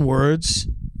 his own words.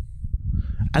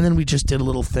 And then we just did a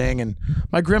little thing. And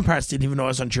my grandparents didn't even know I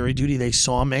was on jury duty. They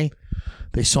saw me.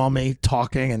 They saw me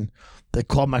talking and they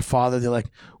called my father. They're like,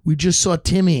 we just saw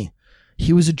Timmy.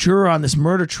 He was a juror on this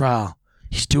murder trial.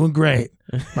 He's doing great.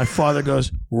 My father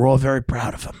goes, we're all very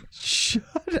proud of him. Shut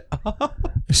up.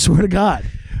 I swear to God.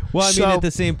 Well, I mean, at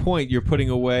the same point, you're putting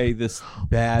away this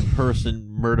bad person,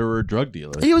 murderer, drug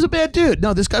dealer. He was a bad dude.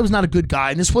 No, this guy was not a good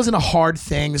guy. And this wasn't a hard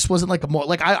thing. This wasn't like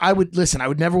I would listen, I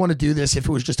would never want to do this if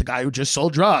it was just a guy who just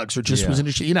sold drugs or just was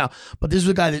into but this was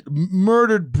a guy that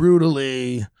murdered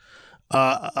brutally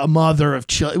a mother of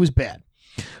children. It was bad.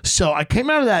 So I came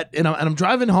out of that and I'm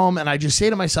driving home and I just say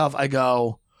to myself, I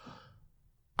go,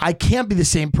 I can't be the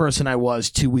same person I was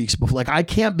 2 weeks before. Like, I'm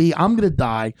going to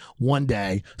die one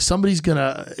day. Somebody's going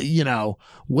to,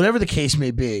 whatever the case may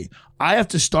be. I have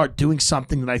to start doing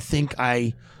something that I think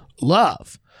I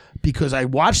love because I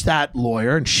watched that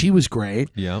lawyer and she was great.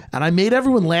 Yeah. And I made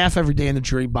everyone laugh every day in the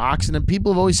jury box. And then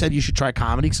people have always said you should try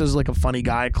comedy because I was like a funny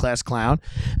guy, a class clown.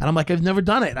 And I'm like, I've never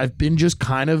done it. I've been just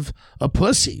kind of a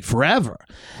pussy forever.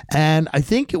 And I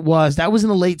think that was in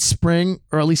the late spring,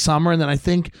 early summer. And then I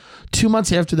think 2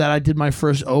 months after that, I did my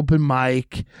first open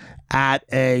mic at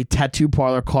a tattoo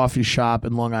parlor coffee shop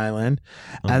in Long Island.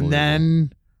 And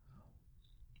then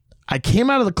I came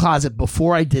out of the closet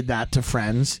before I did that to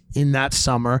friends in that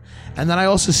summer. And then I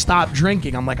also stopped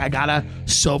drinking. I'm like, I got to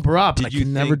sober up. And I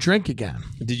can never drink again.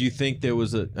 Did you think there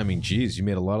was geez, you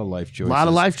made a lot of life choices. A lot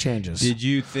of life changes. Did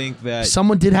you think that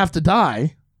someone did have to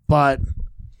die, but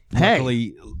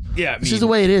luckily, this is the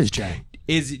way it is, Jay.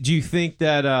 Do you think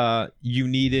that you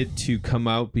needed to come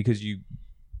out because you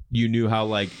knew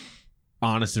how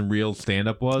honest and real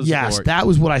stand-up was? Yes, that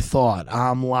was what I thought.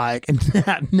 I'm like,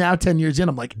 and now 10 years in,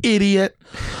 I'm like, idiot.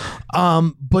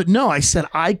 But no, I said,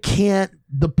 I can't,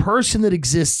 the person that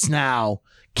exists now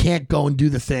can't go and do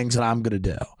the things that I'm going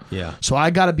to do. Yeah. So I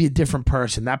got to be a different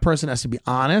person. That person has to be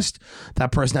honest.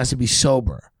 That person has to be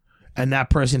sober. And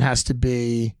that person has to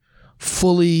be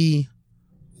fully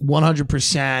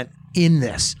 100% in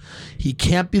this. He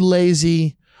can't be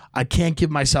lazy. I can't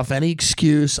give myself any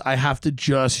excuse. I have to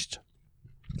just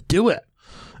do it.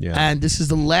 Yeah. And this is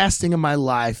the last thing in my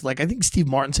life. Like I think Steve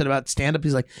Martin said about stand-up,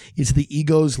 he's like, it's the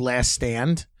ego's last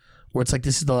stand, where it's like,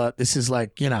 and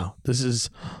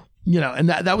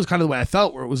that was kind of the way I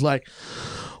felt, where it was like,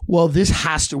 well, this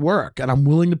has to work and I'm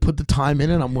willing to put the time in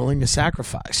and I'm willing to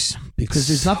sacrifice because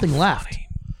there's nothing left.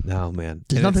 No, man.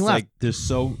 There's nothing left.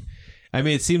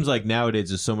 It seems like nowadays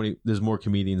there's more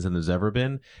comedians than there's ever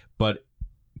been, but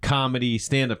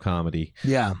stand-up comedy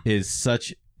is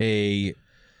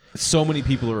so many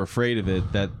people are afraid of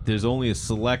it that there's only a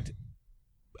select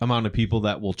amount of people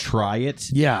that will try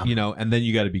it. Yeah. And then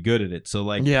you got to be good at it.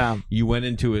 So you went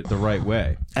into it the right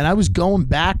way. And I was going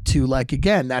back to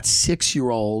again, that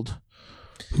 6-year-old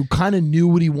who kind of knew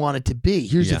what he wanted to be.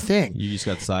 Here's the thing. You just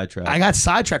got sidetracked. I got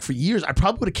sidetracked for years. I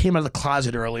probably would have came out of the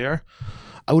closet earlier.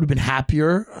 I would have been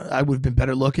happier. I would have been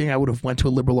better looking. I would have went to a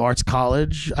liberal arts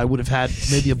college. I would have had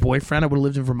maybe a boyfriend. I would have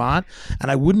lived in Vermont, and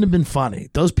I wouldn't have been funny.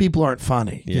 Those people aren't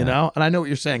funny, you know? And I know what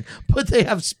you're saying, but they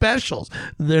have specials.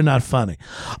 They're not funny.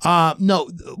 No,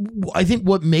 I think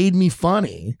what made me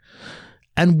funny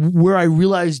and where I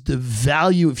realized the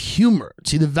value of humor.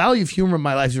 See, the value of humor in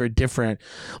my life is very different.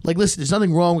 Like, listen, there's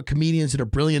nothing wrong with comedians that are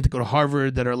brilliant, that go to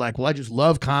Harvard, that are like, well, I just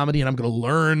love comedy and I'm going to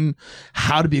learn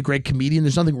how to be a great comedian.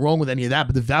 There's nothing wrong with any of that.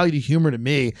 But the value to humor to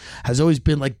me has always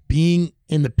been like being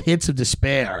in the pits of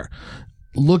despair,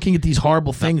 looking at these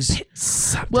horrible things. You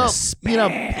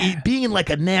know, being in like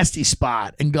a nasty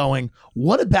spot and going,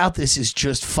 what about this is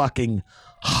just fucking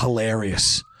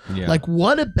hilarious? Yeah. Like,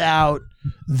 what about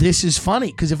this is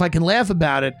funny? Because if I can laugh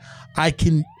about it, I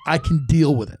can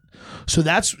deal with it. So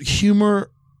that's humor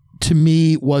to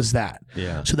me was that.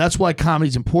 Yeah. So that's why comedy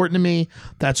is important to me.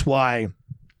 That's why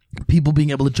people being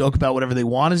able to joke about whatever they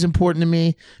want is important to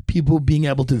me. People being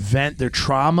able to vent their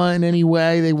trauma in any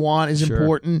way they want is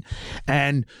important.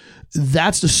 And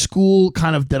that's the school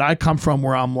kind of that I come from,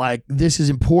 where I'm like, this is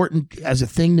important as a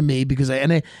thing to me, because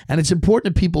and it's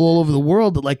important to people all over the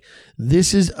world that like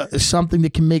this is something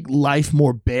that can make life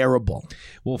more bearable.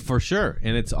 Well, for sure.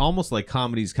 And it's almost like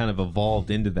comedy's kind of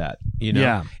evolved into that, you know?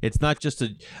 Yeah. It's not just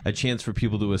a chance for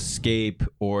people to escape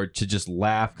or to just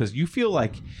laugh, because you feel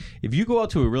like if you go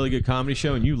out to a really good comedy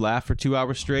show and you laugh for 2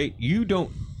 hours straight, you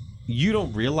don't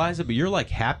realize it, but you're like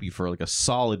happy for like a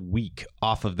solid week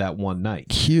off of that one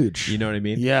night. Huge. You know what I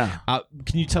mean? Yeah.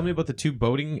 Can you tell me about the 2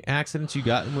 boating accidents you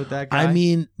got in with that guy? I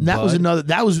mean, that was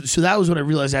when I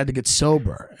realized I had to get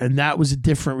sober, and that was a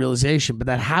different realization. But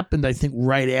that happened, I think,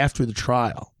 right after the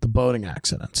trial, the boating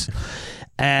accidents.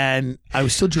 And I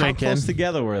was still drinking. How close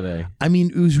together were they? I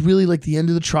mean, it was really like the end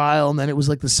of the trial, and then it was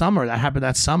like the summer. That happened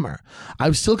that summer. I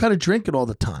was still kind of drinking all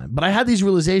the time, but I had these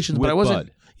realizations, but I wasn't.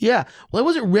 Bud. Yeah. Well,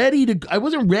 I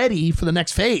wasn't ready for the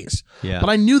next phase. Yeah. But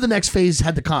I knew the next phase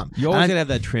had to come. You always got to have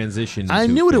that transition. I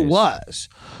knew what it was.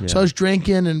 Yeah. So I was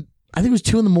drinking, and I think it was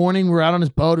 2 a.m. We were out on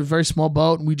this boat, a very small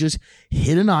boat, and we just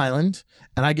hit an island,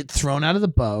 and I get thrown out of the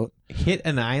boat. Hit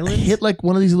an island? Hit like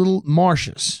one of these little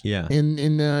marshes. Yeah. Where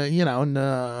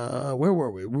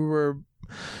were we? We were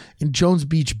in Jones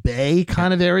Beach Bay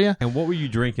kind of area. And what were you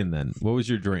drinking then? What was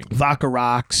your drink? Vodka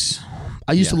rocks.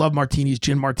 I used to love martinis,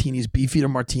 gin martinis, beefeater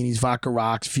martinis, vodka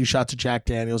rocks, a few shots of Jack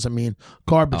Daniels. I mean,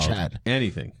 garbage head.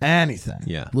 Anything.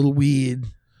 Yeah. Little weed,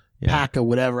 pack of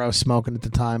whatever I was smoking at the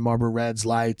time, Marlboro Reds,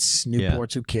 Lights,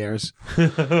 Newports, who cares?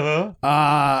 And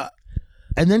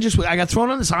then I got thrown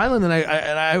on this island, and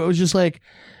I was just like,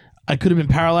 I could have been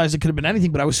paralyzed. It could have been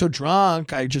anything, but I was so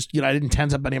drunk. I just, I didn't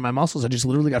tense up any of my muscles. I just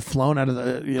literally got flown out of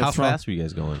the. How fast were you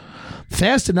guys going?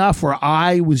 Fast enough where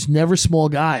I was never a small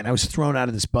guy, and I was thrown out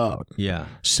of this boat. Yeah.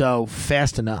 So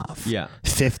fast enough. Yeah.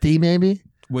 50 maybe.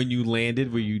 When you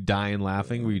landed, were you dying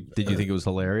laughing? Did you think it was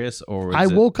hilarious, or I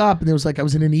woke up and there was I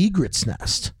was in an egret's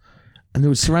nest, and it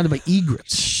was surrounded by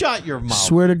egrets. Shut your mouth!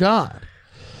 Swear to God.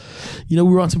 We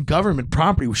were on some government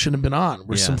property we shouldn't have been on.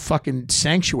 We're some fucking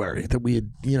sanctuary that we had,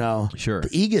 Sure.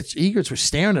 The egrets were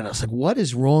staring at us like, what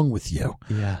is wrong with you?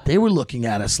 Yeah. They were looking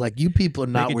at us like, you people are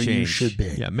not where you should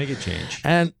be. Yeah, make a change.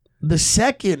 And the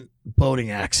second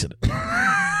boating accident.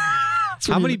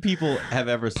 How many people have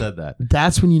ever said that?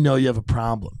 That's when you know you have a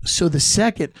problem. So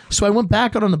I went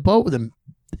back out on the boat with him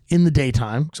in the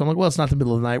daytime. So I'm like, well, it's not the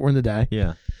middle of the night. We're in the day.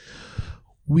 Yeah.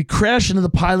 We crash into the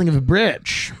piling of a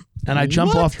bridge. And I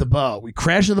jump off the boat. We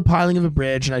crash into the piling of a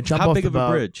bridge, and I jump off the boat.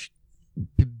 How big of a bridge?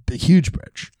 A huge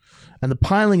bridge. And the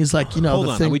piling is like, Hold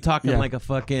on. Thing, are we talking like a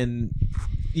fucking,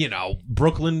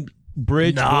 Brooklyn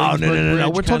Bridge? No.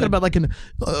 We're talking about like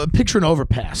picture an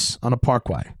overpass on a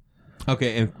parkway.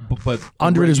 Okay, but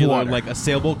under it is water. Like a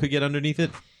sailboat could get underneath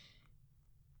it?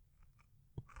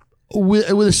 With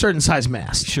a certain size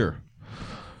mast. Sure.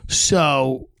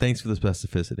 So thanks for the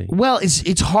specificity. Well,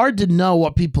 it's hard to know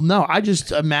what people know. I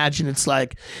just imagine it's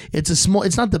like it's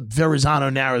not the Verrazano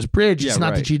Narrows Bridge. It's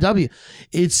not the GW.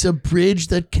 It's a bridge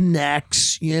that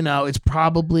connects. It's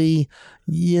probably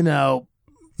Either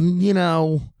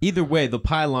way, the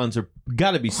pylons are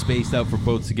got to be spaced out for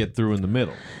boats to get through in the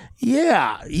middle.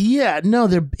 Yeah. No,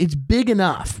 it's big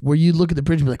enough where you look at the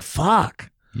bridge and be like, "Fuck."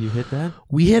 You hit that?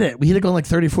 We hit it. We hit it going like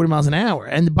 30, 40 miles an hour.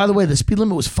 And by the way, the speed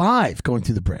limit was 5 going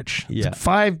through the bridge. Yeah. It's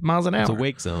 5 miles an hour. It's a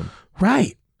wake zone.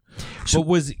 Right. So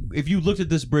if you looked at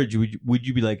this bridge, would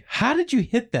you be like, how did you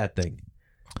hit that thing?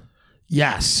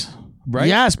 Yes. Right?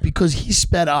 Yes, because he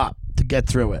sped up to get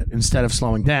through it instead of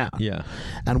slowing down. Yeah.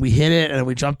 And we hit it and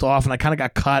we jumped off and I kind of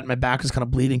got cut and my back was kind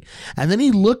of bleeding. And then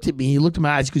he looked at me, he looked at my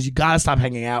eyes, he goes, you got to stop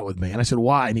hanging out with me. And I said,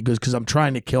 why? And he goes, because I'm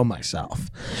trying to kill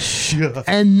myself.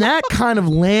 And that kind of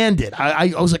landed.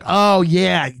 I was like, oh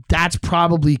yeah, that's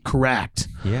probably correct.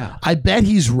 Yeah. I bet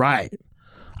he's right.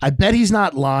 I bet he's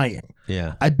not lying.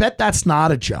 Yeah. I bet that's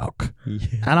not a joke.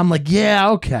 And I'm like,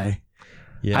 yeah, okay.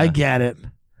 Yeah. I get it.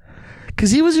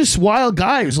 Because he was just a wild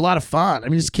guy. He was a lot of fun. I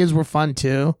mean, his kids were fun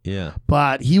too. Yeah.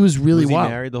 But he was really Was he wild.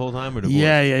 married the whole time or divorced?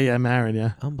 Yeah, married,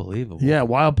 yeah. Unbelievable. Yeah,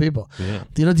 wild people. Yeah.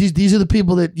 You know, these are the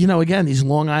people that, you know, again, these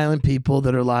Long Island people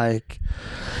that are like,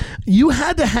 you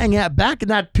had to hang out. Back in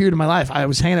that period of my life, I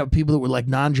was hanging out with people that were like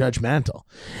non-judgmental.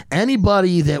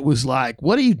 Anybody that was like,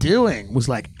 what are you doing? Was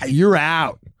like, you're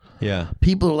out. Yeah.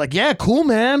 People were like, yeah, cool,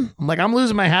 man. I'm like, I'm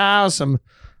losing my house. I'm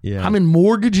in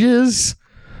mortgages.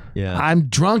 Yeah. I'm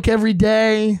drunk every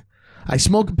day. I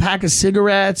smoke a pack of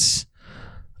cigarettes.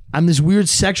 I'm this weird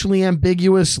sexually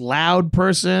ambiguous, loud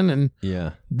person. And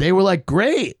yeah. they were like,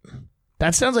 great.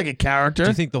 That sounds like a character. Do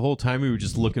you think the whole time we were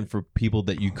just looking for people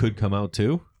that you could come out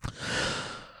to?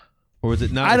 Or was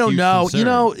it not? I don't know. Concern? You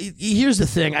know, here's the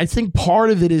thing. I think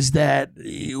part of it is that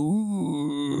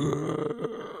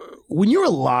when you're a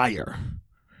liar,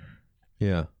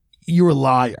 yeah, you're a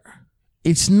liar.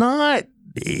 It's not,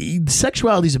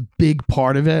 sexuality is a big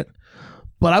part of it,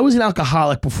 but I was an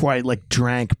alcoholic before I like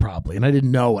drank probably, and I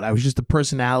didn't know it. I was just a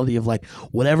personality of like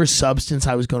whatever substance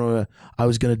I was gonna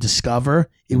discover,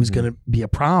 it was gonna be a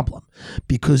problem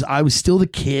because I was still the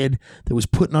kid that was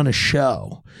putting on a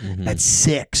show at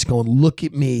 6, going, look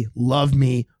at me, love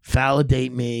me,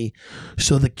 validate me.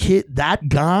 So that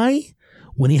guy,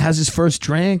 when he has his first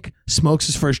drink, smokes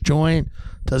his first joint,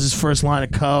 does his first line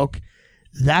of coke,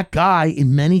 that guy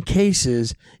in many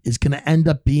cases is going to end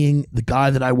up being the guy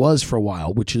that I was for a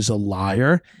while, which is a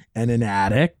liar and an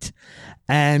addict.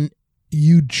 And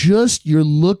you're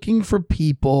looking for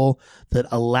people that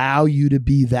allow you to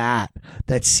be that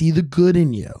see the good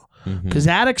in you. Because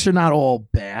addicts are not all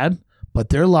bad, but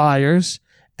they're liars.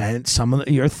 And some of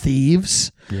them are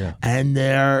thieves, and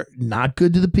they're not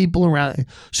good to the people around.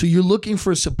 So you're looking for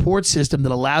a support system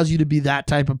that allows you to be that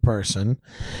type of person,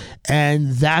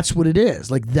 and that's what it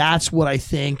is. Like that's what I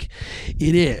think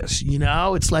it is. You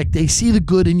know, it's like they see the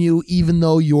good in you, even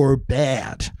though you're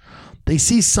bad. They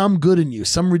see some good in you,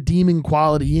 some redeeming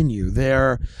quality in you.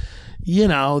 They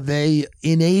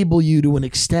enable you to an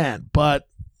extent, but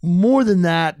more than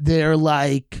that, they're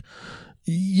like,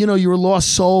 you know, you're a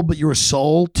lost soul, but you're a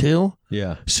soul too.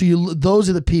 Yeah. So those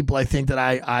are the people I think that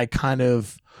I kind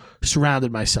of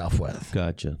surrounded myself with.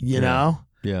 Gotcha. You know?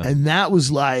 Yeah. And that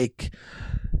was like,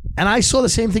 and I saw the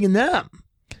same thing in them.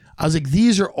 I was like,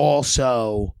 these are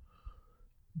also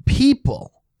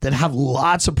people that have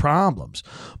lots of problems.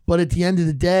 But at the end of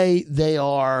the day,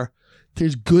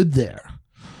 there's good there.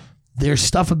 There's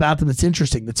stuff about them that's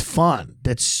interesting, that's fun,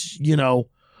 that's, you know,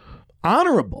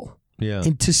 honorable. Yeah.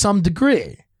 And to some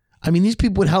degree. I mean, these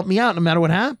people would help me out no matter what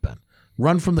happened.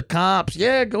 Run from the cops.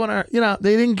 Yeah, go in there. You know,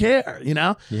 they didn't care, you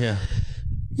know? Yeah.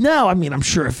 No, I mean, I'm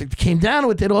sure if it came down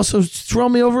to it, they'd also throw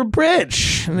me over a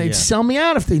bridge and they'd sell me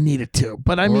out if they needed to.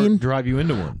 But I mean, drive you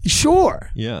into one.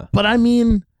 Sure. Yeah. But I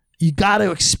mean, you got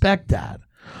to expect that.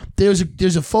 There's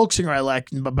a folk singer I like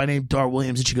by name Dar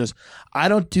Williams, and she goes, I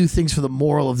don't do things for the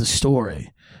moral of the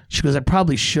story. She goes, I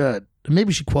probably should.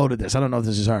 Maybe she quoted this. I don't know if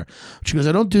this is her. She goes,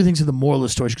 I don't do things for the moral of the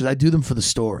story. She goes, I do them for the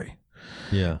story.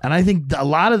 Yeah. And I think a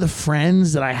lot of the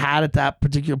friends that I had at that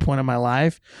particular point in my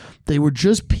life, they were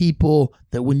just people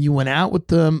that when you went out with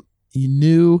them, you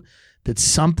knew that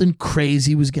something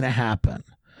crazy was going to happen.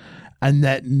 And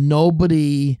that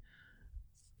nobody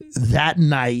that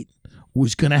night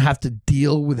was going to have to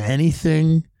deal with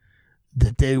anything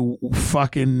that they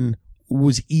fucking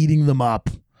was eating them up.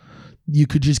 You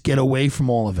could just get away from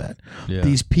all of it. Yeah.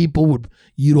 These people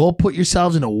you'd all put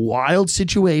yourselves in a wild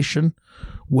situation,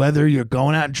 whether you're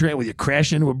going out and drinking, whether you're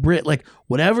crashing into a Brit, like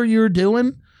whatever you're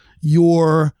doing,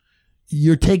 you're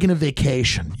taking a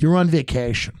vacation. You're on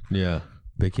vacation. Yeah.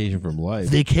 Vacation from life.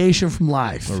 Vacation from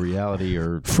life. Or reality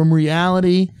or. From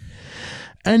reality.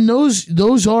 And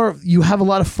those are, you have a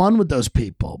lot of fun with those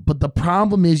people. But the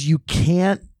problem is you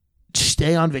can't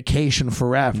stay on vacation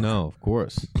forever. No, of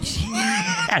course.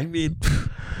 I mean,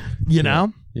 you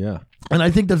know? Yeah. And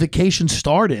I think the vacation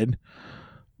started,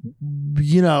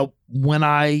 you know, when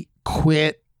I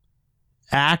quit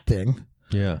acting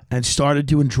and started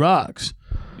doing drugs.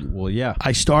 Well, yeah.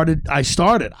 I started. I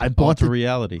bought the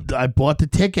reality. I bought the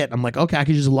ticket. I'm like, okay, I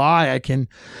can just lie. I can.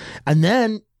 And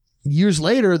then years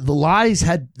later, the lies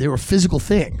they were physical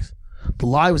things. The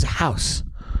lie was a house.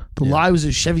 The lie was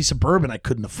a Chevy Suburban I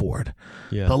couldn't afford.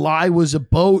 Yeah. The lie was a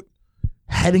boat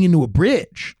heading into a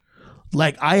bridge.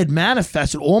 Like, I had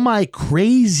manifested all my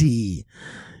crazy,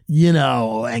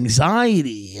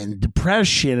 anxiety and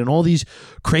depression and all these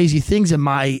crazy things, and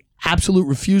my absolute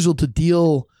refusal to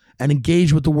deal and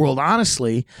engage with the world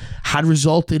honestly had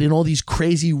resulted in all these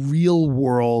crazy real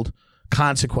world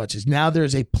consequences. Now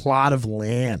there's a plot of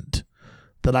land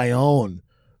that I own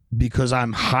because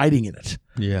I'm hiding in it.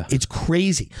 Yeah. It's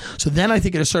crazy. So then I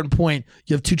think at a certain point,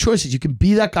 you have two choices. You can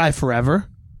be that guy forever,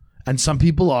 and some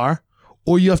people are,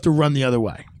 or you have to run the other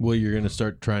way. Well, you're going to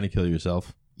start trying to kill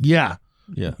yourself. Yeah.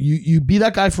 Yeah. You be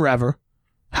that guy forever,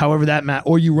 however that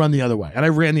or you run the other way. And I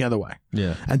ran the other way.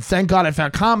 Yeah. And thank God I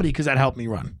found comedy because that helped me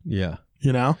run. Yeah.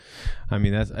 I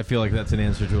mean, I feel like that's an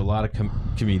answer to a lot of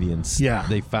comedians. Yeah.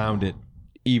 They found it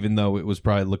even though it was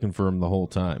probably looking for them the whole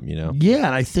time, Yeah, and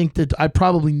I think that I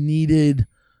probably needed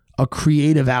a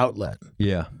creative outlet.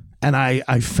 Yeah. And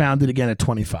I found it again at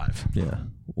 25. Yeah.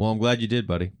 Well, I'm glad you did,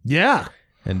 buddy. Yeah.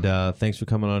 And thanks for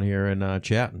coming on here and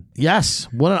chatting. Yes.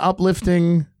 What an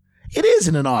uplifting. It is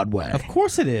in an odd way. Of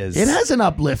course it is. It has an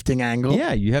uplifting angle.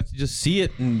 Yeah, you have to just see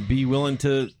it and be willing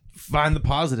to find the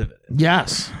positive in it.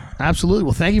 Yes, absolutely.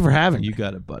 Well, thank you for having me. You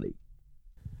got it, buddy.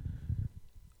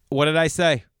 What did I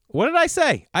say?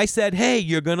 I said, hey,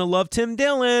 you're going to love Tim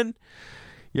Dillon.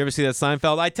 You ever see that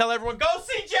Seinfeld? I tell everyone, go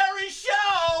see Jerry's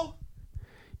show.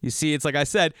 You see, it's like I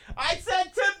said Tim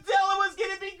Dillon was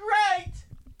going to be great.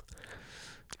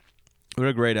 What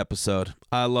a great episode.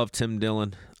 I love Tim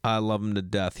Dillon. I love him to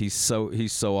death. He's so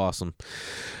awesome.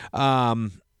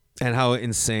 And how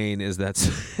insane is that?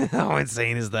 How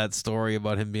insane is that story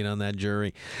about him being on that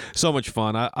jury? So much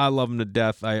fun. I love him to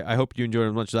death. I hope you enjoyed it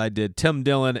as much as I did. Tim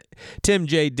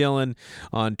J. Dillon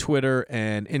on Twitter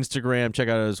and Instagram. Check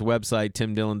out his website,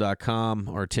 timdillon.com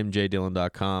or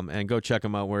timjdillon.com, and go check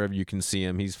him out wherever you can see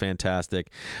him. He's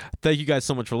fantastic. Thank you guys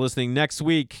so much for listening. Next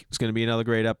week is going to be another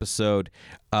great episode.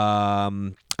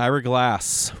 Ira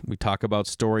Glass. We talk about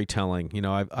storytelling.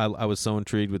 I was so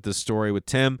intrigued with this story with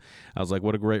Tim. I was like,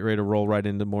 what a great way to roll right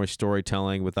into more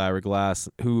storytelling with Ira Glass,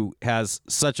 who has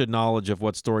such a knowledge of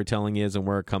what storytelling is and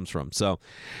where it comes from. So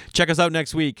check us out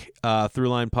next week,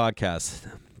 Throughline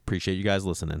Podcast. Appreciate you guys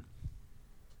listening.